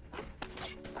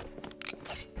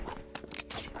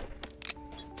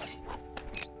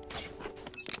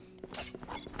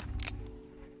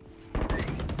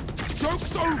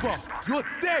 Joke's over! You're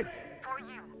dead!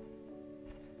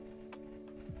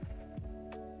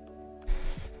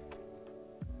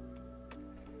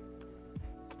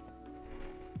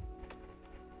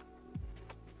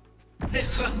 The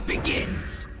hunt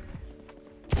begins.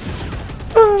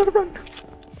 Run.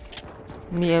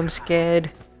 Me, I'm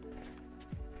scared.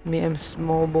 Me, I'm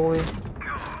small boy.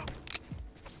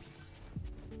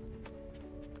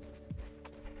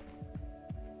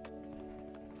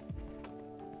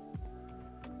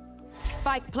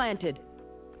 Spike planted.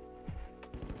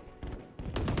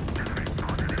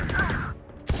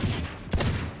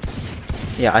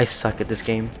 Yeah, I suck at this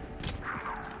game.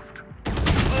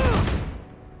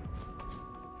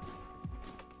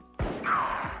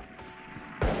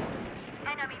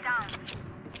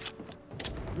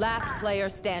 Last player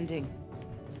standing.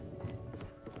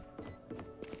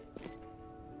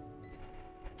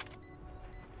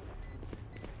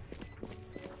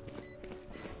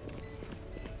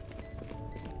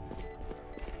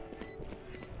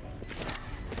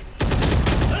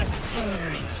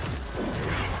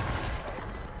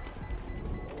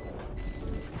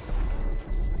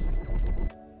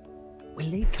 Will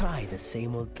they try the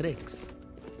same old tricks?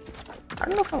 I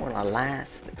don't know if I want to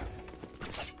last.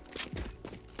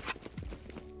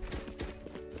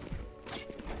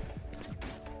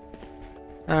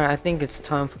 Alright, I think it's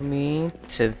time for me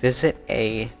to visit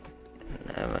I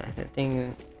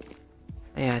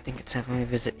think it's time for me to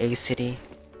visit a city.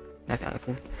 I don't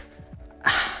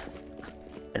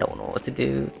know what to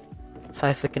do.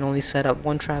 Cypher can only set up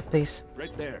one trap, please.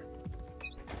 Right there.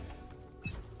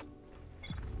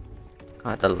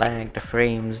 God, the lag, the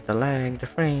frames, the lag, the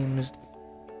frames.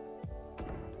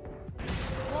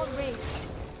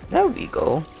 There we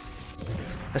go.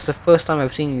 That's the first time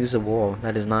I've seen you use a wall.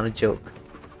 That is not a joke.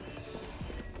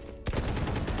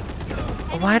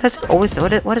 Why does it always? Why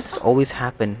does this always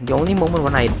happen? The only moment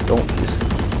when I don't use it.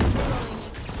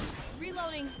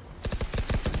 Reloading.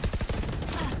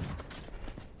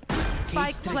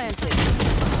 Spike planted.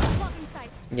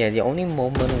 Yeah, the only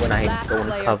moment when I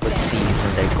don't cover C is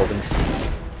when they're going C.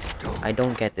 I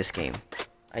don't get this game.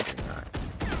 I do not.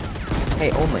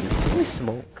 Hey, Omen, can we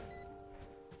smoke?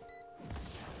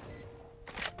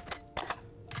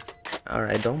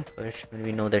 Alright, don't push when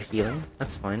we know they're healing.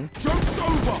 That's fine.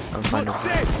 I'm fine with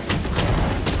that.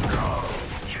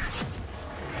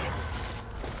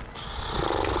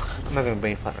 I'm having a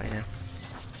brain fart right now.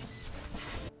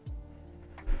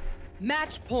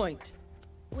 Match point.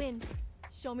 Win.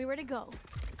 Show me where to go.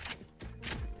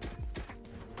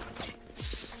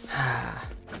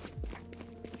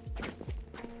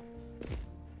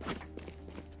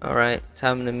 Alright,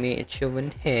 time to meet you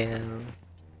in hell.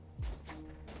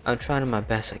 I'm trying my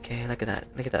best, okay? Look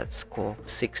at that score.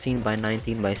 16 by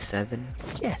 19 by 7.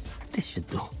 Yes, this should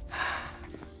do.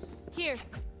 Here.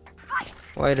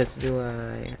 Why is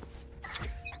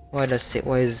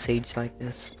Sage like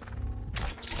this?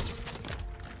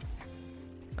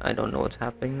 I don't know what's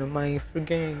happening to my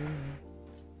game.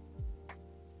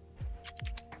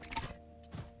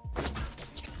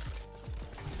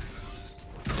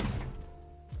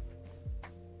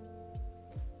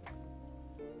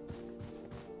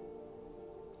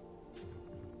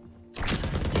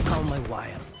 Take out my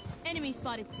wire. Enemy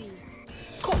spotted C.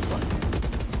 Caught one.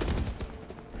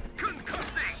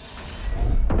 Concussing!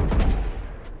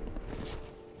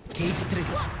 Cage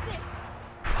trigger.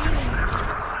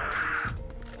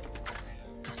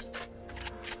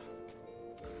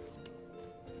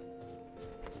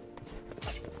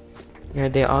 Yeah,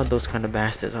 they are those kind of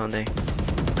bastards, aren't they?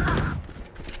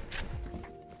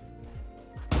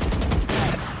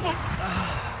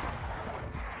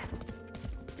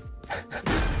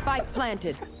 Spike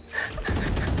planted.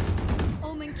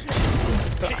 Omen kill.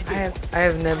 I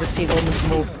have never seen Omen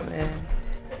smoke, man.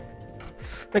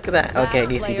 Look at that. Okay, at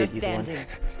least he did use one.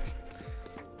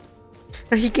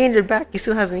 No, he gained it back. He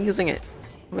still hasn't using it.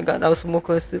 Oh my god, that was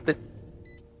smoke stupid.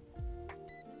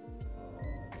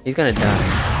 He's gonna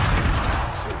die.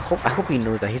 I hope he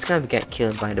knows that he's gonna get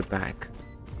killed by the back.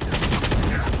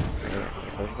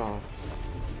 What's wrong?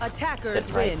 Attackers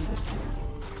win.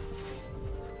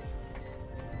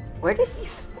 Where did he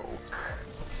smoke?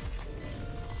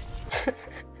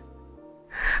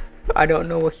 I don't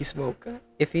know what he smoked.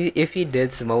 If he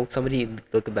did smoke, somebody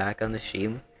look back on the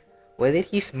stream. Where did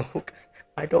he smoke?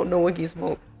 I don't know what he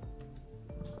smoked.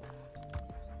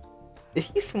 Did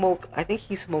he smoke? I think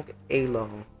he smoked A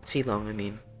long, C long. I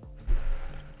mean.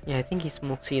 Yeah, I think he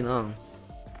smoked C long,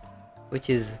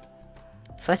 which is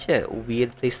such a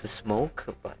weird place to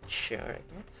smoke, but sure, I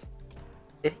guess.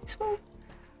 Did he smoke?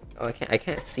 Oh, I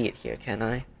can't see it here, can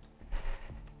I?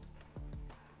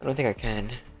 I don't think I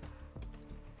can.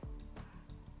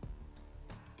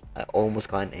 I almost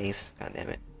got an ace. God damn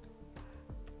it.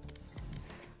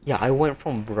 Yeah, I went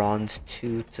from bronze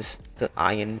 2 to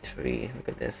iron 3. Look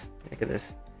at this. Look at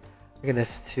this. Look at this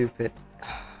stupid.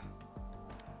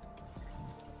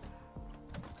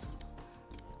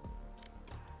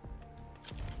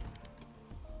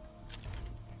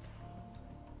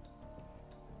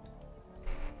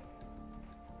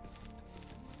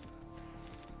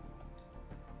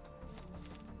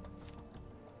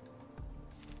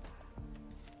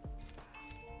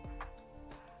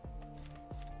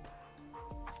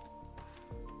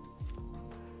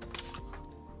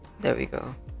 There we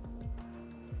go.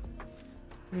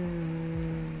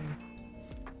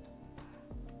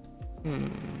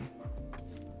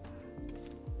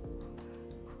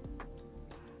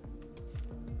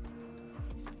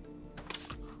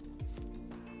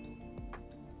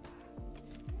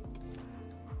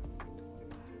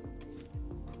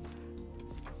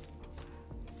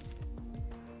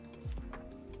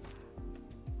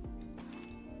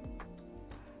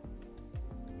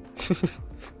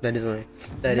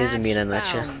 That is me in a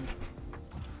nutshell.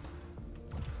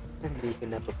 And you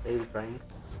can never play rank.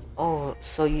 Oh,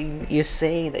 so you're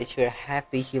saying that you're a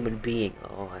happy human being.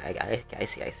 Oh, I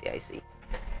see.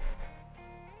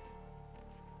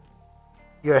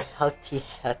 You're a healthy,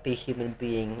 happy human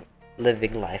being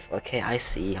living life. Okay, I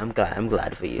see. I'm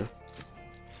glad for you.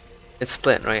 It's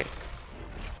split, right?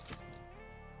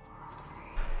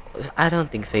 I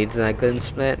don't think Fade's that good in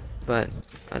split, but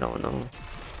I don't know.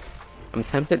 I'm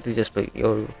tempted to just play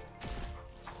Yoru.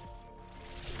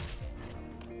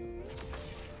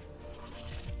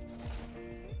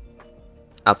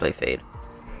 I'll play Fade.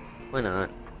 Why not?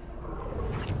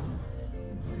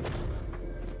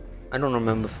 I don't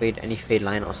remember any Fade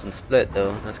lineups in Split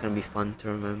though. That's gonna be fun to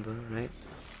remember, right?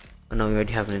 Oh no, we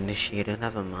already have an initiator.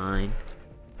 Never mind.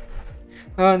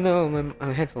 Oh no,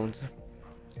 my headphones.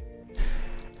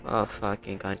 Oh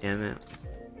fucking goddamn it.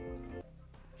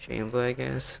 Chamber, I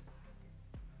guess.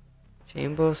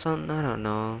 Chamber or something? I don't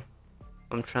know.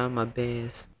 I'm trying my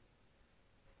best.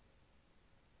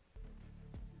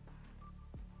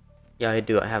 Yeah, I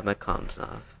do. I have my comms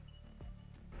off.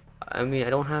 I mean, I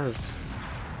don't have...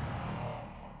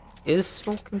 Is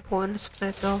smoke important to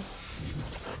Split though?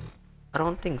 I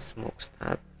don't think smoke's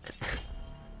that...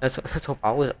 let's hope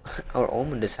our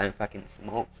Omen this time fucking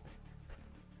smokes.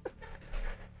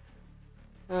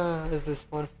 Is this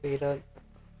one Fade up?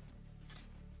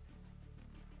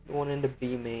 The one in the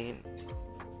B main.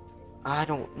 I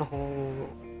don't know.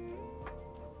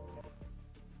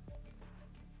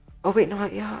 Oh wait, no,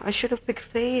 yeah, I should have picked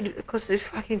Fade because the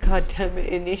fucking goddamn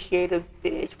initiator,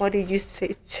 bitch. Why did you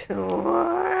say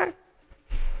so?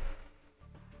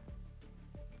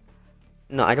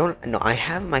 No, I don't. No, I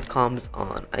have my comms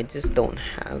on. I just don't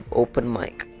have open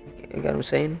mic. You get what I'm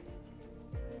saying?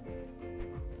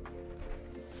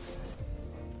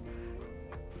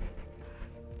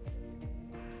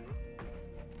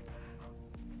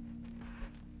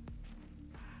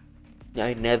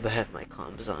 I never have my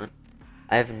comms on.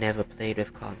 I've never played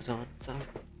with comms on, so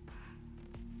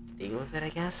deal with it, I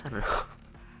guess. I don't know.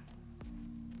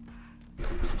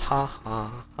 Ha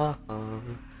ha ha ha.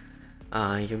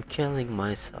 I am killing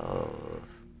myself.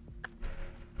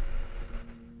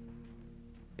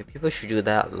 People should do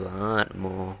that a lot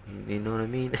more. You know what I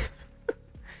mean?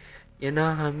 You know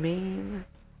what I mean?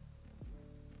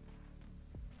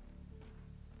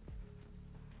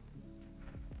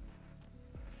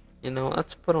 You know,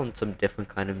 let's put on some different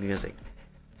kind of music.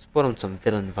 Let's put on some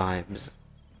villain vibes.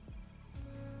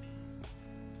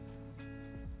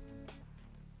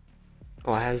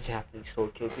 Oh, how did you happen to still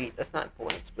kill beat? That's not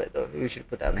point split though. We should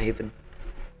put that on Haven.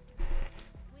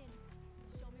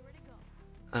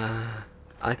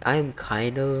 I'm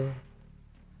kind of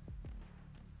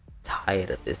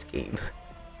tired of this game.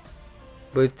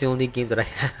 But it's the only game that I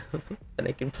have that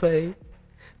I can play.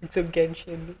 It's a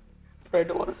Genshin. But I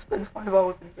don't want to spend 5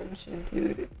 hours in Genshin,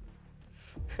 dude.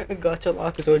 Gacha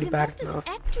lock is already back now.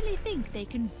 Actually think they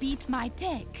can beat my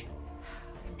tech.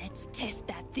 Let's test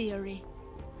that theory.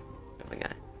 Oh my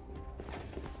god.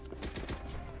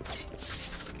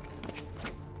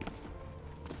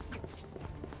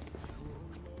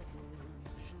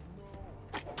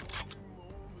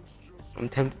 I'm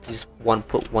tempted to just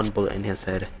put one bullet in his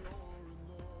head.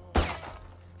 There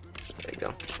you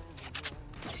go.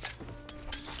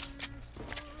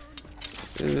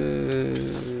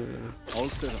 All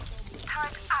set up.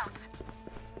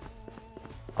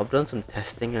 I've done some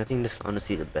testing. I think this is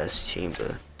honestly the best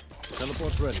chamber.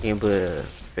 Teleport's ready. Chamber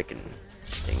freaking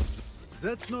thing.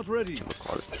 That's not ready.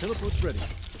 Call it. Teleport's ready.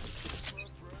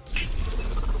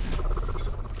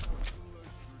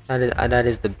 That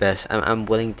is the best. I'm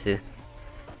willing to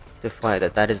fight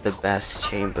that is the best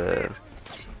chamber.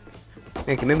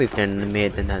 Okay, maybe if they're in the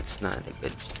mid, then that's not a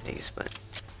good case, but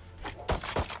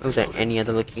was there any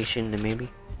other location then maybe?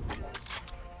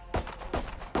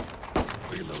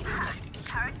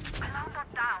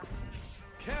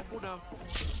 Careful now.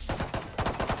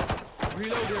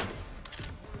 Reloading.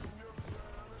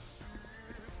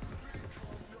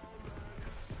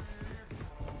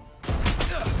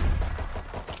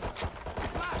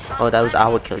 Oh, that was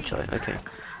our killjoy. Okay.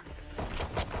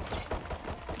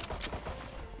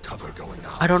 Cover going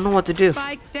out. I don't know what to do.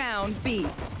 Spike down B.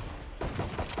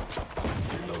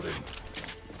 Reloading.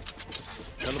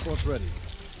 Teleport's ready.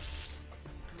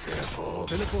 Careful.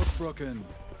 Teleport's broken.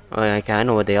 Oh, yeah, okay, I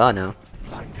know what they are now.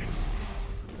 Blinding.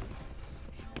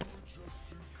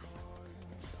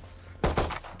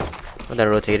 Oh, they're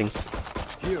rotating.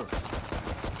 Here.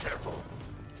 Careful.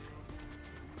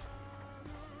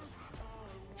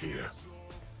 Here.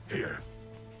 Here.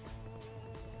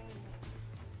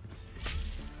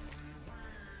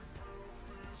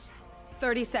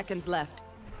 Thirty seconds left.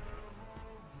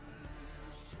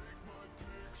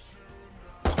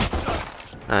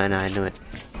 No, I knew it.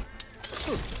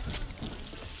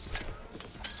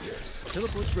 Yes.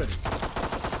 Teleport's ready.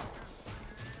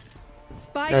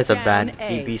 Spike That's a down bad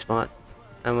A. TB spot,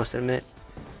 I must admit.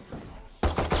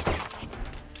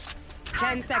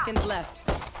 10 seconds left.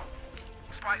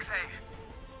 Spike's A.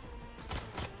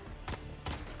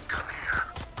 Come here.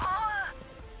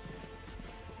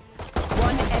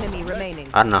 One enemy remaining.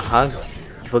 I don't know how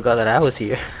you forgot that I was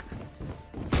here.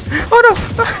 Oh no!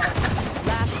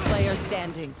 Last player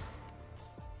standing.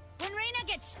 When Reina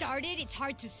gets started, it's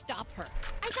hard to stop her.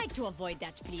 I'd like to avoid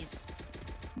that, please.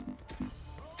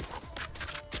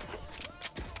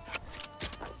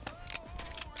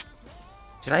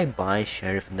 Should I buy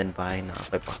Sheriff and then buy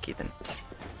Bucky then?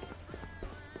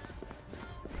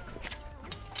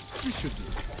 We should do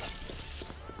it.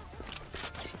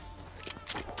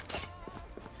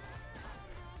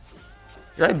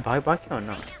 Should I buy Bucky or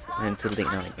not? And to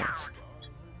link now, I guess.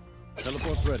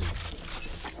 Teleport's ready.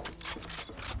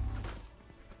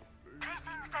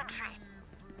 Placing sentry.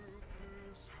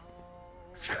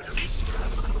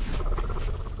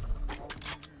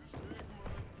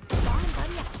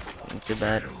 Ain't too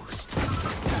bad.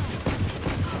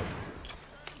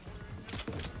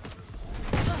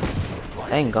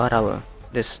 Thank God our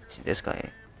this guy.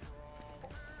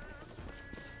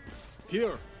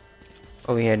 Here.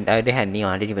 Oh, they had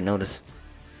neon. I didn't even notice.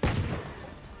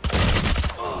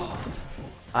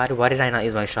 Why did I not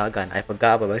use my shotgun? I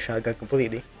forgot about my shotgun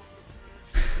completely.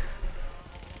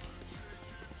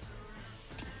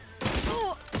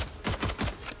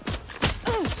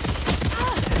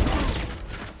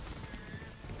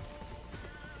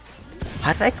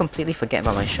 How did I completely forget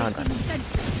about my shotgun?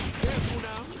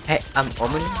 Hey,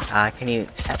 Omen, can you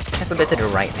step a bit to the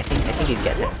right? I think you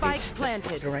get it. Spike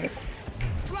planted. To the right.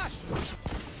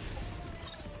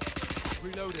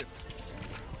 Reloaded.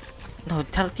 No,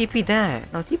 tell TP there.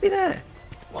 No, TP there.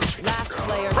 Last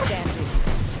player standing.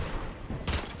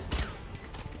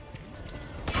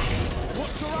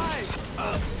 What's your eyes?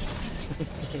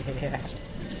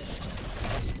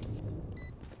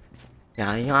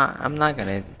 Yeah, you know, I'm not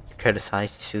gonna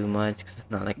criticize too much because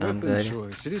it's not like I'm Weapon good.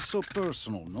 choice. It is so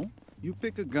personal, no? You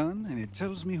pick a gun and it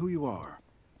tells me who you are.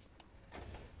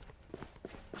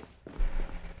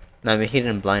 No, I mean, he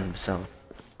didn't blind himself.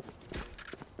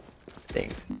 I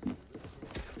think.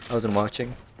 I wasn't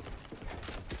watching.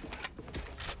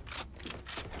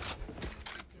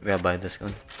 Maybe I'll buy this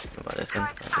gun. I'll buy this gun.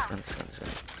 Buy this gun. This gun. This gun.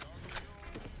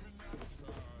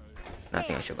 I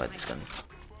think I should buy this gun.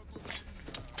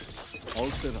 All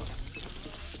set up.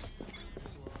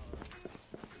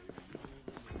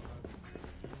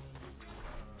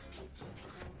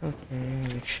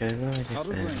 Okay, sugar Out of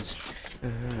range.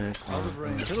 Out of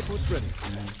range. Teleport's ready.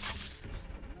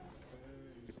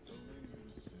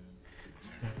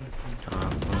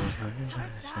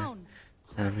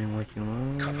 Tell me what you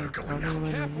want. Cover going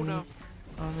out. Careful now.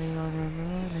 Tell me what you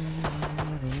want.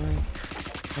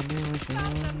 Tell me what you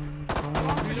want.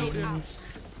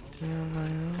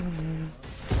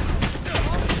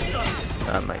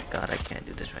 Oh my god, I can't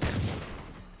do this right now.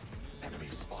 Enemy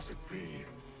spotted B.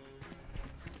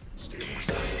 Stealing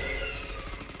sight.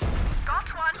 Got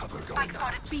one. Cover Spike going out.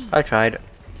 spotted B. I tried.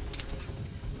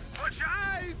 Watch your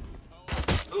eyes!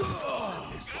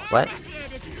 What?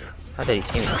 Initiated. How did he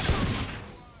see me?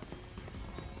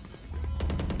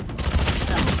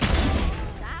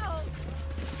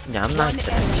 Yeah, I'm not. One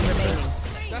enemy remaining.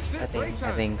 That's it, break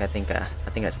time. I think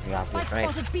that's pretty obvious, right?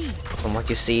 From what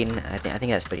you've seen, I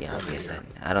think that's pretty obvious. And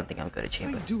I don't think I'm good at I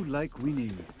chamber. do like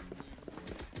winning.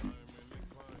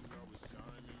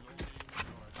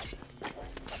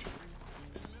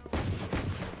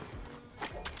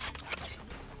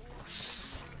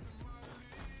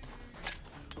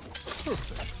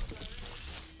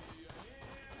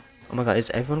 Oh my god, is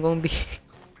everyone gonna be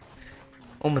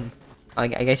Omen? I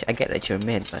guess I get that you're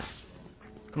mid, but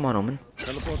come on, Omen.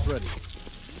 Teleport's ready.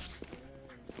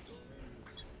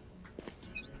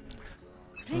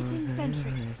 Placing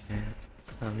sentry.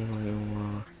 Tell me what you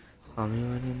want. Call me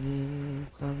when you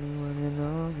need. Call me when you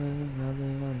know me. I'll be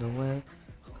on the way.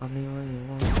 Call me when you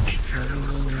want. Call me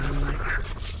when you need.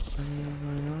 Call me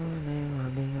when you know me.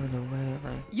 I'll be on the way.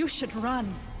 Like You should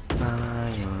run. by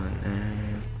your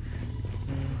name.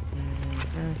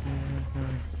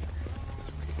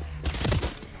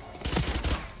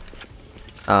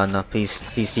 Oh no, please,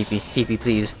 please, TP, TP,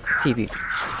 please, TP.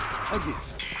 A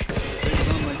gift.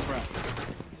 Take on my trap.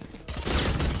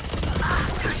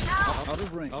 Out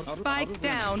of range. Spike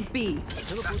down B.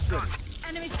 Teleport's ready.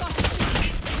 Enemy spotted.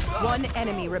 One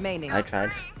enemy remaining. I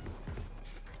tried.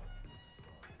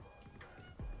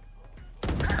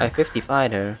 I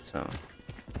 55'd her, so.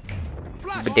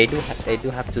 But they do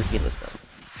have two healers though.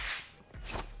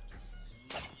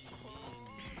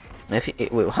 If he,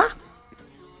 wait, huh?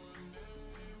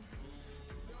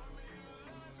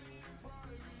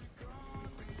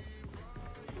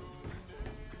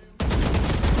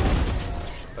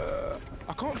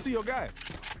 I can't see your guy.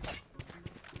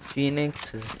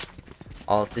 Phoenix is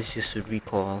all this is to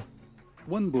recall.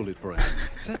 One bullet per enemy.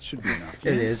 That should be enough.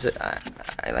 It yes? is.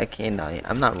 I like it.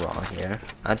 I'm not wrong here.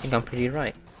 I think I'm pretty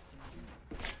right.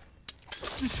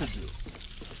 This should do.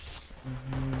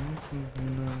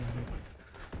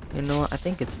 You know what? I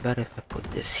think it's better if I put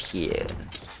this here.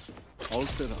 All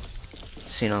set up.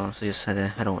 So, you know, so just so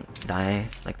that I don't die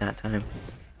like that time.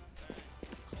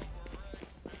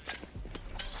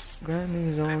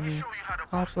 Grammys on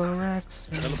paparazzi.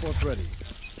 Teleport's ready.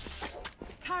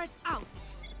 Turret out.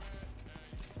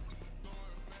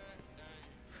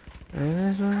 And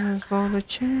this one is for the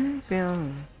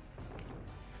champion.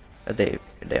 They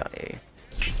are A.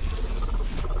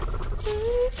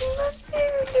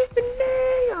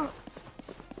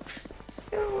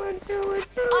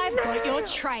 I've got your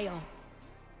trail.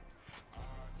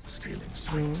 Stealing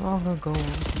sight. Too long ago. I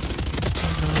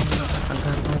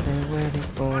got what they're waiting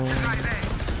for.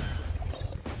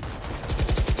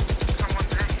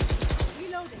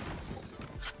 Reloading.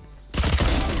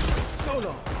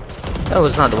 Solo. That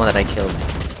was not the one that I killed.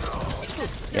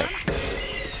 Yep.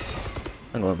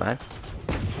 I'm going back.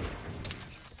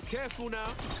 Careful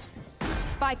now.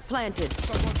 Spike planted.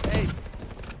 Someone A.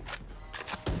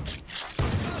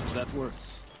 That works.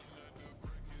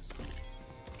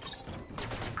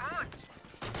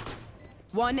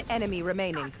 One enemy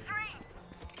remaining.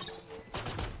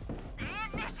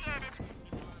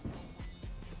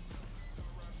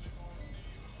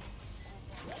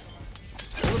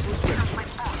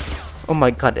 Oh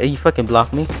my god, you fucking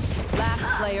blocked me. Last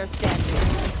player standing.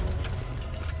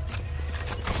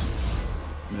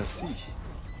 Merci.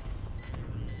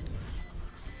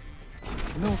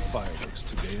 No fireworks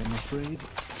today, I'm afraid.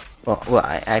 Well,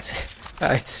 I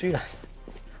just realized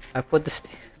I put this.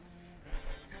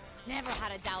 Never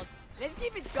had a doubt. Let's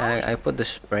keep it going. I put the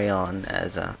spray on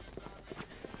as a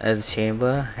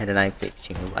chamber, and then I picked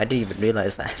chamber. I didn't even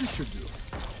realize that.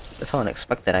 That's how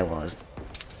unexpected I was.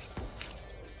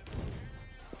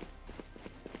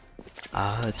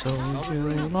 I told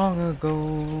you long ago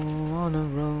on the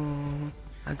road,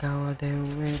 I got what they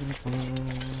were waiting for.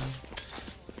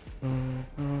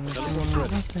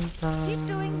 Keep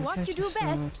doing what you do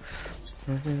best.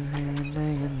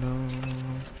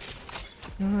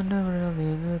 You were never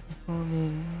really looking for me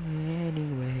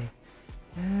anyway.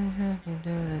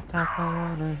 That's I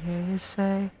wanna hear you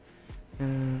say.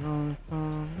 You're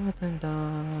from nothing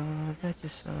down, that you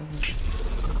saw.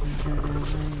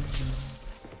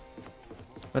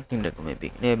 I think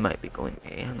they might be going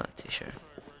A, I'm not too sure.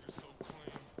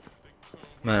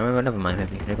 Never mind,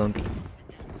 maybe they're going B.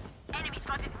 Enemy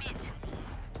spotted mid.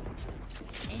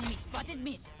 Enemy spotted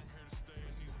mid.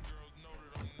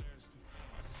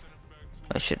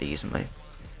 I should have used my.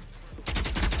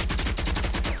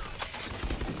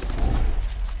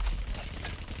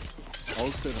 All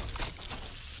set up.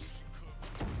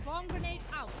 Swarm grenade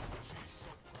out.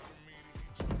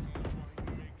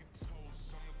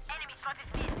 Enemy spotted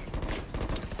mid.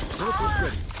 Teleport's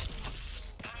ready.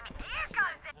 Enemy, here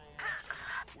goes the...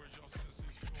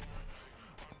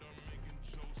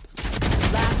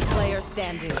 Last player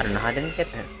standing. I don't know how I didn't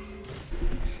get there.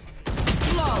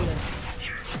 Flawless.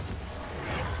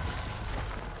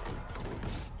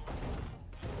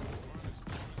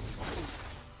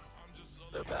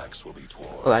 Will be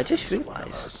oh, I just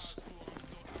realized.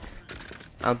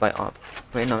 I'll buy op.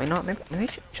 Wait, no, maybe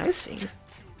should I save?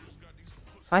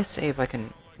 If I save, I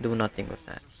can do nothing with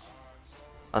that.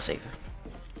 I'll save.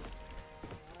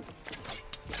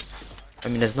 I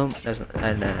mean, there's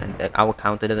our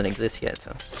counter doesn't exist yet,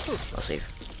 so I'll save.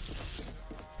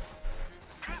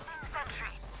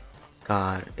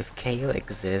 God, if KO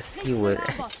exists, he would.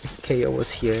 If KO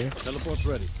was here, Teleport's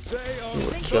ready. He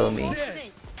would kill me.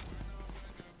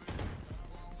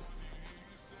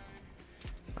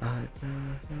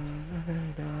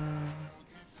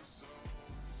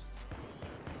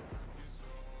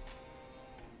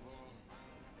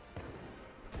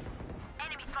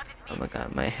 Oh my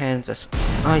god, my hands are.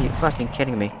 Are you fucking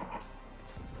kidding me?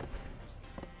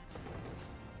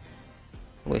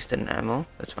 Wasted an ammo,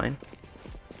 that's fine.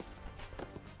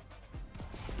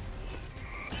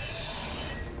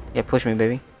 Yeah, push me,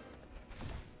 baby.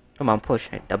 Come on, push.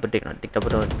 Hey, double dig, not dig, double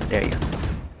dig. There you go.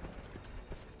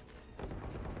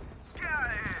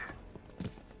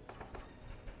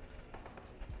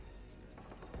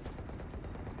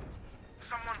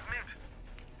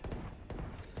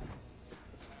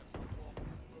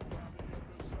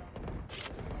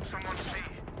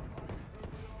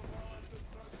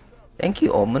 Thank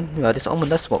you, Omen. Yeah, this Omen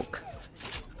does smoke.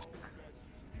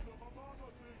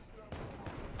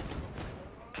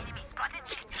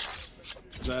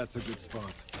 That's a good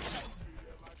spot.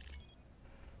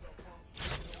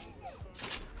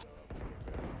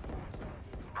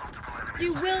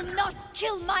 You will not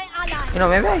kill my ally. You know,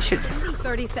 maybe I should.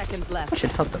 30 seconds left. I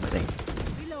should help them, I think.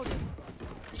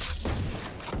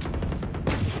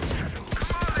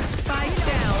 Spike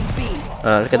down B.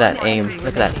 Look at that aim.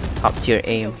 Look at that top tier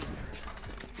aim.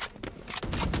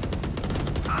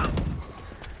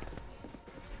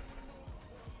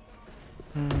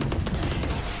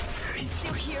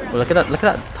 Well, look at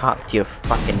that top tier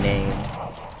fucking name.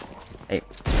 I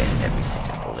missed every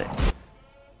single bullet.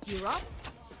 Gear up,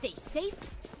 stay safe.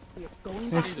 We're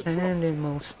going We're back. standing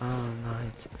most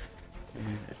starlights.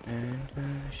 We're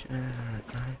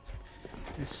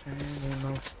standing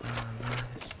most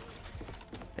starlights.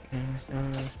 Against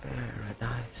Earth's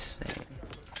paradise.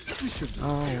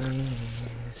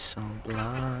 Always so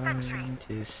blind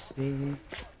to see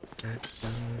that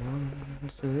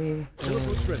someone's with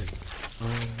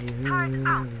only you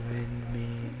and me.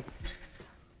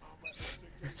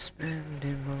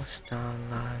 Spending most our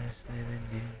lives living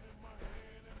in.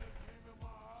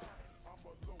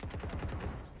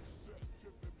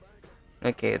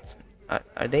 Okay, it's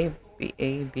are they B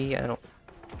A B? I don't.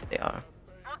 They are.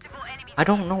 I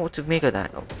don't know what to make of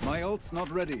that. My ult's not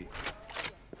ready.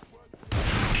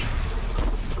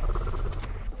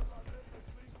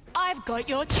 I've got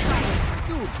your trail.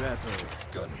 Do better.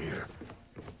 Gun here.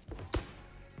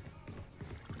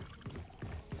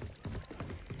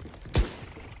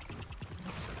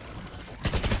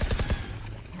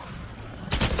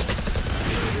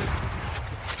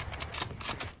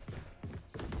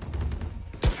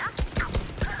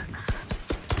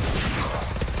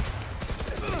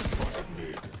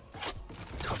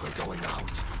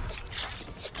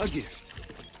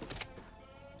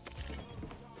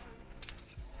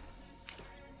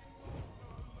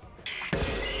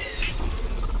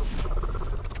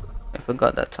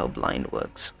 forgot that's how blind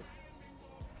works.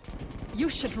 You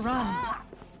should run.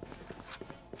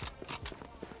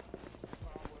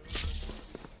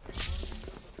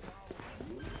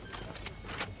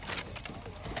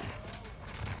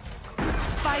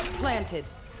 Spike planted.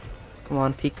 Come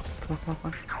on, peek. Come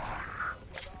on.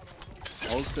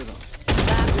 All set up.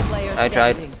 Last player I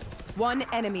tried. standing. One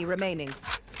enemy remaining.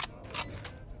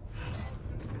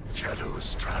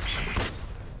 Shadows traveling.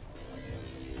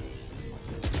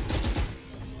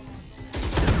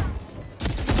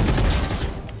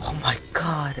 Oh my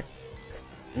god.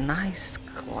 Nice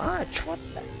clutch. What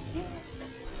the hell?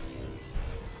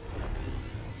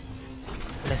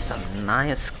 That's a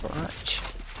nice clutch.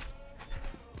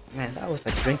 Man, that was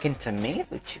like drinking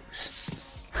tomato juice.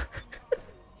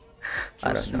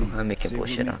 I don't know. I'm making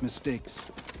bullshit up. Mistakes.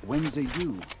 When they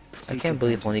do, I can't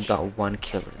believe I only got one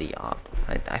kill of the op.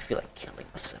 I feel like killing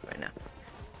myself right now.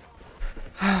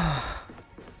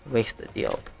 Wasted the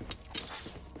op.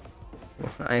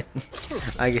 I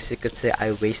guess you could say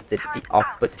I wasted the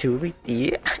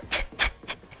opportunity.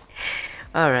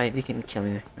 Alright, you can kill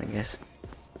me, I guess.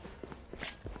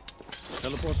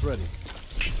 Teleport's ready.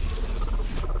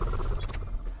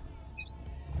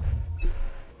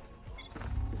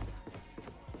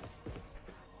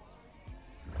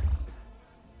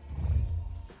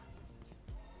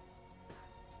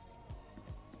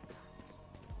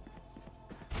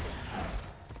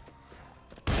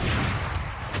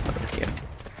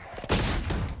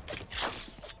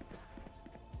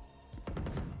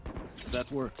 That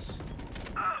works.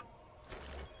 Ha!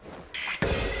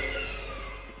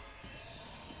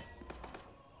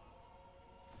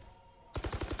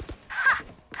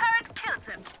 Turret killed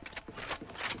them.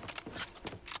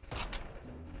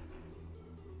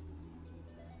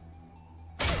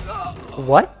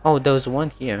 What? Oh, there was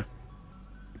one here.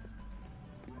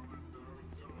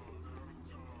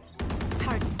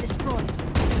 Targets destroyed.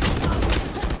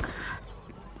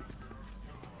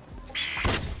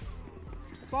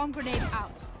 Swarm grenade out.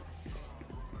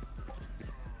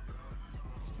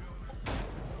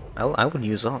 I would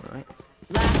use all, right?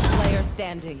 Last player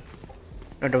standing.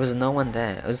 No, there was no one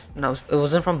there. It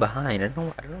wasn't from behind. I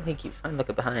don't know he keeps trying to look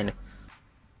at behind.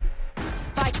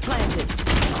 Spike planted.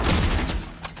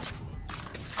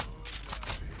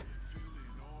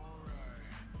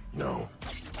 No.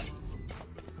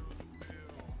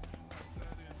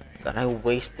 God, I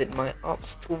wasted my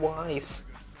ops twice.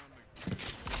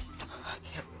 I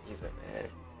can't believe it, man.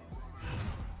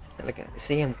 Like,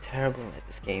 see, I'm terrible at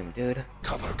this game, dude.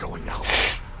 Cover going out.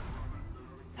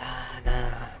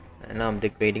 Nah. I know I'm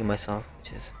degrading myself,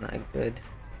 which is not good.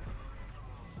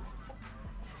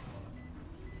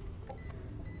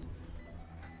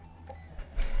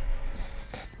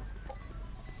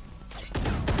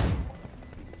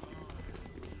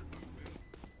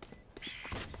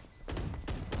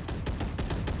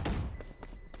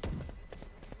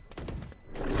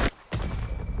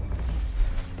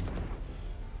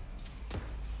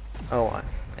 Oh,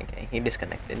 okay, he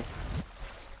disconnected.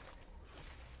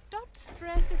 Don't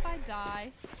stress if I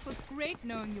die. It was great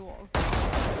knowing you all.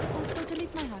 Also,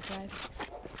 delete my hard drive.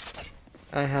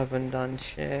 I haven't done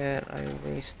shit. I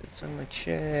wasted so much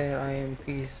shit. I am a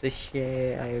piece of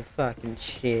shit. I am fucking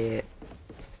shit.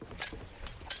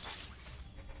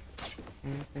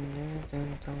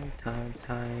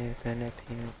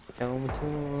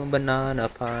 Banana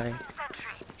pie.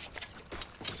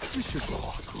 We should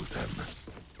walk through them.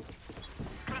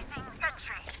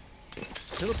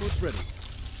 Teleport's ready.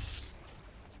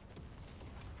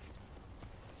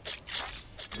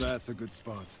 That's a good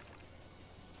spot.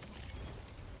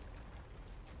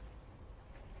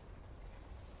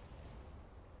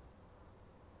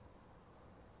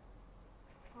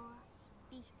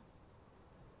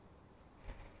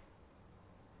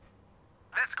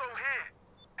 Let's go here.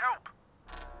 Help.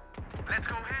 Let's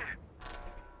go here.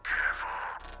 Careful.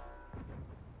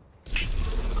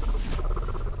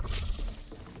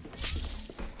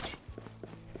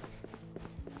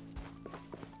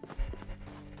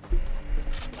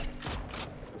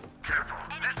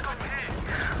 Let's go here.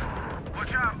 Careful.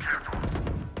 Watch out. Careful.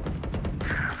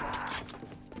 Careful.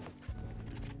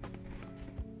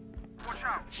 Watch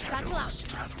out. Shadows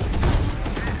traveling.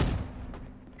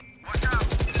 Watch out.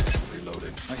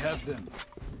 Reloading. I have them.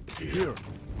 Here.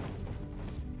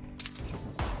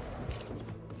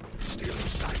 Stealing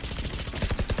sight.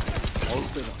 All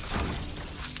set up.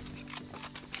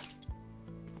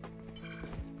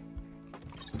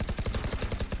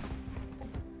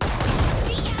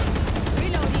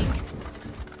 Reloading.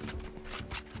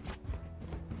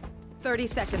 30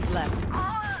 seconds left.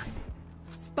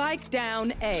 Spike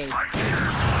down A.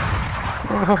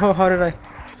 Oh, how did I?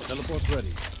 Teleport's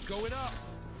ready. Going up.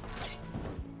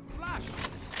 Flash.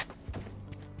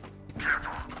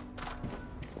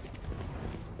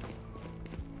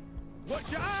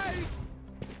 Watch your eyes.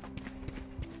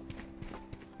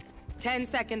 10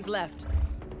 seconds left.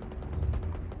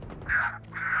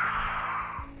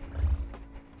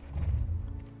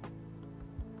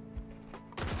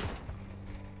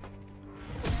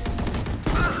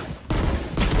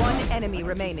 One enemy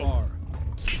remaining.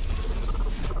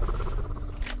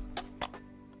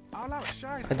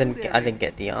 I didn't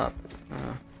get the up.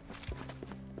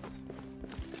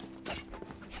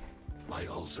 My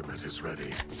ultimate is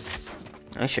ready.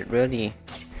 I should really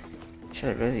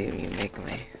remake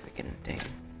my freaking thing.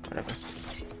 Whatever.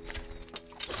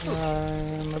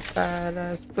 I'm a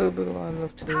badass boo boo. I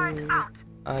love to.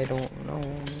 I don't know.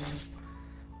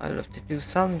 I love to do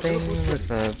something with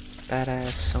a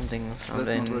badass something.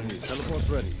 Teleport's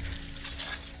ready.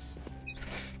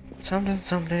 Something.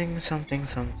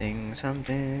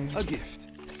 A gift.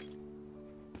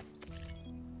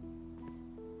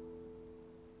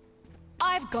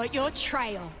 I've got your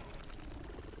trail.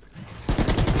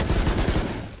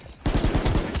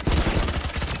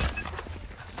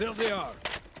 There they are.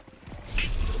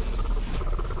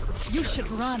 You should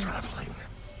run. Traveling.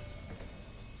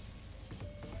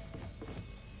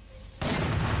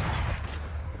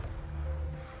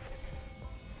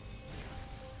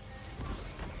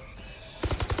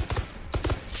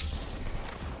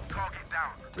 Target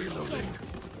down. Reloading.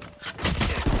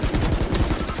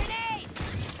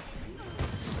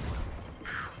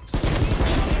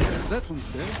 That one's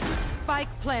dead.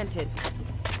 Spike planted.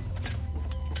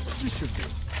 This should be.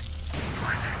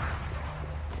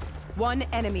 One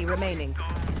enemy remaining.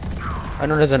 I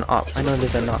know there's an op. I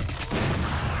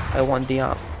want the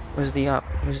op. Where's the op?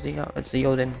 It's the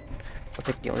Odin. I'll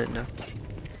take the Odin now.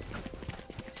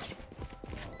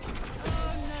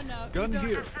 Gun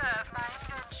here.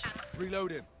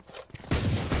 Reloading.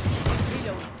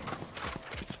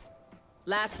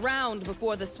 Last round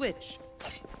before the switch.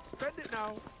 Spend it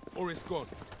now, or it's gone.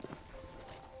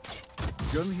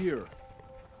 Gun here.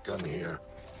 Gun here.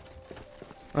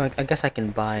 Alright, I guess I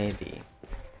can buy the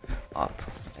op.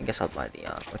 I guess I'll buy the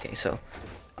op. Okay, so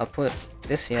I'll put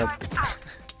this here.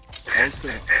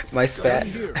 My spat.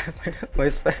 My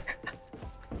spat.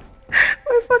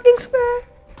 My fucking spat.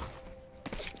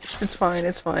 It's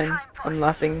fine. I'm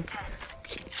laughing.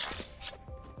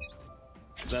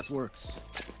 That works.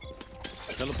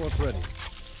 Teleport's ready.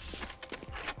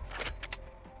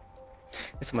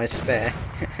 It's my spare.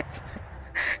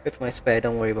 It's my spare,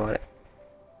 don't worry about it.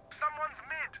 Someone's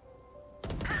mid.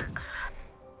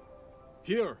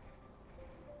 Here.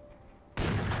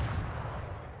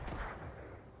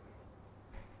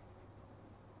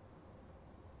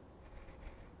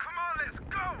 Come on, let's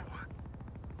go.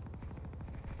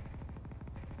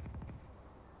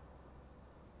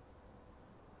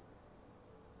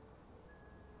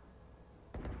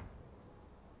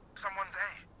 Someone's A.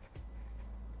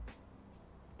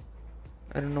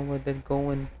 I don't know where they're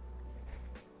going.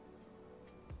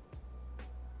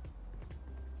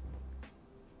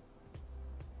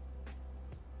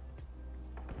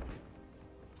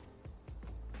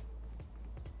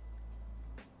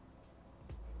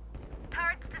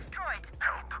 Turret's destroyed.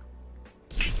 Help.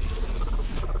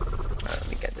 Let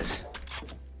me get this.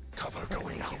 Cover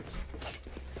going out.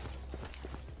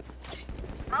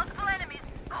 Multiple enemies.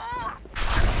 Oh.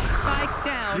 Spike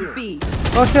down Here. B.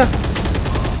 Oh shit!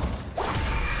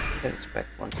 Didn't expect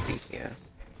one to be here.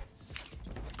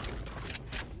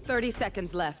 30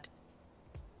 seconds left.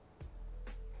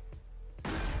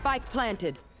 Spike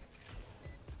planted.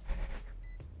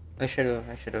 I should have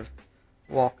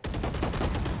walked.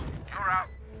 You're out.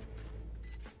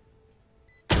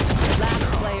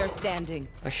 Last player standing.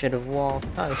 I should have walked.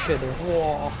 I'm pissed.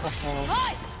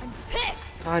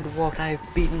 If I'd walked, I'd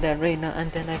beaten that Reina and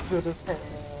then I could have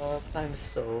helped. I'm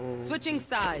so... Switching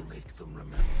sides. Make them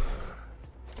remember.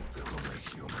 They're only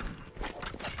human.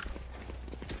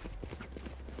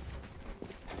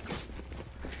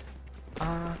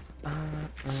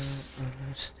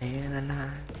 Staying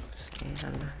alive, staying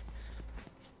alive.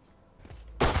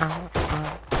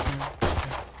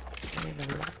 Staying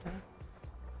alive.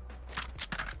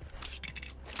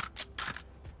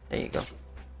 There you go.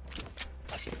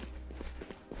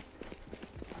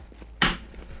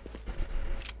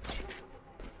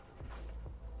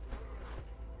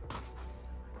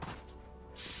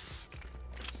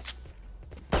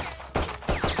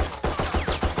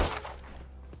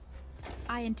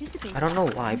 I anticipate. I don't know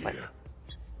why, but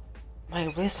my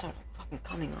wrists are fucking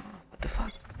coming off. What the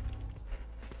fuck?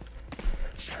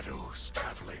 Shadows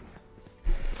traveling.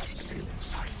 Stealing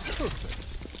sight.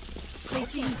 Perfect.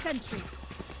 Placing sentry.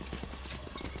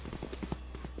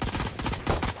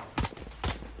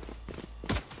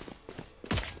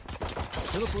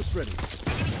 Teleport's ready.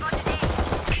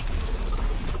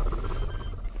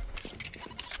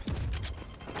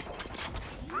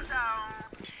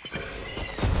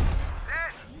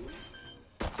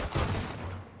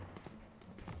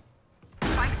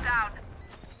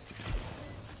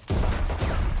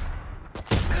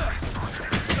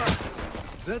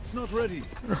 That's not ready.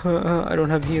 I don't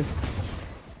have you.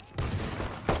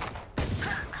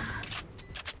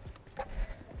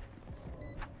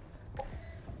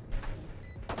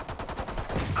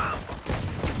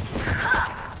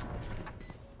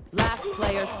 Last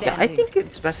player standing. Yeah, I think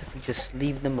it's best if we just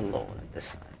leave them alone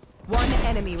this time. One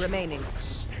enemy remaining.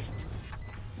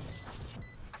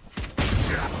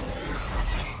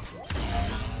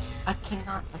 I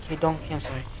cannot. Okay, donkey, I'm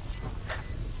sorry.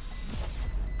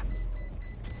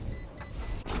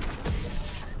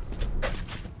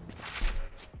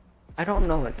 I don't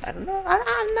know it. I don't know.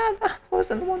 I'm not. I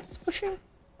wasn't the one that's pushing.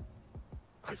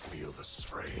 I feel the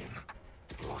strain.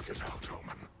 Block it out,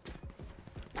 Omen.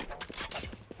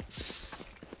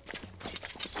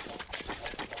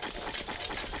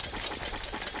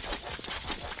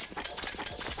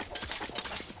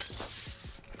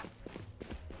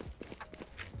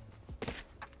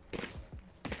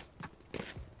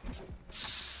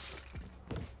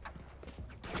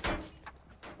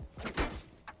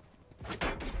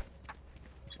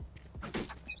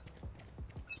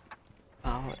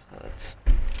 Oh, it hurts.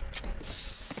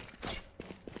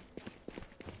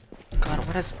 God,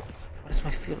 what is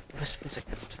my wrist feels like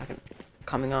it's fucking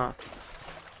coming off.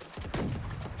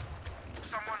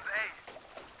 Someone's A.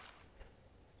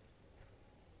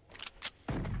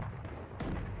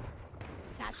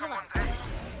 Satchel out.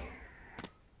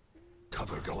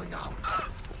 Cover going out.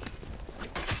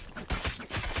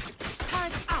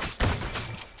 Card out.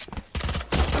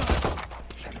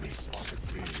 Enemy spotted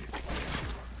B.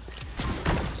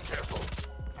 Careful.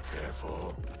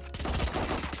 Careful.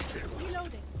 Careful.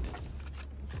 Reloading.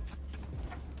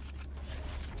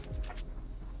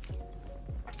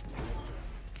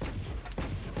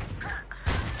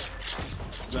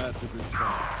 That's a good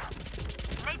start.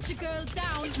 Nature girl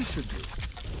down. You should do.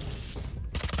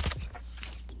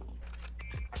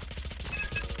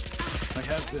 I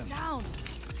have them. Down.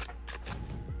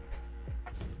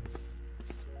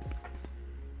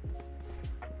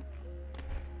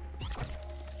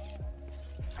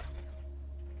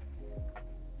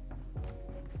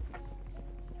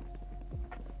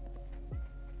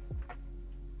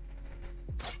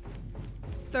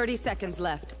 Thirty seconds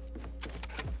left.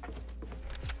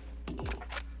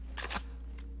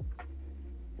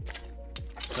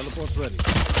 Teleport's ready.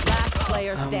 Last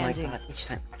player Oh my standing. god, each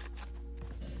time.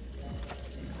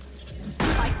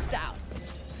 Spikes down.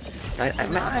 I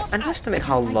underestimate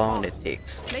how long it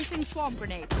takes. Placing swamp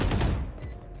grenade.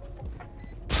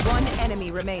 One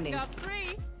enemy remaining. Got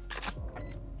three.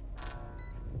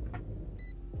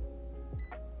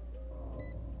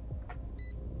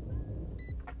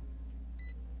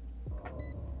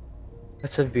 I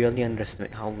severely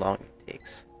underestimate how long it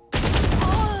takes.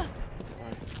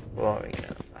 Boring.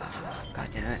 God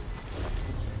damn it.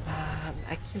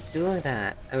 I keep doing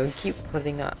that. I will keep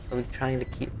putting up. I'm trying to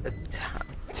keep the time.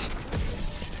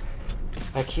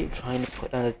 I keep trying to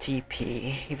put on a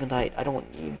TP, even though I don't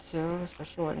need to,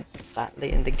 especially when it's that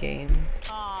late in the game.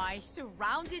 Oh,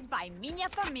 surrounded by minha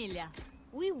familia.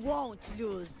 We won't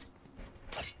lose.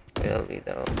 Really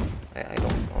though, I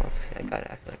don't know if I got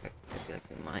it. I feel like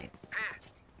we might.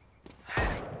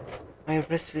 My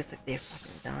wrist feels like they're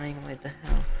fucking dying. What the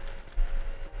hell?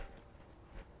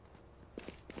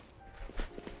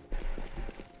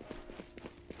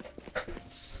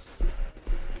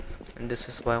 And this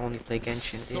is why I only play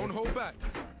Genshin, dude. Don't hold back.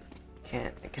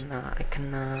 I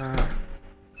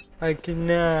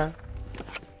cannot.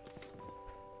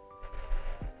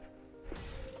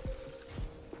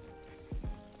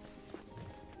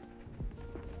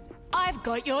 I've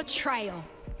got your trail.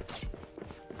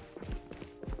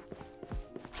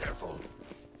 Careful.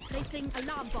 Placing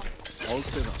alarm bomb. All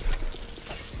set up.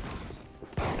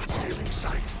 Stealing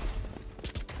sight.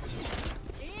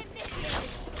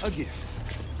 Initiated. A gift.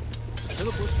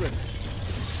 Teleport's ready.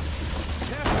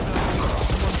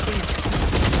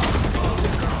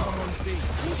 Someone's B.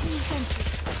 Placing sentry.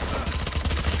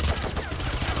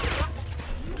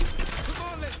 Come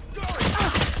on, let's go.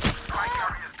 Spike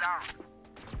carrier's down.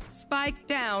 Spike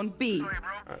down B. Sorry,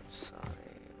 bro. I'm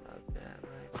sorry about that,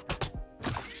 right?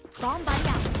 Bomb buddy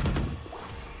out.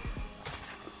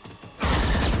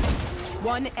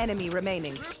 One enemy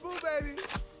remaining. Triple, baby.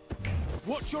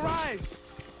 Watch your eyes.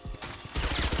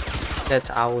 That's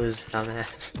ours,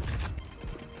 dumbass.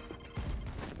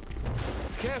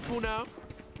 Careful now.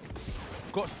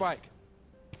 Got Spike.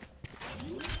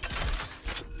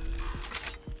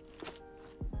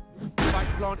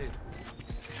 Spike planted.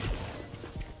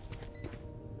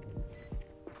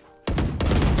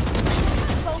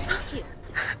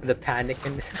 The panic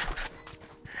in this.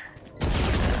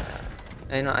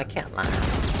 I know I can't lie.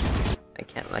 I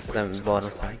can't lie because I'm bored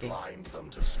of fighting. Blind them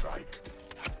to strike.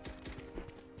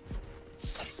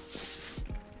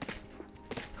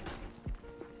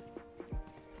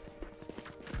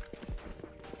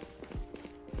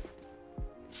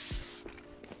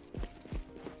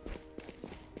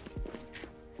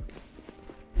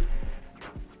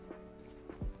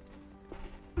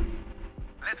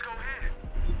 Let's go here.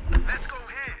 Let's go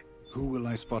here. Who will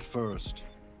I spot first?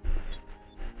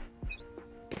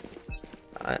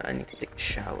 I need to take a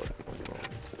shower.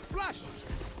 Flash.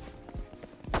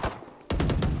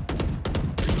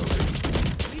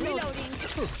 Reloading.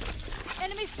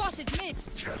 Enemy spotted mid.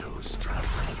 Shadows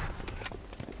traveling.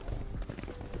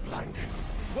 Blinding.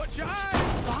 Watch your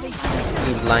eyes.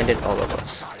 He blinded all of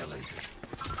us.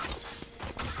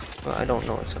 Well, I don't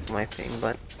know what's up with my thing,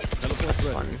 but that's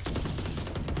fun.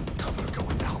 Cover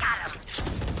going out.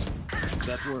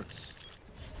 That works.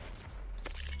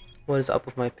 What is up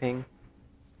with my ping?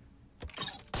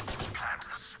 Plant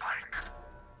the spike.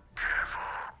 Careful.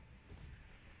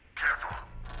 Careful.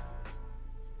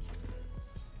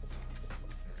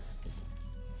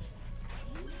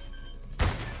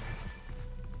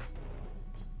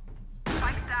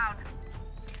 Spike down.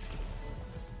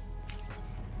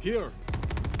 Here.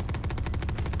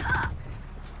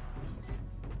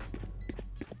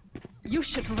 You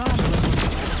should run.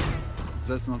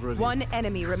 That's not ready. One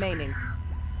enemy remaining.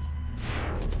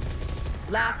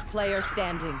 Last player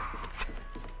standing.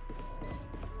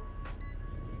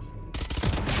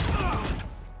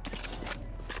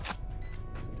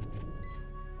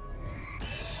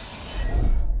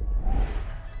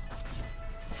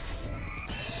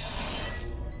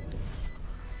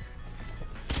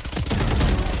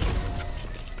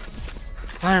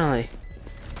 Finally!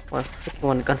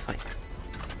 One gunfight.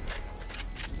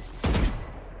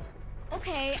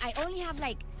 Okay, I only have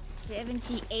like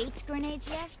 78 grenades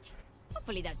left.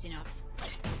 Hopefully that's enough.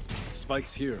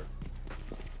 Spike's here.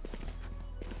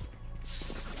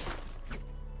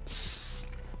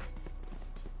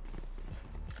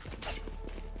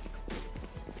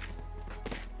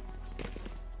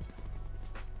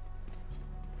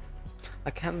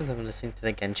 I can't believe I'm listening to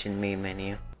the Genshin main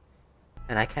menu.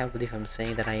 And I can't believe I'm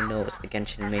saying that I know it's the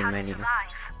Genshin main menu.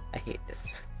 I hate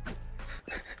this.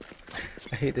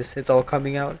 I hate this. It's all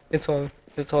coming out. It's all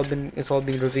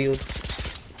being revealed.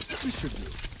 This should do.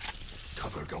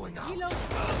 Cover going out.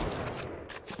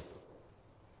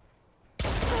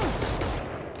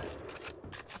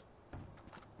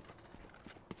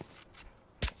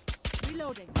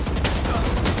 Reloading.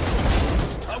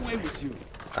 Away with you.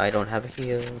 I don't have a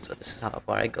heal, so this is how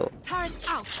far I go. Turret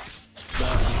out.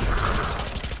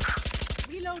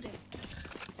 Reloading.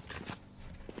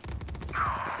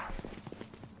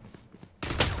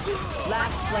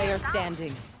 Last player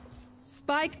standing.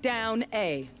 Spike down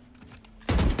A.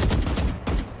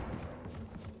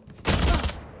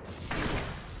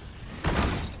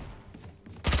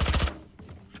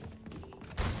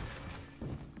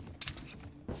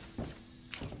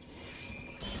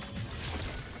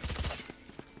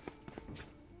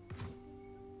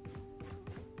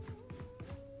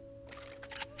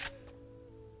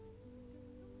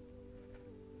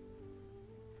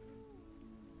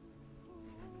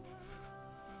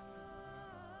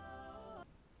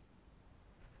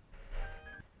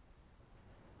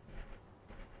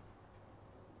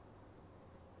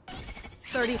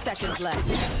 Thirty seconds left.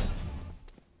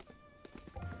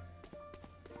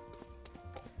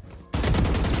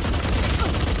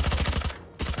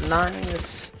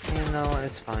 Nice. You know,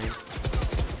 it's fine.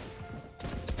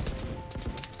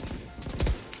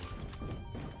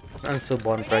 I'm still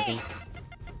born bragging.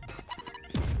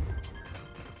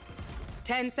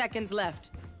 10 seconds left.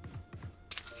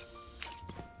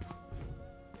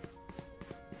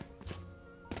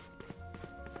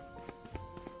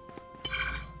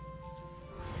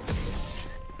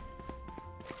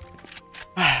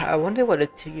 I wonder what the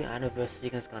 2-year anniversary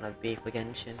is gonna be for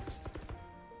Genshin.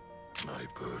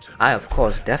 I of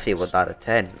course definitely would out of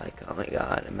 10. Like, oh my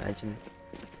god, imagine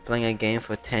playing a game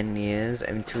for 10 years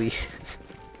and 2 years.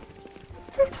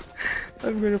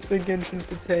 I'm gonna play Genshin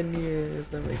for 10 years,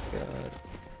 oh my god.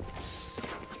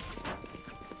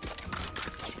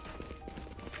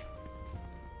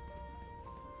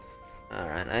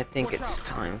 Alright, I think it's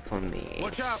time for me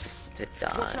to to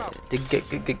die.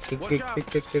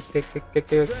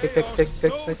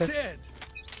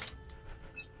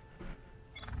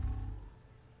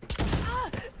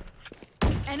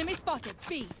 Enemy spotted.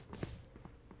 B.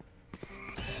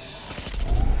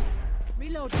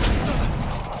 Reload.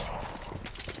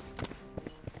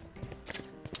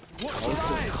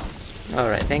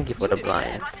 Alright, thank you for the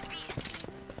blind.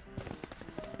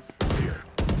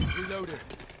 Reloaded.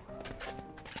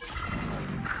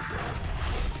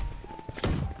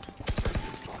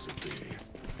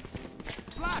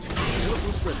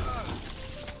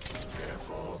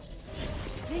 Careful.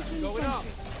 Going up.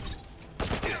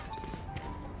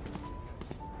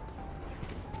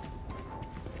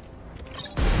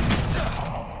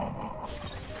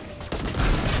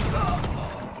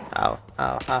 Ow,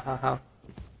 ow, ow, ow, ow.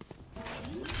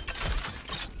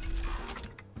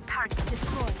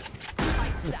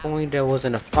 If only there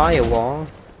wasn't a firewall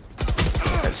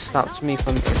that stops me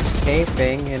from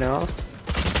escaping, you know?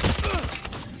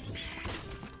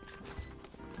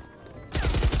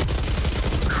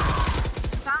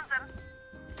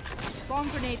 Bomb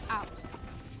grenade out.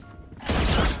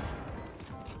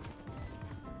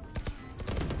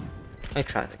 I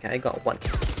tried, okay, I got one.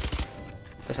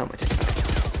 That's how much I tried.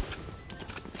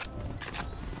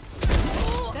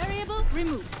 Variable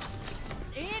removed.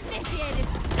 Initiated.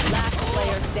 Last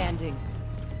player standing.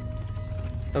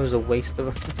 That was a waste of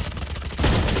a...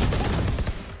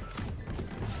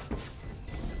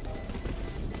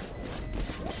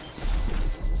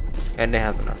 And they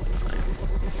have enough time.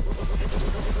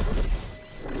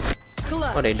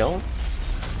 Oh, they don't?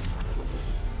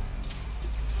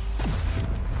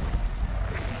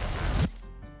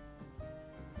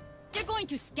 You're going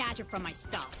to scatter from my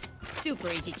stuff. Super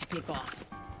easy to pick off.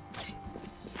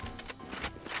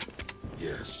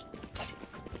 Yes.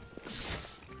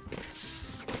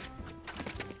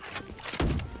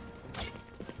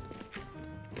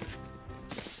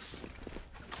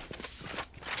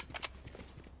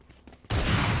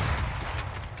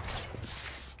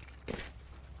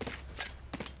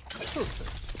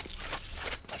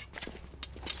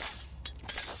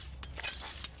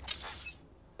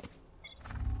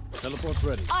 Teleport's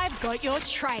ready. I've got your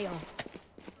trail.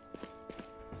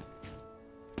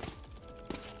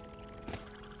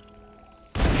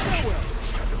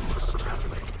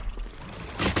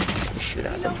 Shoot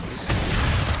at them.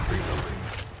 Reloading.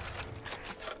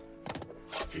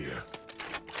 Here.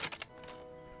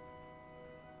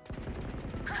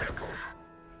 Careful.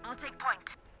 I'll take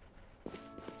point.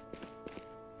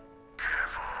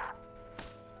 Careful.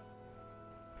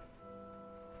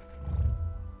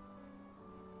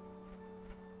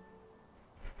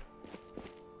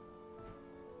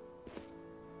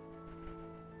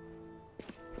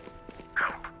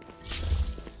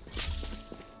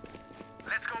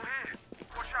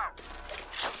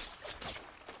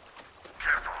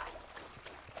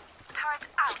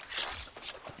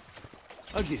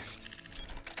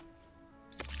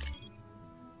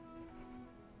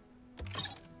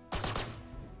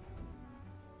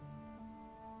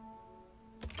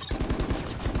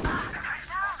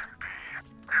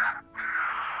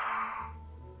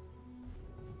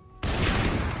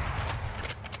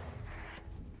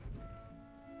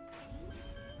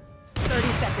 30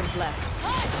 seconds left.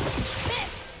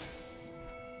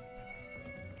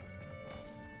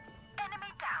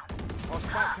 Our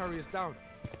spike carrier's down.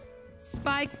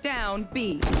 Spike down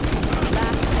B.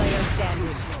 Last player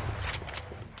standing.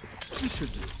 We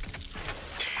should do.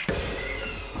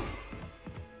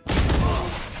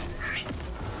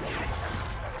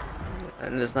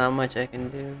 And there's not much I can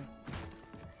do.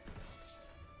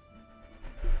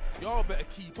 Y'all better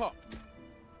keep up.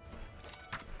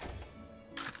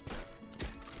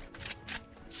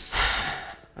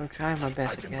 I'm trying my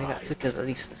best, okay? I got 2 kills at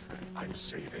least this time. I'm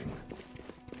saving.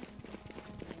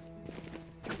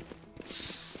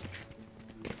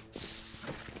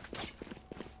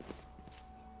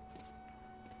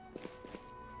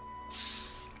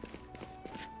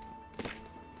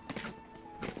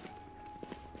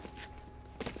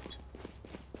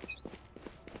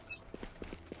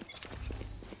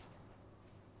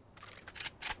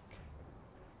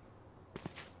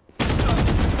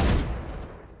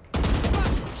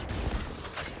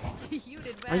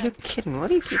 Are you kidding me?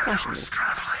 What are you keep pushing me?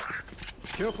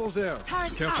 Careful there.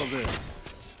 Careful there.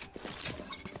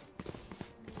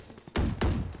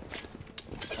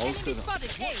 All set up.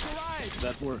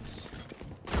 That works.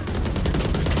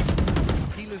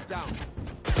 Healer's down.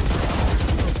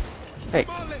 Hey.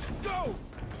 Come on, let's go!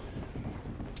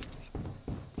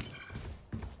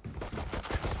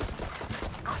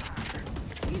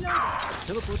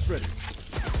 Teleport's ready.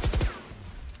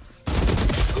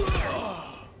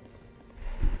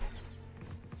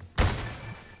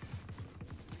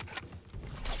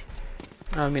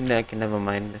 I mean, I can never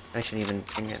mind. I shouldn't even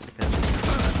think it because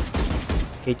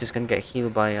he's just gonna get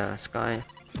healed by Sky.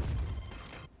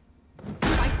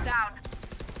 Spikes down.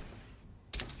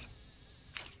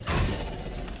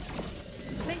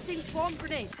 Placing swarm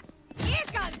grenade. Here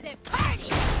comes the party!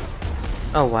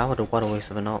 Oh wow, what a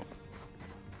waste of an ult.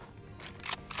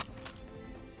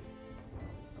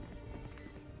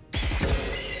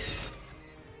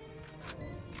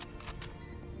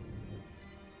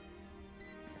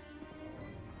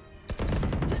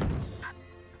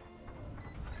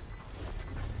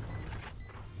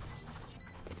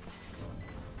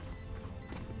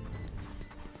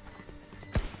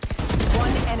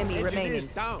 One enemy remaining.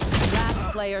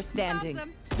 Last player standing.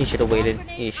 He should have waited.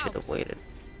 He should have waited.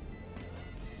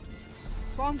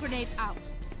 Swarm grenade out.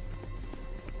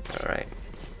 Alright.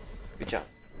 Good job.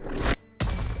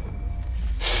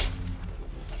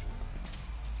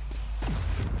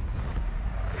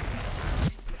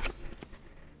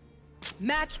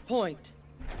 Match point.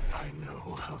 I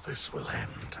know how this will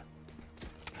end.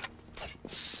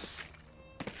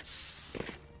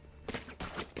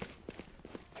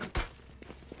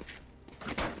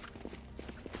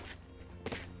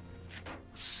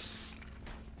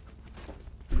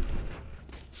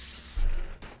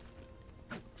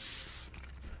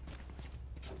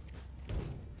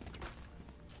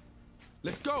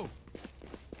 Let's go.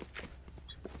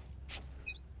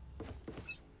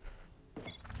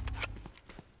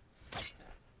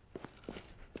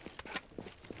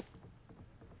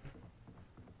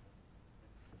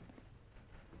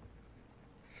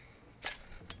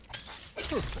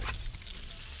 Perfect.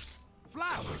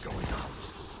 Flash. Cover going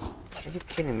out. Are you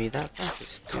kidding me? That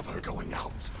is Cover going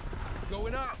out.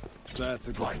 Going up. That's a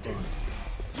good Blinding. start.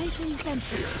 Placing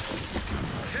sentry.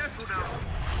 Careful now.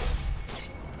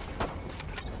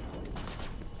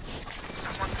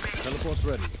 Someone's being Teleport's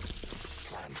ready.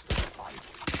 Plans to fight.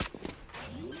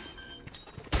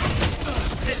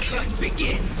 The clock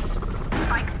begins.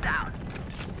 Spikes down.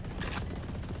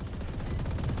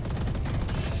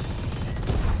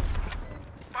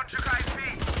 bunch of guys B.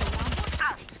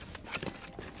 Out.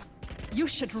 You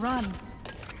should run.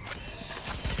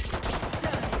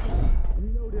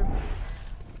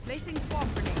 Placing swarm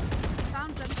grenade.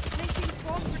 Found them. Placing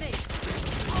swarm grenade.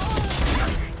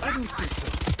 I don't think so.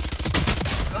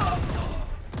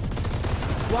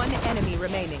 One enemy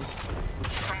remaining.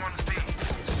 Someone's B.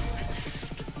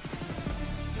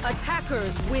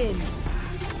 Attackers win.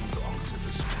 Hold on to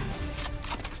this one.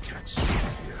 Can't stay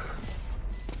here.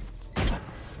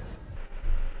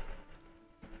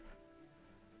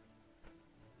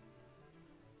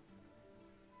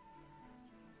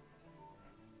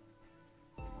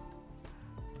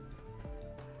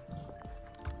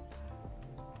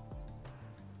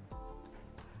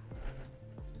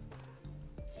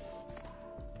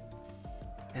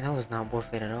 And that was not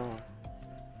worth it at all.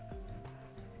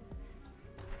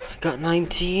 I got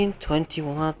 19,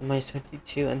 21, minus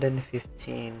 22, and then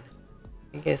 15.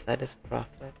 I guess that is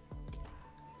profit.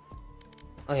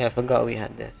 Oh yeah, I forgot we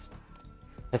had this.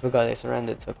 I forgot they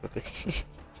surrendered so quickly.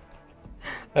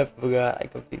 I forgot. I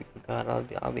completely forgot.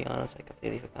 I'll be honest. I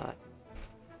completely forgot.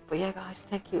 But yeah, guys,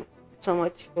 thank you so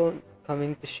much for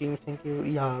coming to stream. Thank you,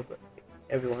 yeah,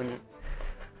 everyone.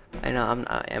 I know I'm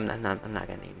not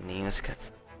gonna name names because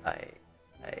it's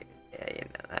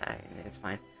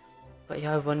fine. But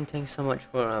yeah, everyone, thanks so much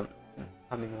for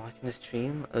coming watching the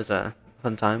stream. It was a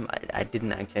fun time. I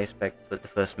didn't actually expect the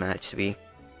first match to be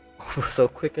over so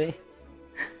quickly.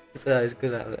 Because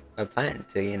I planned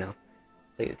to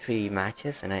play 3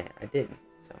 matches, and I did.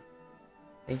 So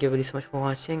thank you everybody so much for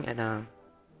watching, and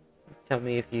tell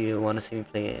me if you want to see me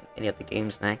play any other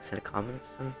games next in the comments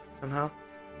somehow.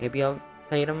 Maybe I'll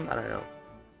play them. I don't know.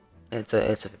 It's a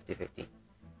 50-50.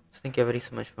 So thank you everybody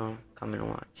so much for coming and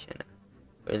watch, and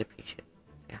really appreciate it.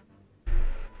 So, yeah.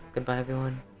 Goodbye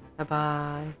everyone. Bye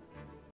bye.